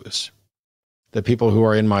chose, the people who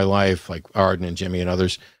are in my life, like Arden and Jimmy and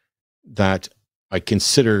others, that I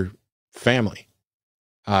consider family.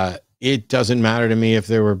 It doesn't matter to me if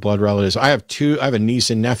they were blood relatives. I have a niece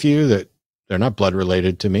and nephew that they're not blood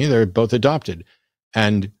related to me. They're both adopted.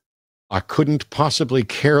 And I couldn't possibly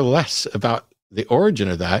care less about the origin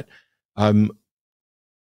of that. The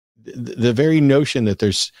very notion that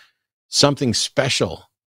there's something special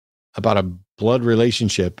about a blood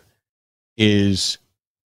relationship is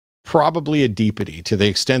probably a deepity. To the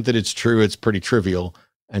extent that it's true, it's pretty trivial.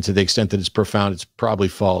 And to the extent that it's profound, it's probably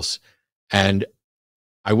false. And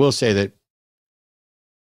I will say that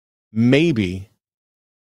maybe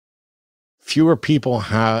fewer people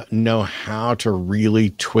know how to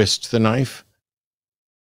really twist the knife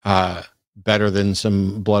better than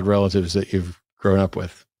some blood relatives that you've grown up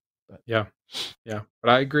with. But. Yeah. But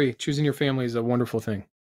I agree. Choosing your family is a wonderful thing.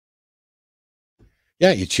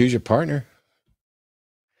 Yeah, you choose your partner.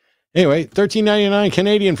 Anyway, $13.99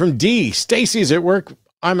 Canadian from D. Stacy's at work.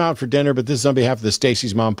 I'm out for dinner, but this is on behalf of the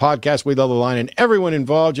Stacy's Mom podcast. We love the line and everyone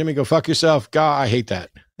involved. Jimmy, go fuck yourself. God, I hate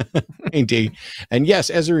that. Indeed. And yes,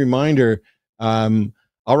 as a reminder, I'll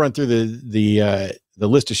run through the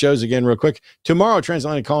list of shows again real quick. Tomorrow,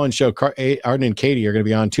 Transatlantic Call-In Show, Aron and Katy are going to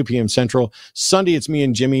be on 2 p.m. Central. Sunday, it's me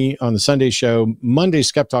and Jimmy on the Sunday show. Monday,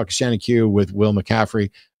 Skeptalk, Shannon Q with Will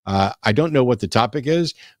McCaffrey. I don't know what the topic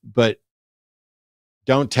is, but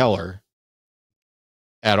don't tell her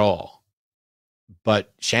at all.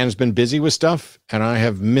 But Shannon's been busy with stuff, and I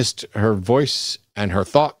have missed her voice and her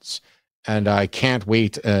thoughts, and I can't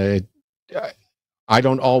wait. I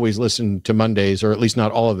don't always listen to Mondays, or at least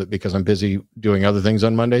not all of it, because I'm busy doing other things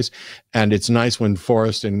on Mondays. And it's nice when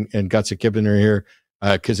Forrest and Guts Kibben are here,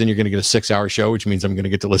 because then you're going to get a 6-hour show, which means I'm going to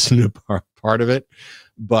get to listen to part of it.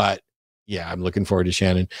 But yeah, I'm looking forward to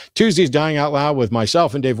Shannon. Tuesday's Dying Out Loud with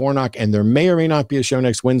myself and Dave Warnock, and there may or may not be a show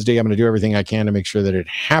next Wednesday. I'm going to do everything I can to make sure that it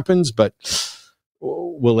happens, but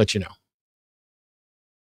we'll let you know.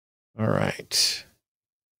 All right.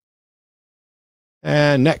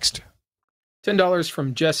 And next. $10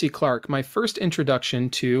 from Jesse Clark. My first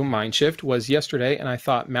introduction to MindShift was yesterday, and I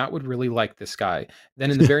thought Matt would really like this guy.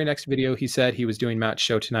 Then in the very next video, he said he was doing Matt's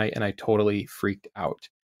show tonight, and I totally freaked out.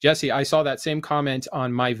 Jesse, I saw that same comment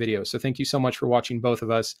on my video, so thank you so much for watching both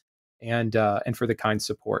of us, and for the kind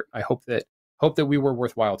support. I hope that we were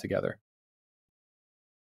worthwhile together.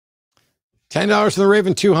 $10 from the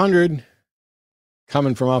Raven 200,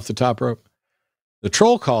 coming from off the top rope. The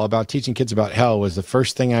troll call about teaching kids about hell was the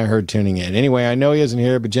first thing I heard tuning in. Anyway, I know he isn't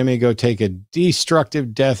here, but Jimmy, go take a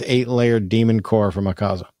destructive death 8-layered demon core from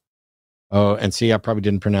Akaza. Oh, and see, I probably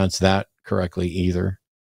didn't pronounce that correctly either.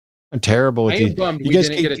 I'm terrible with I am bummed we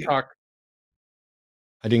didn't get to talk.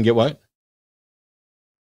 I didn't get what?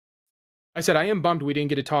 I said I am bummed we didn't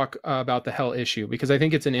get to talk about the hell issue, because I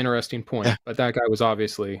think it's an interesting point, but that guy was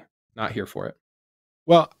obviously not here for it.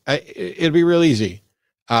 Well, it'd be real easy.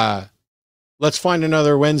 Let's find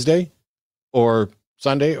another Wednesday or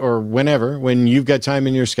Sunday or whenever, when you've got time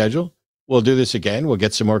in your schedule. We'll do this again. We'll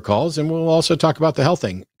get some more calls, and we'll also talk about the health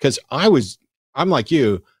thing. Because I'm like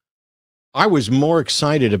you, I was more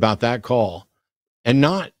excited about that call, and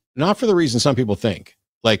not for the reason some people think.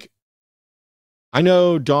 Like, I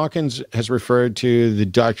know Dawkins has referred to the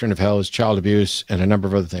doctrine of hell as child abuse and a number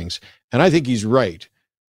of other things, and I think he's right.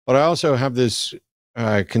 But I also have this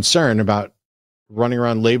concern about running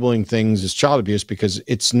around labeling things as child abuse, because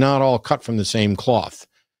it's not all cut from the same cloth.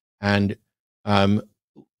 And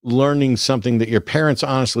learning something that your parents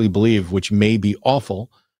honestly believe, which may be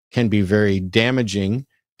awful, can be very damaging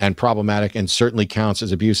and problematic, and certainly counts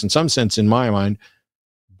as abuse in some sense in my mind,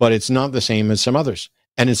 but it's not the same as some others.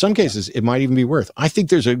 And in some cases, it might even be worth. I think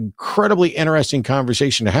there's an incredibly interesting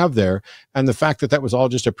conversation to have there. And the fact that that was all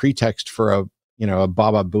just a pretext for a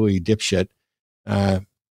Baba Booey dipshit,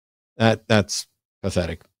 that's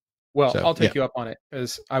pathetic. Well, so, I'll take you up on it,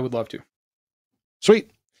 because I would love to.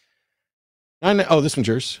 Sweet. This one's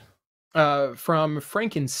yours. From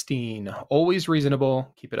Frankenstein. Always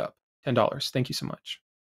reasonable. Keep it up. $10. Thank you so much.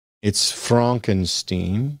 It's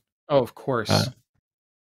Frankenstein. Oh, of course.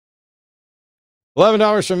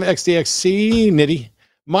 $11 from XDXC. Nitty.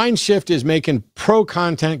 MindShift is making pro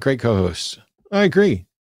content. Great co-hosts. I agree.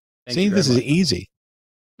 See, this is easy.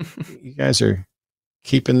 You guys are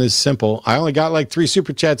keeping this simple. I only got like 3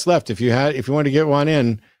 super chats left. If you want to get one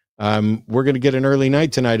in, we're going to get an early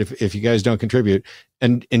night tonight if you guys don't contribute.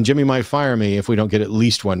 And Jimmy might fire me if we don't get at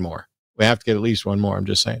least one more. We have to get at least one more. I'm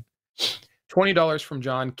just saying. $20 from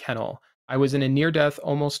John Kennel. I was in a near-death,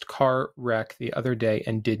 almost car wreck the other day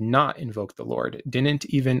and did not invoke the Lord. Didn't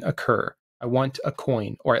even occur. I want a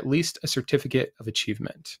coin, or at least a certificate of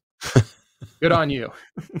achievement. Good on you.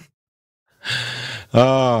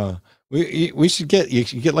 You should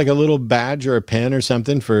get like a little badge or a pen or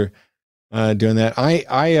something for doing that.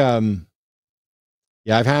 I've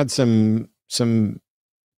had some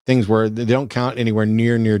things where they don't count anywhere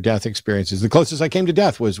near death experiences. The closest I came to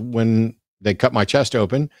death was when they cut my chest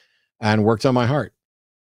open and worked on my heart.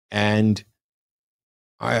 And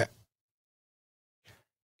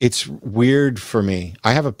it's weird for me.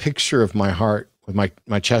 I have a picture of my heart with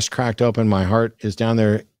my chest cracked open. My heart is down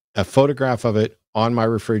there, a photograph of it on my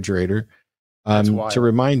refrigerator to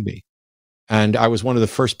remind me. And I was one of the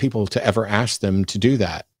first people to ever ask them to do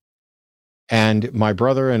that. And my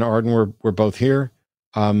brother and Arden were both here.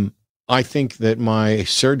 I think that my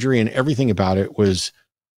surgery and everything about it was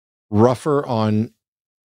rougher on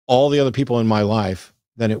all the other people in my life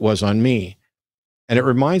than it was on me. And it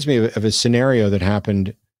reminds me of a scenario that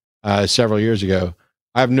happened several years ago.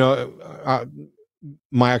 I have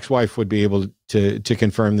my ex-wife would be able to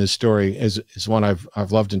confirm this story. Is one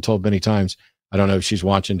I've loved and told many times. I don't know if she's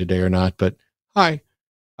watching today or not, but hi.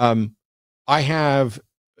 I have,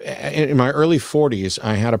 in my early 40s,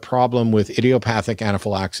 I had a problem with idiopathic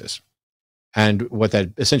anaphylaxis. And what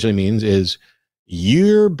that essentially means is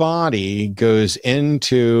your body goes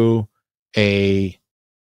into an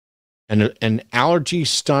allergy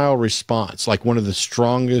style response, like one of the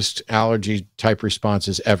strongest allergy type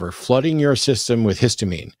responses ever, flooding your system with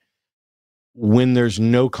histamine when there's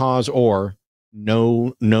no cause or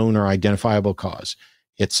no known or identifiable cause.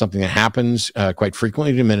 It's something that happens quite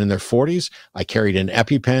frequently to men in their 40s. I carried an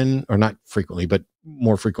EpiPen, or not frequently, but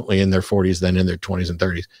more frequently in their 40s than in their 20s and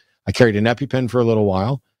 30s. I carried an EpiPen for a little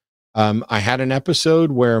while. I had an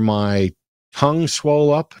episode where my tongue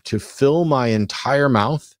swelled up to fill my entire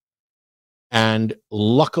mouth. And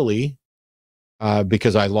luckily,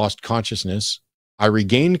 because I lost consciousness, I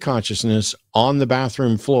regained consciousness on the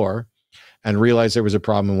bathroom floor and realized there was a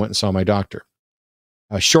problem and went and saw my doctor.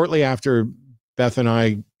 Shortly after Beth and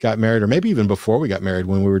I got married, or maybe even before we got married,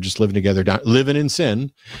 when we were just living together, living in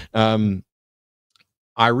sin,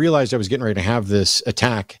 I realized I was getting ready to have this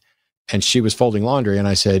attack, and she was folding laundry. And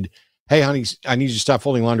I said, "Hey, honey, I need you to stop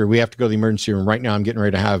folding laundry. We have to go to the emergency room right now. I'm getting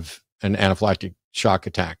ready to have an anaphylactic shock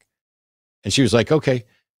attack." And she was like, "Okay."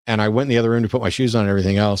 And I went in the other room to put my shoes on and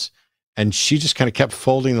everything else. And she just kind of kept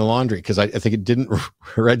folding the laundry because I think it didn't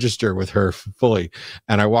register with her fully.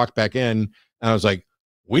 And I walked back in and I was like,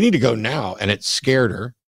 "We need to go now." And it scared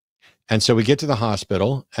her. And so we get to the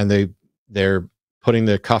hospital and they're putting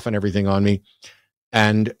the cuff and everything on me.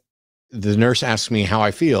 And the nurse asked me how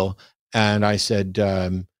I feel. And I said,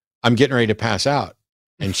 "I'm getting ready to pass out."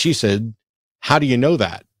 And she said, "How do you know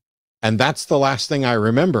that?" And that's the last thing I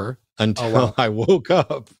remember until I woke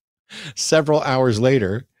up several hours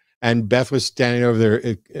later, and Beth was standing over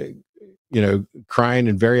there, crying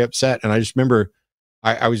and very upset. And I just remember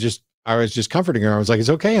I was just comforting her. I was like, "It's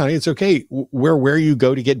okay, honey. It's okay. Where you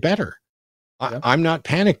go to get better. I'm not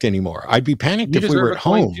panicked anymore. I'd be panicked if we were at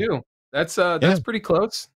home." Too. That's pretty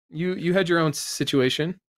close. You had your own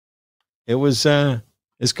situation. It was,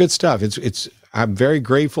 it's good stuff. I'm very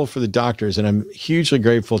grateful for the doctors, and I'm hugely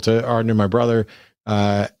grateful to Aron and my brother,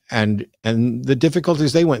 and the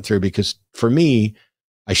difficulties they went through, because for me,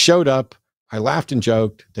 I showed up, I laughed and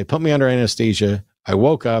joked. They put me under anesthesia. I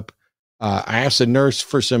woke up. I asked the nurse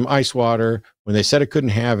for some ice water. When they said I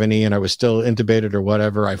couldn't have any and I was still intubated or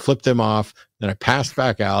whatever, I flipped them off. Then I passed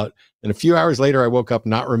back out. And a few hours later, I woke up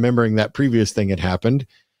not remembering that previous thing had happened.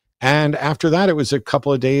 And after that, it was a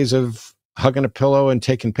couple of days of hugging a pillow and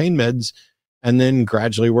taking pain meds, and then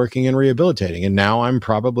gradually working and rehabilitating. And now I'm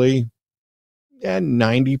probably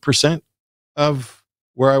 90% of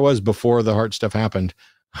where I was before the heart stuff happened.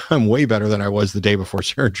 I'm way better than I was the day before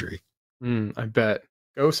surgery. I bet.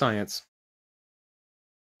 Go science.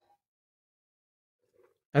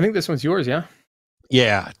 I think this one's yours, yeah?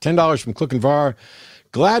 Yeah, $10 from Click and Var.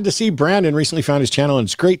 Glad to see Brandon recently found his channel, and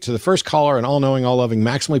it's great to the first caller. An all-knowing, all-loving,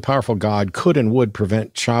 maximally powerful God could and would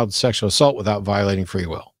prevent child sexual assault without violating free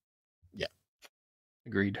will. Yeah.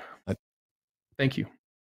 Agreed. Thank you.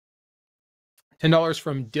 $10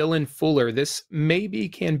 from Dylan Fuller. This maybe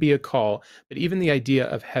can be a call, but even the idea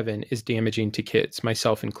of heaven is damaging to kids,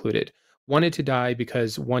 myself included. Wanted to die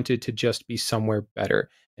because wanted to just be somewhere better.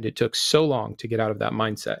 And it took so long to get out of that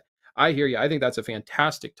mindset. I hear you. I think that's a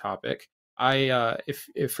fantastic topic.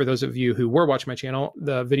 If for those of you who were watching my channel,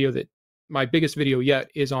 my biggest video yet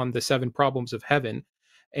is on the 7 problems of heaven.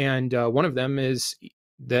 And one of them is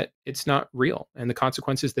that it's not real, and the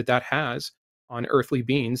consequences that has on earthly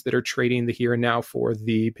beings that are trading the here and now for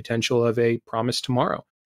the potential of a promised tomorrow.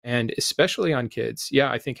 And especially on kids. Yeah,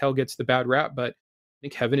 I think hell gets the bad rap, but I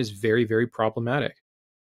think heaven is very, very problematic.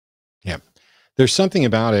 Yeah. There's something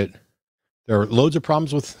about it. There are loads of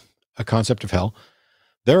problems with a concept of hell.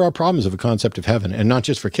 There are problems of a concept of heaven, and not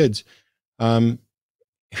just for kids.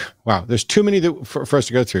 Wow, there's too many for us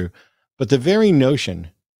to go through. But the very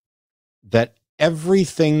notion that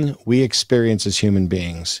everything we experience as human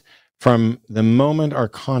beings, from the moment our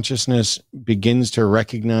consciousness begins to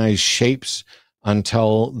recognize shapes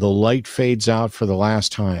until the light fades out for the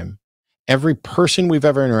last time, every person we've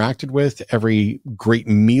ever interacted with, every great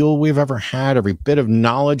meal we've ever had, every bit of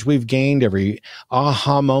knowledge we've gained, every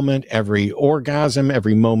aha moment, every orgasm,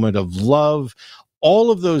 every moment of love,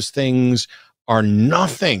 all of those things are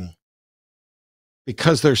nothing,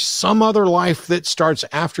 because there's some other life that starts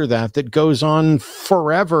after that goes on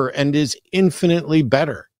forever and is infinitely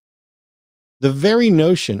better. The very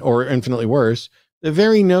notion, or infinitely worse, the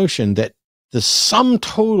very notion that the sum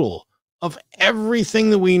total of everything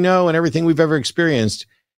that we know and everything we've ever experienced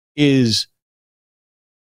is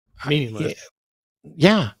meaningless.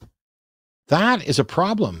 Yeah, that is a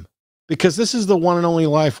problem, because this is the one and only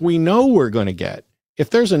life we know we're going to get. If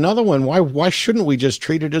there's another one, why shouldn't we just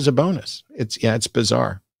treat it as a bonus? It's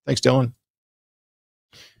bizarre. Thanks, Dylan.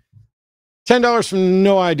 $10 from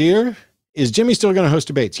No Idea. Is Jimmy still going to host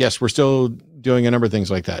debates? Yes, we're still doing a number of things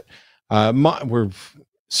like that. We're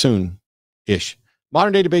soon-ish.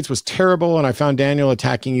 Modern Day Debates was terrible, and I found Daniel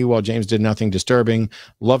attacking you while James did nothing disturbing.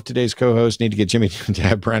 Love today's co-host. Need to get Jimmy to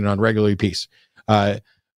have Brandon on regularly. Peace.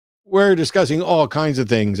 We're discussing all kinds of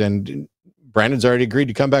things, and Brandon's already agreed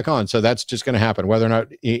to come back on, so that's just going to happen. Whether or not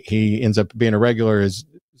he ends up being a regular is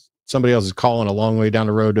somebody else's call, and a long way down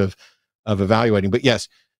the road of evaluating. But yes,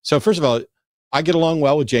 so first of all, I get along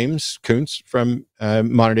well with James Kuntz from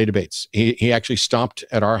Modern Day Debates. He actually stopped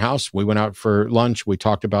at our house. We went out for lunch. We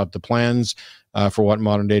talked about the plans for what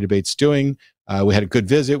Modern Day Debates doing. We had a good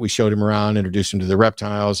visit. We showed him around, introduced him to the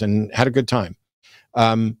reptiles, and had a good time.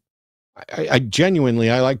 I genuinely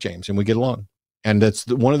like James, and we get along. And that's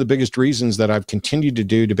one of the biggest reasons that I've continued to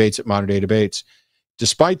do debates at Modern Day Debates,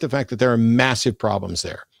 despite the fact that there are massive problems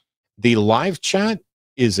there. The live chat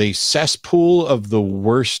is a cesspool of the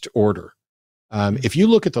worst order. If you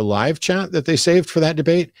look at the live chat that they saved for that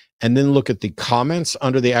debate and then look at the comments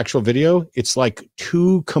under the actual video, it's like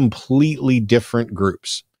two completely different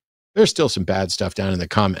groups. There's still some bad stuff down in the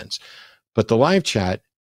comments, but the live chat,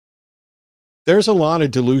 there's a lot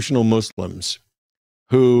of delusional Muslims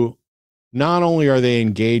who not only are they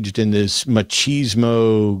engaged in this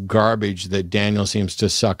machismo garbage that Daniel seems to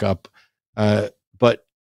suck up, but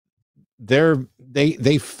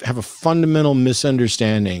they have a fundamental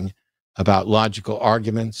misunderstanding about logical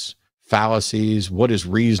arguments, fallacies, what is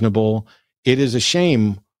reasonable. It is a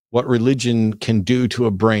shame what religion can do to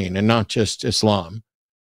a brain, and not just Islam.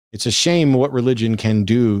 It's a shame what religion can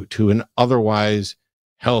do to an otherwise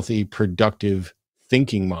healthy, productive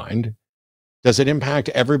thinking mind. Does it impact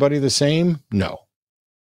everybody the same? No.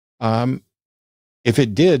 If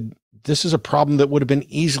it did, this is a problem that would have been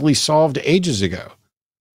easily solved ages ago.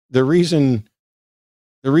 The reason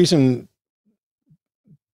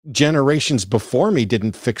generations before me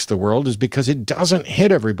didn't fix the world is because it doesn't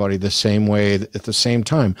hit everybody the same way at the same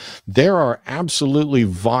time. There are absolutely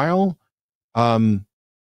vile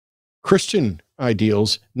Christian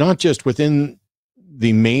ideals, not just within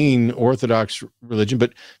the main Orthodox religion,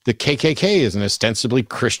 but the KKK is an ostensibly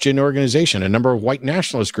Christian organization. A number of white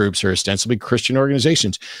nationalist groups are ostensibly Christian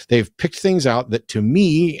organizations. They've picked things out that, to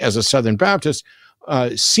me, as a Southern Baptist,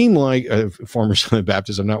 seem like former Southern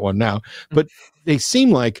Baptist. I'm not one now, but they seem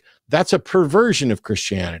like that's a perversion of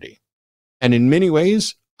Christianity. And in many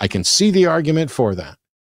ways, I can see the argument for that,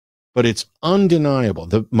 but it's undeniable.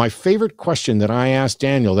 My favorite question that I asked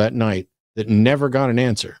Daniel that night that never got an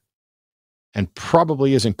answer, and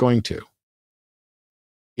probably isn't going to,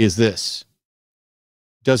 is this: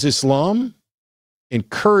 does Islam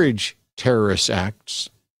encourage terrorist acts,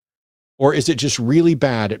 or is it just really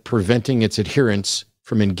bad at preventing its adherents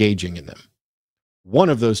from engaging in them? One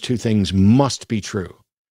of those two things must be true,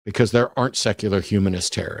 because there aren't secular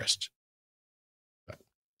humanist terrorists. But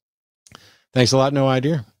thanks a lot, No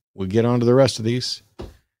Idea. We'll get on to the rest of these.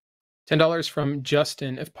 $10 from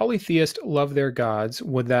Justin. If polytheists love their gods,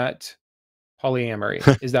 would that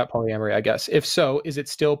polyamory? Is that polyamory, I guess? If so, is it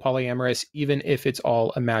still polyamorous, even if it's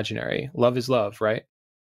all imaginary? Love is love, right?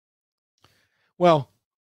 Well,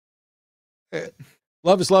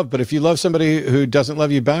 love is love, but if you love somebody who doesn't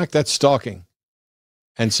love you back, that's stalking.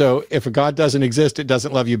 And so if a God doesn't exist, it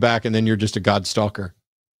doesn't love you back, and then you're just a God stalker.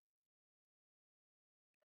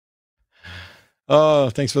 Oh,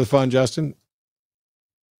 thanks for the fun, Justin.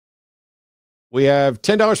 We have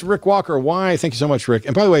 $10 from Rick Walker. Why? Thank you so much, Rick.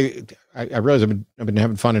 And by the way, I realize I've been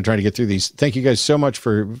having fun and trying to get through these. Thank you guys so much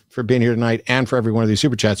for being here tonight and for every one of these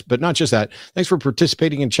super chats. But not just that. Thanks for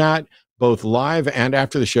participating in chat, both live and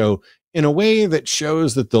after the show, in a way that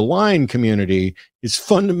shows that the line community is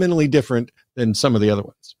fundamentally different than some of the other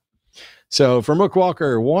ones. So from Rick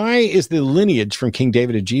Walker, why is the lineage from King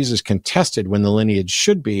David to Jesus contested when the lineage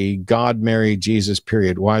should be God, Mary, Jesus,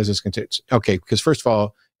 period? Why is this contested? Okay, because first of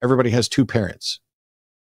all, everybody has two parents.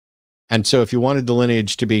 And so if you wanted the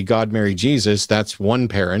lineage to be God, Mary, Jesus, that's one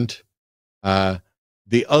parent.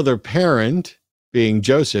 The other parent, being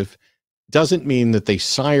Joseph, doesn't mean that they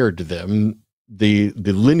sired them. The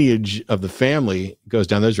lineage of the family goes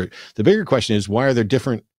down those routes. The bigger question is, why are there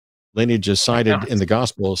different lineages cited in the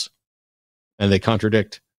Gospels and they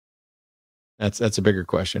contradict? That's a bigger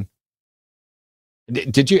question.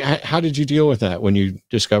 How did you deal with that when you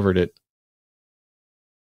discovered it?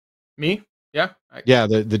 Me? Yeah. Yeah,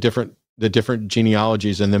 the different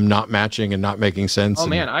genealogies and them not matching and not making sense. Oh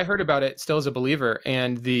man, I heard about it still as a believer,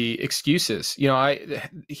 and the excuses.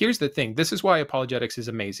 Here's the thing. This is why apologetics is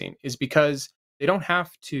amazing, is because they don't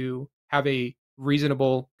have to have a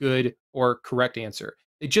reasonable, good, or correct answer.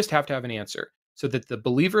 They just have to have an answer, so that the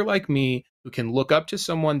believer like me, who can look up to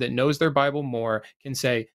someone that knows their Bible more, can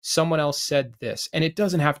say, someone else said this, and it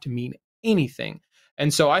doesn't have to mean anything.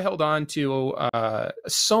 And so I held on to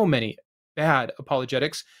so many bad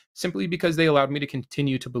apologetics simply because they allowed me to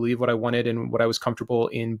continue to believe what I wanted and what I was comfortable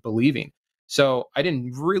in believing. So I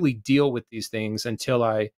didn't really deal with these things until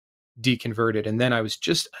I deconverted. And then I was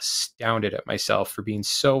just astounded at myself for being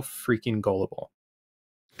so freaking gullible.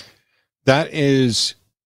 That is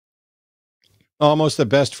almost the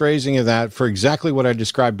best phrasing of that for exactly what I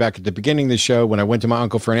described back at the beginning of the show. When I went to my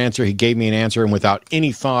uncle for an answer, he gave me an answer, and without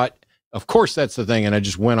any thought, of course, that's the thing. And I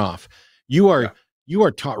just went off. You are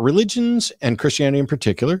taught, religions and Christianity in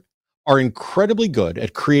particular are incredibly good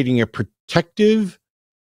at creating a protective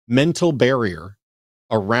mental barrier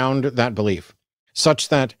around that belief, such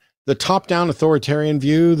that the top-down authoritarian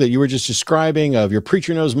view that you were just describing of your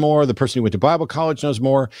preacher knows more, the person who went to Bible college knows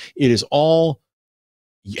more, it is all,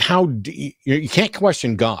 you can't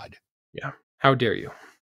question God. Yeah. How dare you?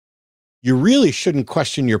 You really shouldn't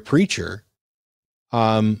question your preacher.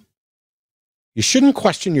 You shouldn't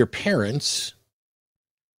question your parents.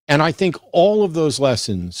 And I think all of those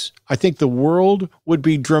lessons, I think the world would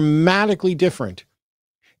be dramatically different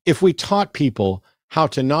if we taught people how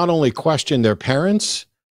to not only question their parents,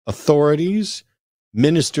 authorities,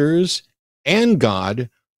 ministers, and God,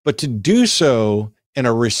 but to do so in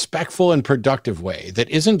a respectful and productive way that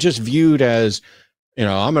isn't just viewed as,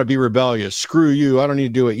 I'm going to be rebellious. Screw you. I don't need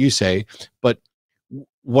to do what you say. But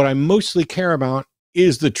what I mostly care about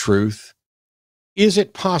is the truth. Is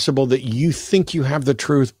it possible that you think you have the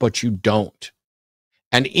truth, but you don't?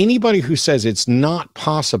 And anybody who says it's not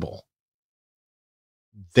possible,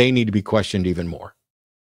 they need to be questioned even more.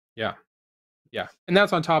 Yeah. Yeah. And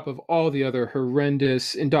that's on top of all the other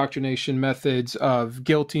horrendous indoctrination methods of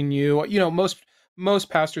guilting you. Most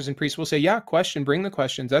pastors and priests will say, yeah, bring the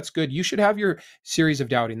questions. That's good. You should have your series of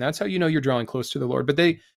doubting. That's how you know you're drawing close to the Lord. But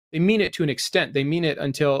they mean it to an extent. They mean it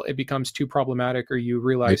until it becomes too problematic or you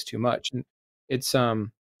realize too much. And it's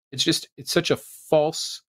such a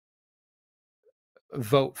false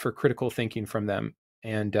vote for critical thinking from them.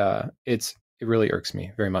 And it really irks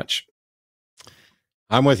me very much.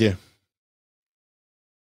 I'm with you.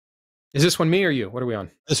 Is this one me or you? What are we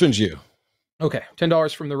on? This one's you. Okay.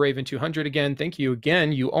 $10 from the Raven 200 again. Thank you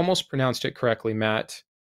again. You almost pronounced it correctly, Matt.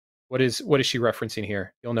 What is she referencing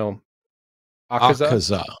here? You'll know.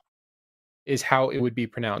 Akaza is how it would be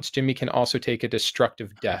pronounced. Jimmy can also take a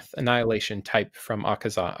destructive death, annihilation type from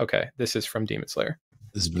Akaza. Okay. This is from Demon Slayer.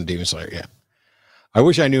 This is from Demon Slayer. Yeah. I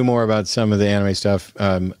wish I knew more about some of the anime stuff.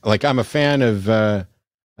 Like I'm a fan of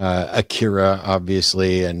Akira,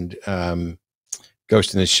 obviously, and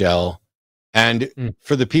Ghost in the Shell. And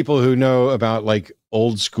for the people who know about like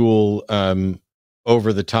old school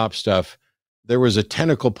over the top stuff, there was a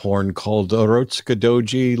tentacle porn called Orotsuka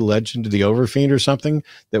Doji Legend of the Overfiend or something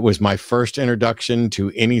that was my first introduction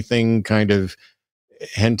to anything kind of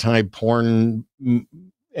hentai porn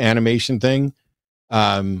animation thing.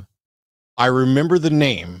 I remember the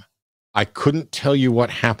name. I couldn't tell you what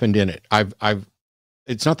happened in it.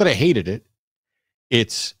 It's not that I hated it.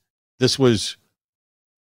 This was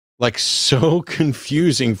like so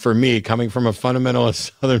confusing for me coming from a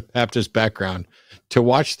fundamentalist Southern Baptist background to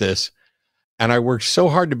watch this. And I worked so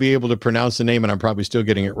hard to be able to pronounce the name, and I'm probably still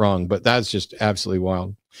getting it wrong, but that's just absolutely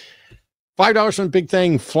wild. $5 from Big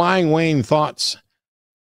Thing, Flying Wayne Thoughts.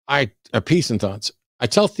 Peace and Thoughts. I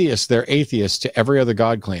tell theists they're atheists to every other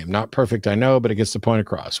God claim. Not perfect, I know, but it gets the point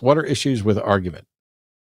across. What are issues with argument?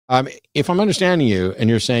 If I'm understanding you,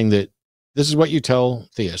 and you're saying that this is what you tell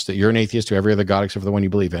theists, that you're an atheist to every other God except for the one you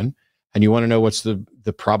believe in, and you want to know what's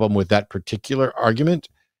the problem with that particular argument,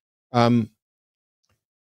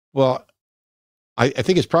 well, I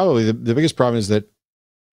think it's probably the biggest problem is that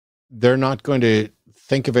they're not going to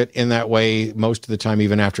think of it in that way most of the time,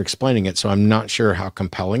 even after explaining it. So I'm not sure how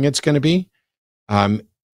compelling it's going to be. A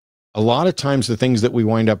lot of times the things that we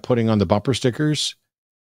wind up putting on the bumper stickers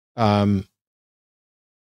aren't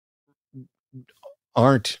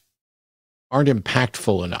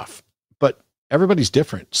impactful enough, but everybody's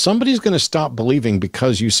different. Somebody's going to stop believing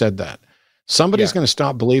because you said that. Somebody's going to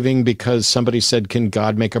stop believing because somebody said, can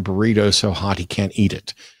God make a burrito so hot he can't eat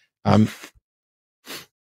it?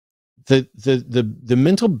 The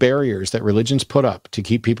mental barriers that religions put up to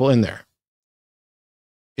keep people in there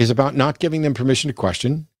is about not giving them permission to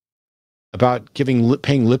question, about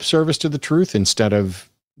paying lip service to the truth instead of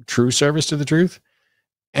true service to the truth.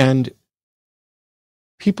 And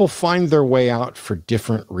people find their way out for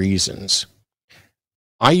different reasons.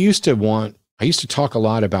 I used to talk a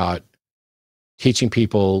lot about teaching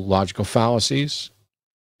people logical fallacies,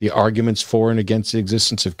 the arguments for and against the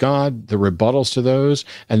existence of God, the rebuttals to those,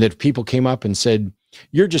 and that if people came up and said,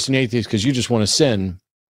 you're just an atheist because you just want to sin,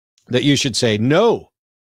 that you should say, no,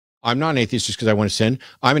 I'm not an atheist just because I want to sin.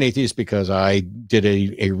 I'm an atheist because I did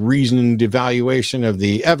a reasoned evaluation of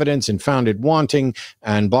the evidence and found it wanting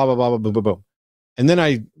and blah, blah, blah, blah, blah, blah, blah. And then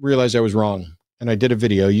I realized I was wrong. And I did a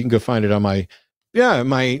video. You can go find it on my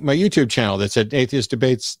YouTube channel that said Atheist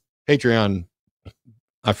Debates Patreon.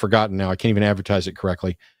 I've forgotten now. I can't even advertise it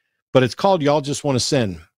correctly. But it's called Y'all Just Want to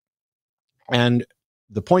Sin. And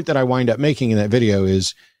the point that I wind up making in that video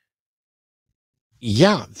is,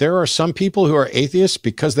 yeah, there are some people who are atheists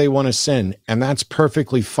because they want to sin, and that's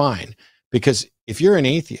perfectly fine. Because if you're an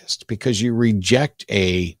atheist because you reject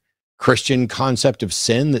a Christian concept of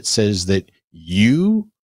sin that says that you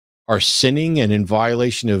are sinning and in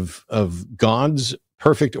violation of God's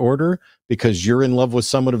perfect order because you're in love with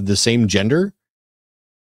someone of the same gender,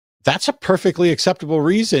 that's a perfectly acceptable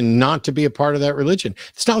reason not to be a part of that religion.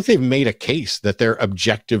 It's not like they've made a case that they're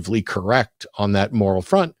objectively correct on that moral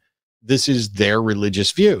front. This is their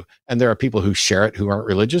religious view. And there are people who share it who aren't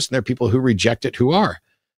religious, and there are people who reject it who are.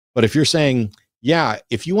 But if you're saying, yeah,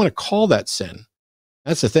 if you want to call that sin,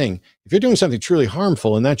 that's the thing. If you're doing something truly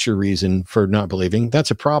harmful and that's your reason for not believing, that's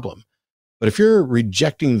a problem. But if you're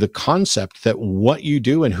rejecting the concept that what you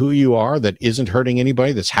do and who you are that isn't hurting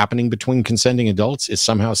anybody, that's happening between consenting adults, is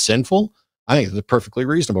somehow sinful, I think it's a perfectly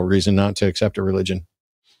reasonable reason not to accept a religion.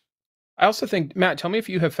 I also think, Matt, tell me if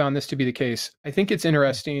you have found this to be the case. I think it's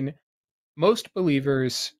interesting. Most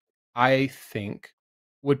believers, I think,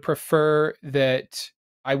 would prefer that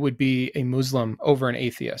I would be a Muslim over an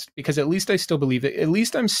atheist, because at least I still believe it. At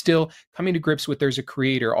least I'm still coming to grips with there's a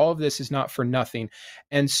creator. All of this is not for nothing.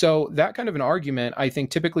 And so that kind of an argument, I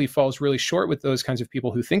think, typically falls really short with those kinds of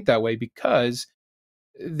people who think that way, because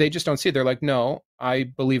they just don't see it. They're like, no, I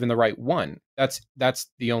believe in the right one. That's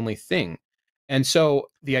the only thing. And so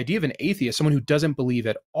the idea of an atheist, someone who doesn't believe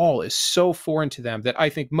at all, is so foreign to them that I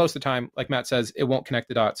think most of the time, like Matt says, it won't connect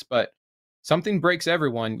the dots. But something breaks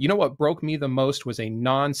everyone. You know what broke me the most was a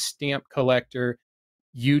non-stamp collector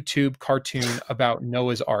YouTube cartoon about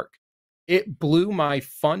Noah's Ark. It blew my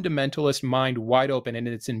fundamentalist mind wide open, and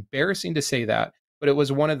it's embarrassing to say that, but it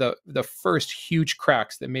was one of the first huge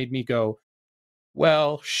cracks that made me go,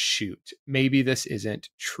 well, shoot, maybe this isn't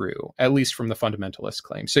true, at least from the fundamentalist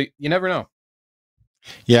claim. So you never know.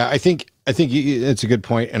 Yeah, I think it's a good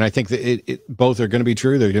point, and I think that both are going to be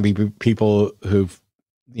true. There are going to be people who,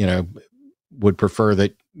 would prefer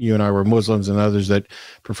that you and I were Muslims, and others that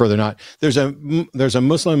prefer they're not. There's a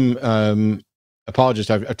Muslim apologist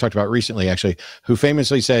I've talked about recently, actually, who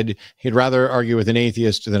famously said he'd rather argue with an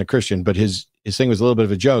atheist than a Christian, but his thing was a little bit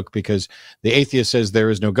of a joke, because the atheist says there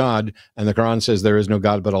is no God, and the Quran says there is no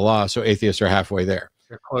God but Allah, so atheists are halfway there.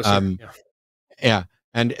 They're closer. Yeah.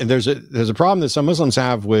 And there's a problem that some Muslims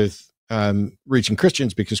have with reaching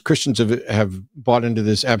Christians, because Christians have bought into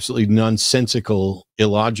this absolutely nonsensical,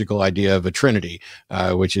 illogical idea of a Trinity,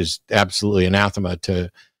 which is absolutely anathema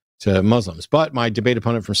to Muslims. But my debate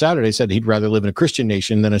opponent from Saturday said he'd rather live in a Christian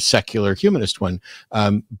nation than a secular humanist one.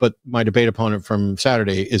 But my debate opponent from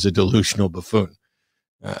Saturday is a delusional buffoon.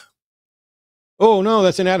 Oh no,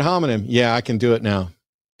 that's an ad hominem. Yeah, I can do it now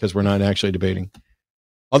because we're not actually debating.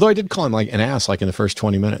 Although I did call him like an ass like in the first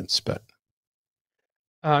 20 minutes, but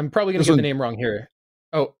I'm probably going to get the name wrong here.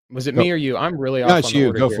 Oh, was it me or you? I'm really off. No, it's on the you.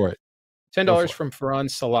 order Go here. for it. $10 from Ferran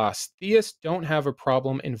Salas. Theists don't have a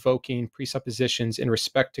problem invoking presuppositions in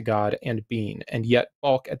respect to God and being, and yet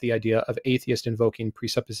balk at the idea of atheist invoking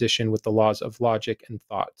presupposition with the laws of logic and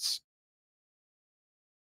thoughts.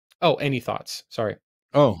 Oh, any thoughts? Sorry.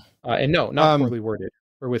 Oh, and no, not poorly worded.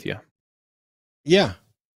 We're with you. Yeah.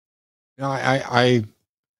 No,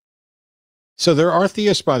 So there are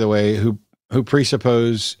theists, by the way, who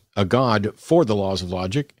presuppose a God for the laws of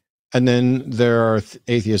logic. And then there are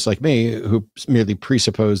atheists like me who merely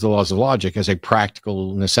presuppose the laws of logic as a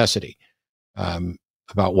practical necessity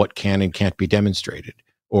about what can and can't be demonstrated,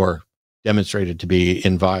 or demonstrated to be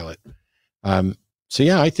inviolate. So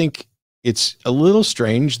yeah, I think it's a little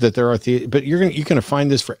strange that there are but you're going to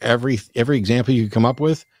find this for every example you come up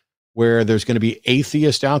with, where there's going to be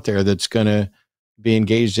atheist out there that's going to be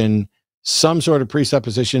engaged in some sort of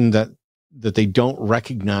presupposition that they don't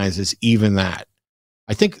recognize as even that.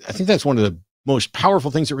 I think that's one of the most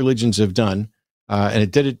powerful things that religions have done, and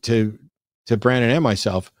it did it to Brandon and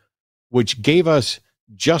myself, which gave us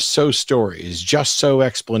just so stories, just so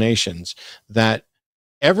explanations that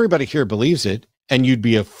everybody here believes it, and you'd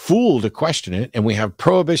be a fool to question it. And we have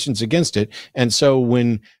prohibitions against it. And so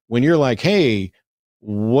when you're like, hey,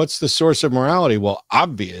 what's the source of morality? Well,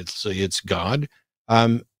 obviously it's God.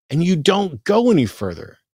 And you don't go any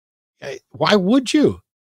further. Why would you?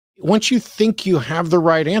 Once you think you have the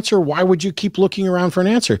right answer, why would you keep looking around for an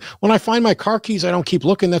answer? When I find my car keys, I don't keep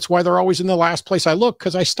looking. That's why they're always in the last place I look,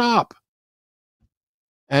 because I stop.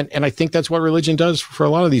 And I think that's what religion does for a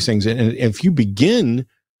lot of these things. And if you begin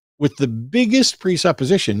with the biggest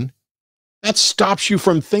presupposition, that stops you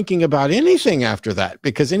from thinking about anything after that,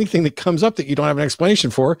 because anything that comes up that you don't have an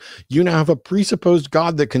explanation for, you now have a presupposed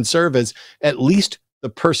God that can serve as at least the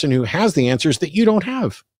person who has the answers that you don't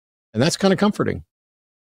have. And that's kind of comforting.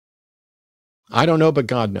 I don't know, but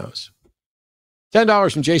God knows.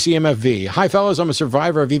 $10 from JCMFV. Hi, fellows. I'm a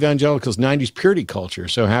survivor of evangelicals' 90s purity culture.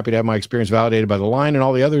 So happy to have my experience validated by the line and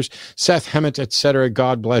all the others. Seth, Hemet, etc.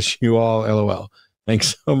 God bless you all. LOL.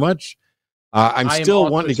 Thanks so much. I'm still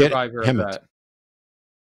wanting to get Hemet.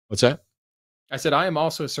 What's that? I said I am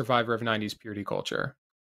also a survivor of 90s purity culture.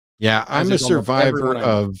 Yeah, I'm a survivor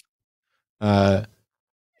of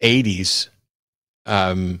 80s.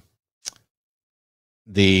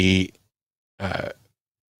 The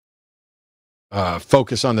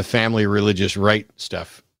focus on the family religious right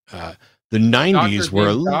stuff. The 90s Dr.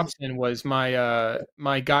 were Dobson was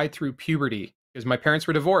my guide through puberty, because my parents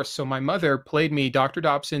were divorced. So my mother played me Dr.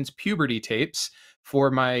 Dobson's puberty tapes for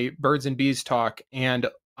my Birds and Bees talk, and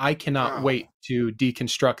I cannot wait to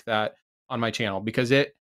deconstruct that on my channel, because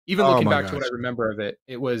it, even looking back to what I remember of it,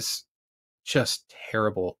 it was just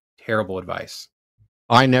terrible advice.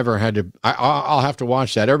 I never had to. I'll have to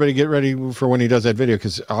watch that. Everybody get ready for when he does that video,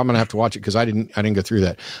 because I'm gonna have to watch it, because I didn't go through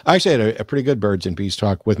that. I actually had a pretty good Birds and Bees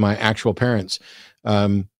talk with my actual parents, yeah.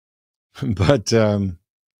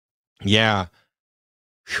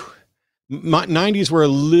 My 90s were a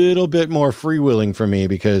little bit more freewheeling for me,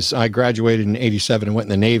 because I graduated in 87 and went in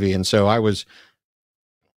the Navy, and so I was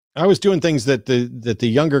doing things that the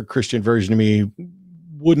younger Christian version of me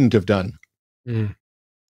wouldn't have done.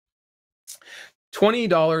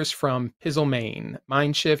 $20 from Pizzle Maine,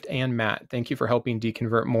 MindShift, and Matt. Thank you for helping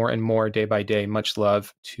deconvert more and more day by day. Much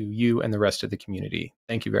love to you and the rest of the community.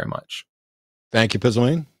 Thank you very much. Thank you, Pizzle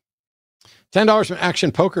Maine. $10 from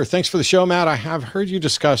Action Poker. Thanks for the show, Matt. I have heard you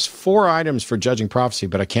discuss 4 items for judging prophecy,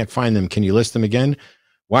 but I can't find them. Can you list them again?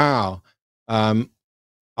 Wow.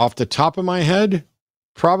 Off the top of my head,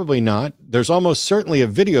 probably not. There's almost certainly a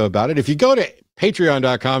video about it. If you go to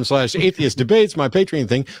patreon.com/atheist debates, my Patreon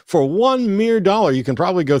thing, for $1 mere, you can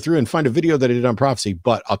probably go through and find a video that I did on prophecy.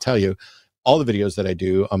 But I'll tell you, all the videos that I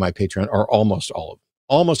do on my Patreon, are almost all of them.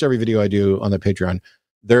 Almost every video I do on the Patreon,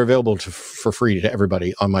 they're available for free to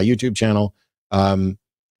everybody on my YouTube channel. And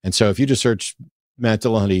so if you just search Matt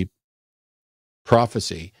Dillahunty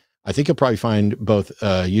prophecy, I think you'll probably find both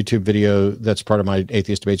a YouTube video that's part of my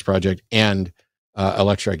Atheist Debates project and a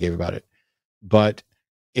lecture I gave about it. But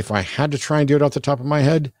if I had to try and do it off the top of my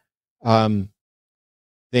head,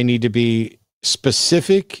 they need to be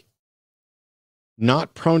specific,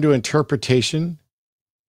 not prone to interpretation,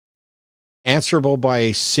 answerable by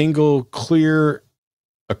a single clear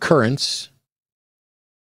occurrence.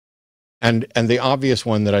 And the obvious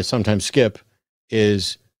one that I sometimes skip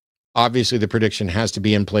is, obviously the prediction has to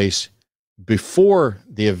be in place before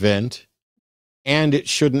the event, and it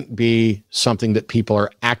shouldn't be something that people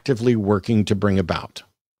are actively working to bring about.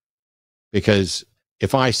 Because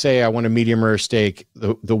if I say I want a medium rare steak,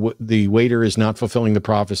 the waiter is not fulfilling the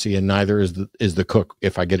prophecy, and neither is the cook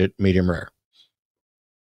if I get it medium rare.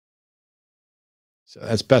 So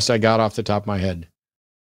that's best I got off the top of my head.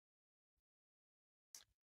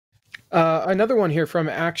 Another one here from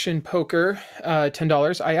Action Poker,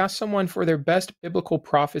 $10. I asked someone for their best biblical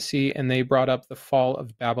prophecy, and they brought up the fall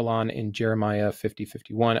of Babylon in Jeremiah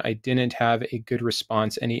 50:51. I didn't have a good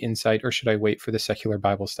response. Any insight, or should I wait for the secular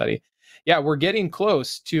Bible study? Yeah, we're getting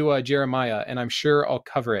close to Jeremiah, and I'm sure I'll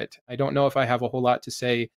cover it. I don't know if I have a whole lot to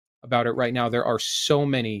say about it right now. There are so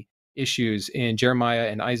many issues in Jeremiah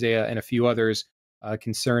and Isaiah and a few others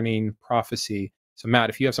concerning prophecy. So Matt,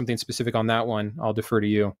 if you have something specific on that one, I'll defer to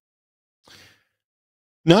you.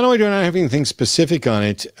 Not only do I not have anything specific on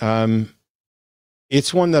it,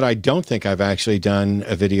 it's one that I don't think I've actually done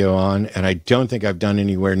a video on, and I don't think I've done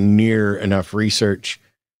anywhere near enough research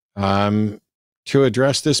to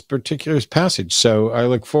address this particular passage. So I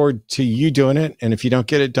look forward to you doing it, and if you don't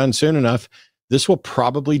get it done soon enough, this will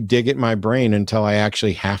probably dig at my brain until I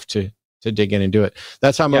actually have to dig in and do it.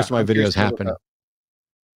 That's how most of my videos happen.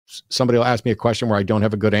 Somebody will ask me a question where I don't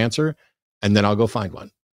have a good answer, and then I'll go find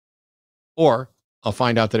one. Or I'll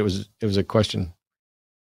find out that it was a question.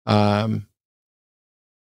 Yep.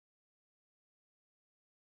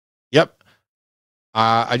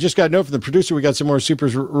 I just got a note from the producer. We got some more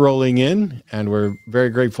supers rolling in, and we're very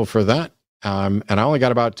grateful for that. And I only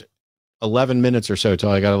got about 11 minutes or so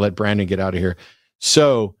till I got to let Brandon get out of here.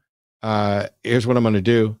 So here's what I'm going to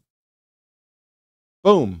do.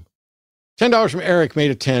 Boom. $10 from Eric made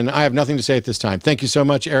it 10. I have nothing to say at this time. Thank you so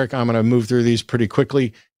much, Eric. I'm going to move through these pretty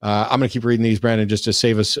quickly. I'm going to keep reading these, Brandon, just to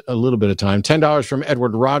save us a little bit of time. $10 from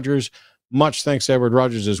Edward Rogers. Much thanks to Edward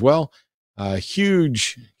Rogers as well.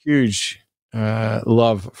 Huge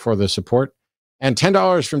love for the support. And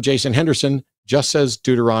 $10 from Jason Henderson, just says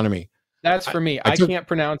Deuteronomy. That's for me. I can't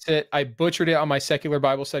pronounce it. I butchered it on my secular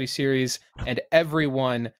Bible study series, and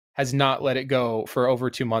everyone has not let it go for over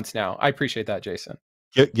 2 months now. I appreciate that, Jason.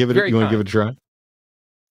 You want to give it a try?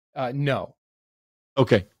 No.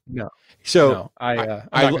 Okay. No. So no. I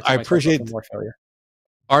appreciate more failure.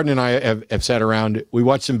 Arden and I have sat around. We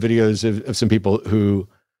watched some videos of some people who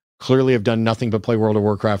clearly have done nothing but play World of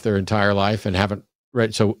Warcraft their entire life and haven't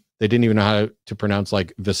read. So they didn't even know how to pronounce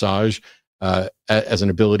like Visage as an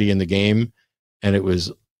ability in the game. And it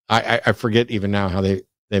was, I forget even now how they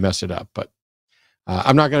messed it up, but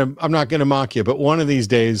I'm not gonna mock you, but one of these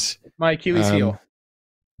days, my Achilles heel.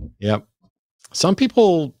 Yep. Some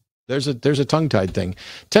people, there's a tongue-tied thing.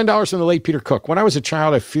 $10 from the late Peter Cook. When I was a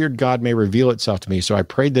child, I feared God may reveal itself to me, so I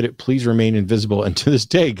prayed that it please remain invisible. And to this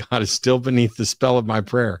day, God is still beneath the spell of my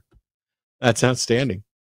prayer. That's outstanding.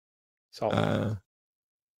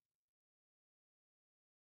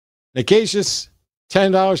 Nacasius,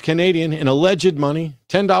 $10 Canadian in alleged money.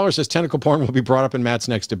 $10 says tentacle porn will be brought up in Matt's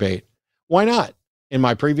next debate. Why not? In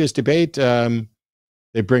my previous debate,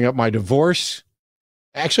 they bring up my divorce.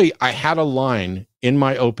 Actually, I had a line in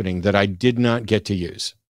my opening that I did not get to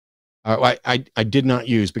use. I did not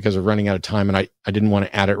use because of running out of time, and I didn't want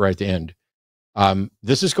to add it right at the end.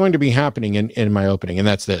 This is going to be happening in my opening, and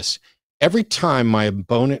that's this. Every time my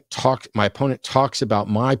opponent talks about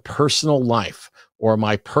my personal life or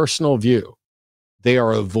my personal view, they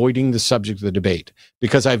are avoiding the subject of the debate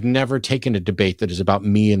because I've never taken a debate that is about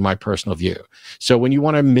me and my personal view. So when you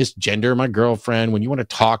want to misgender my girlfriend, when you want to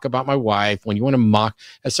talk about my wife, when you want to mock,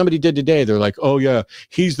 as somebody did today, they're like, oh yeah,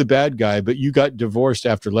 he's the bad guy, but you got divorced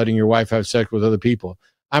after letting your wife have sex with other people.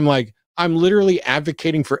 I'm like, I'm literally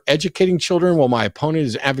advocating for educating children while my opponent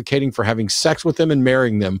is advocating for having sex with them and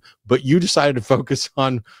marrying them. But you decided to focus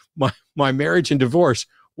on my marriage and divorce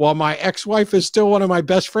while my ex-wife is still one of my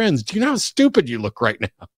best friends. Do you know how stupid you look right now?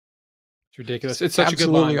 It's ridiculous. It's such a good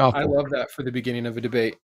line. Awful. I love that for the beginning of a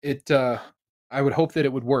debate. I would hope that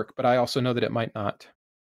it would work, but I also know that it might not.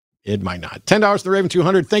 It might not. $10 to the Raven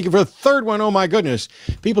 200. Thank you for the third one. Oh my goodness.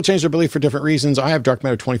 People change their belief for different reasons. I have Dark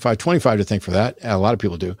Matter 2525 to thank for that. A lot of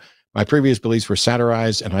people do. My previous beliefs were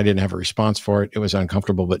satirized and I didn't have a response for it. It was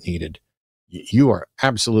uncomfortable but needed. You are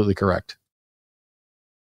absolutely correct.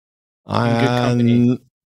 Good company.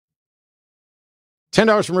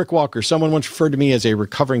 $10 from Rick Walker. Someone once referred to me as a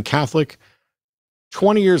recovering Catholic.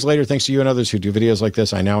 20 years later, thanks to you and others who do videos like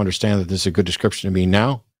this, I now understand that this is a good description of me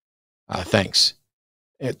now. Thanks.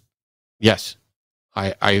 Yes,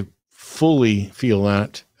 I fully feel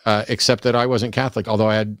that, except that I wasn't Catholic, although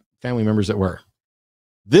I had family members that were.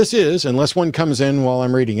 This is, unless one comes in while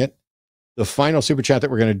I'm reading it, the final super chat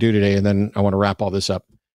that we're going to do today, and then I want to wrap all this up.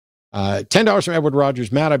 $10 from Edward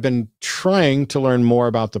Rogers. Matt, I've been trying to learn more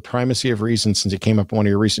about the primacy of reason since it came up in one of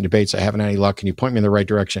your recent debates. I haven't had any luck. Can you point me in the right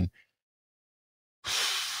direction?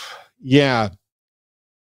 Yeah.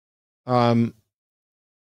 Look,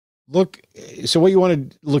 so what you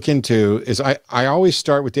want to look into is I always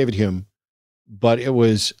start with David Hume, but it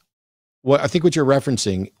was what I think what you're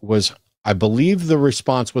referencing was, I believe the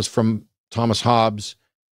response was from Thomas Hobbes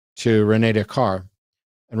to Rene Descartes,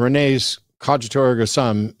 and Rene's Cogito ergo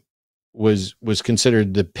sum was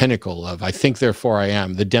considered the pinnacle of I think therefore I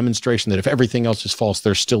am, the demonstration that if everything else is false,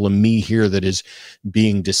 there's still a me here that is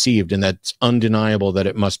being deceived, and that's undeniable that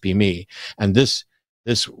it must be me. And this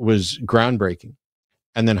was groundbreaking.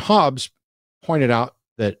 And then Hobbes pointed out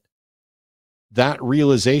that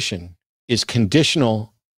realization is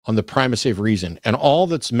conditional on the primacy of reason, and all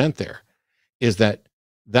that's meant there is that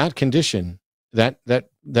condition, that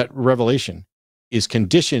revelation is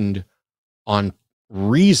conditioned on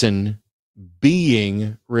reason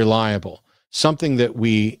being reliable, something that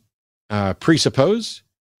we presuppose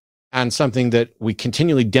and something that we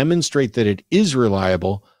continually demonstrate that it is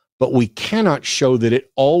reliable, but we cannot show that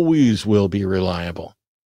it always will be reliable.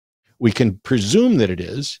 We can presume that it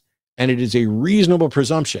is, and it is a reasonable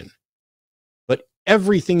presumption, but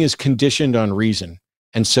everything is conditioned on reason.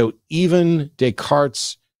 And so even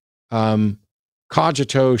Descartes'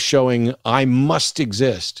 cogito showing I must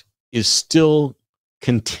exist is still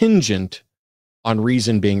contingent on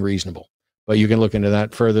reason being reasonable. But you can look into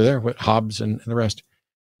that further there with Hobbes and the rest.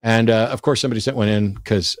 And of course, somebody sent one in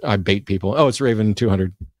because I bait people. Oh, it's Raven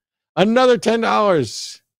 200. Another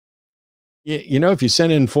 $10. You know, if you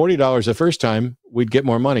send in $40 the first time, we'd get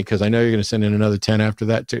more money because I know you're going to send in another 10 after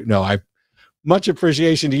that too. No, I much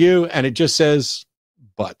appreciation to you. And it just says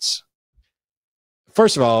butts.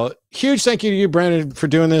 First of all, huge thank you to you, Brandon, for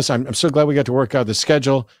doing this. I'm so glad we got to work out the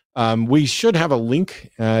schedule. We should have a link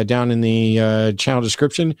down in the channel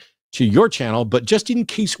description to your channel, but just in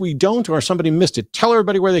case we don't or somebody missed it, tell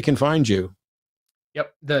everybody where they can find you.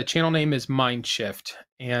 Yep. The channel name is MindShift.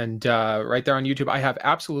 And right there on YouTube, I have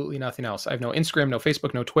absolutely nothing else. I have no Instagram, no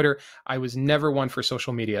Facebook, no Twitter. I was never one for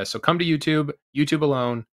social media. So come to YouTube, YouTube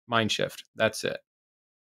alone, MindShift. That's it.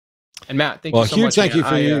 And Matt, thank you so much. Huge thank you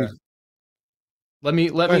for you. Let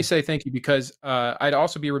me say thank you because I'd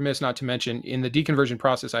also be remiss not to mention in the deconversion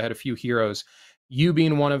process, I had a few heroes. You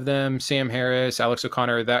being one of them, Sam Harris, Alex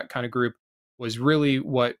O'Connor, that kind of group was really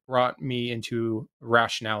what brought me into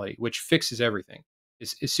rationality, which fixes everything.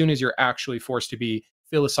 As soon as you're actually forced to be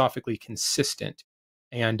philosophically consistent.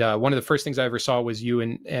 And one of the first things I ever saw was you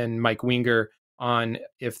and Mike Winger on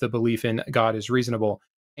if the belief in God is reasonable.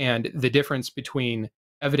 And the difference between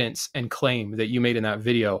evidence and claim that you made in that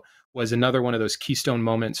video was another one of those keystone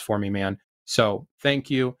moments for me, man. So thank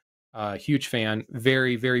you. Huge fan.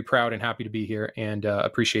 Very, very proud and happy to be here and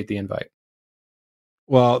appreciate the invite.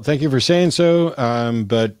 Well, thank you for saying so.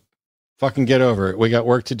 But fucking get over it. We got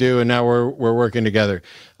work to do and now we're working together.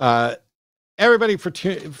 Everybody for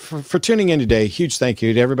tuning in today. Huge thank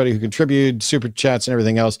you to everybody who contributed, super chats and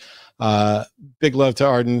everything else. Big love to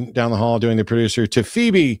Arden down the hall doing the producer, to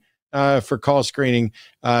Phoebe for call screening,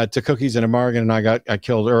 to Cookies and a Morgan, and I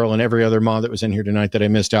killed Earl and every other mod that was in here tonight that I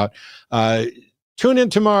missed out. Tune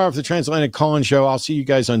in tomorrow for the Transatlantic Call-In Show. I'll see you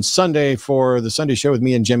guys on Sunday for the Sunday show with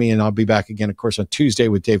me and Jimmy, and I'll be back again, of course, on Tuesday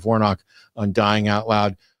with Dave Warnock on Dying Out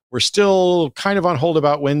Loud. We're still kind of on hold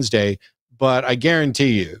about Wednesday, but I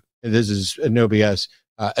guarantee you, this is no BS,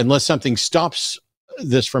 unless something stops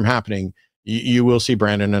this from happening, you will see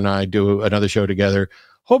Brandon and I do another show together,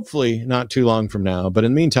 hopefully not too long from now. But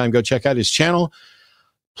in the meantime, go check out his channel.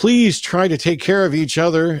 Please try to take care of each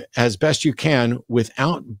other as best you can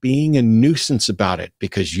without being a nuisance about it,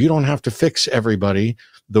 because you don't have to fix everybody.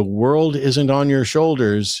 The world isn't on your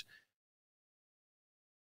shoulders,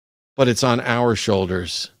 but it's on our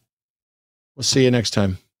shoulders. We'll see you next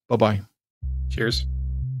time. Bye-bye. Cheers.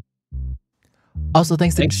 Also,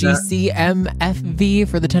 thanks to GCMFV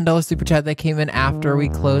for the $10 super chat that came in after we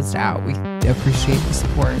closed out. We appreciate the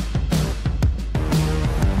support.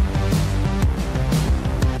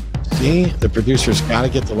 See, the producer's got to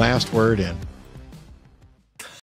get the last word in.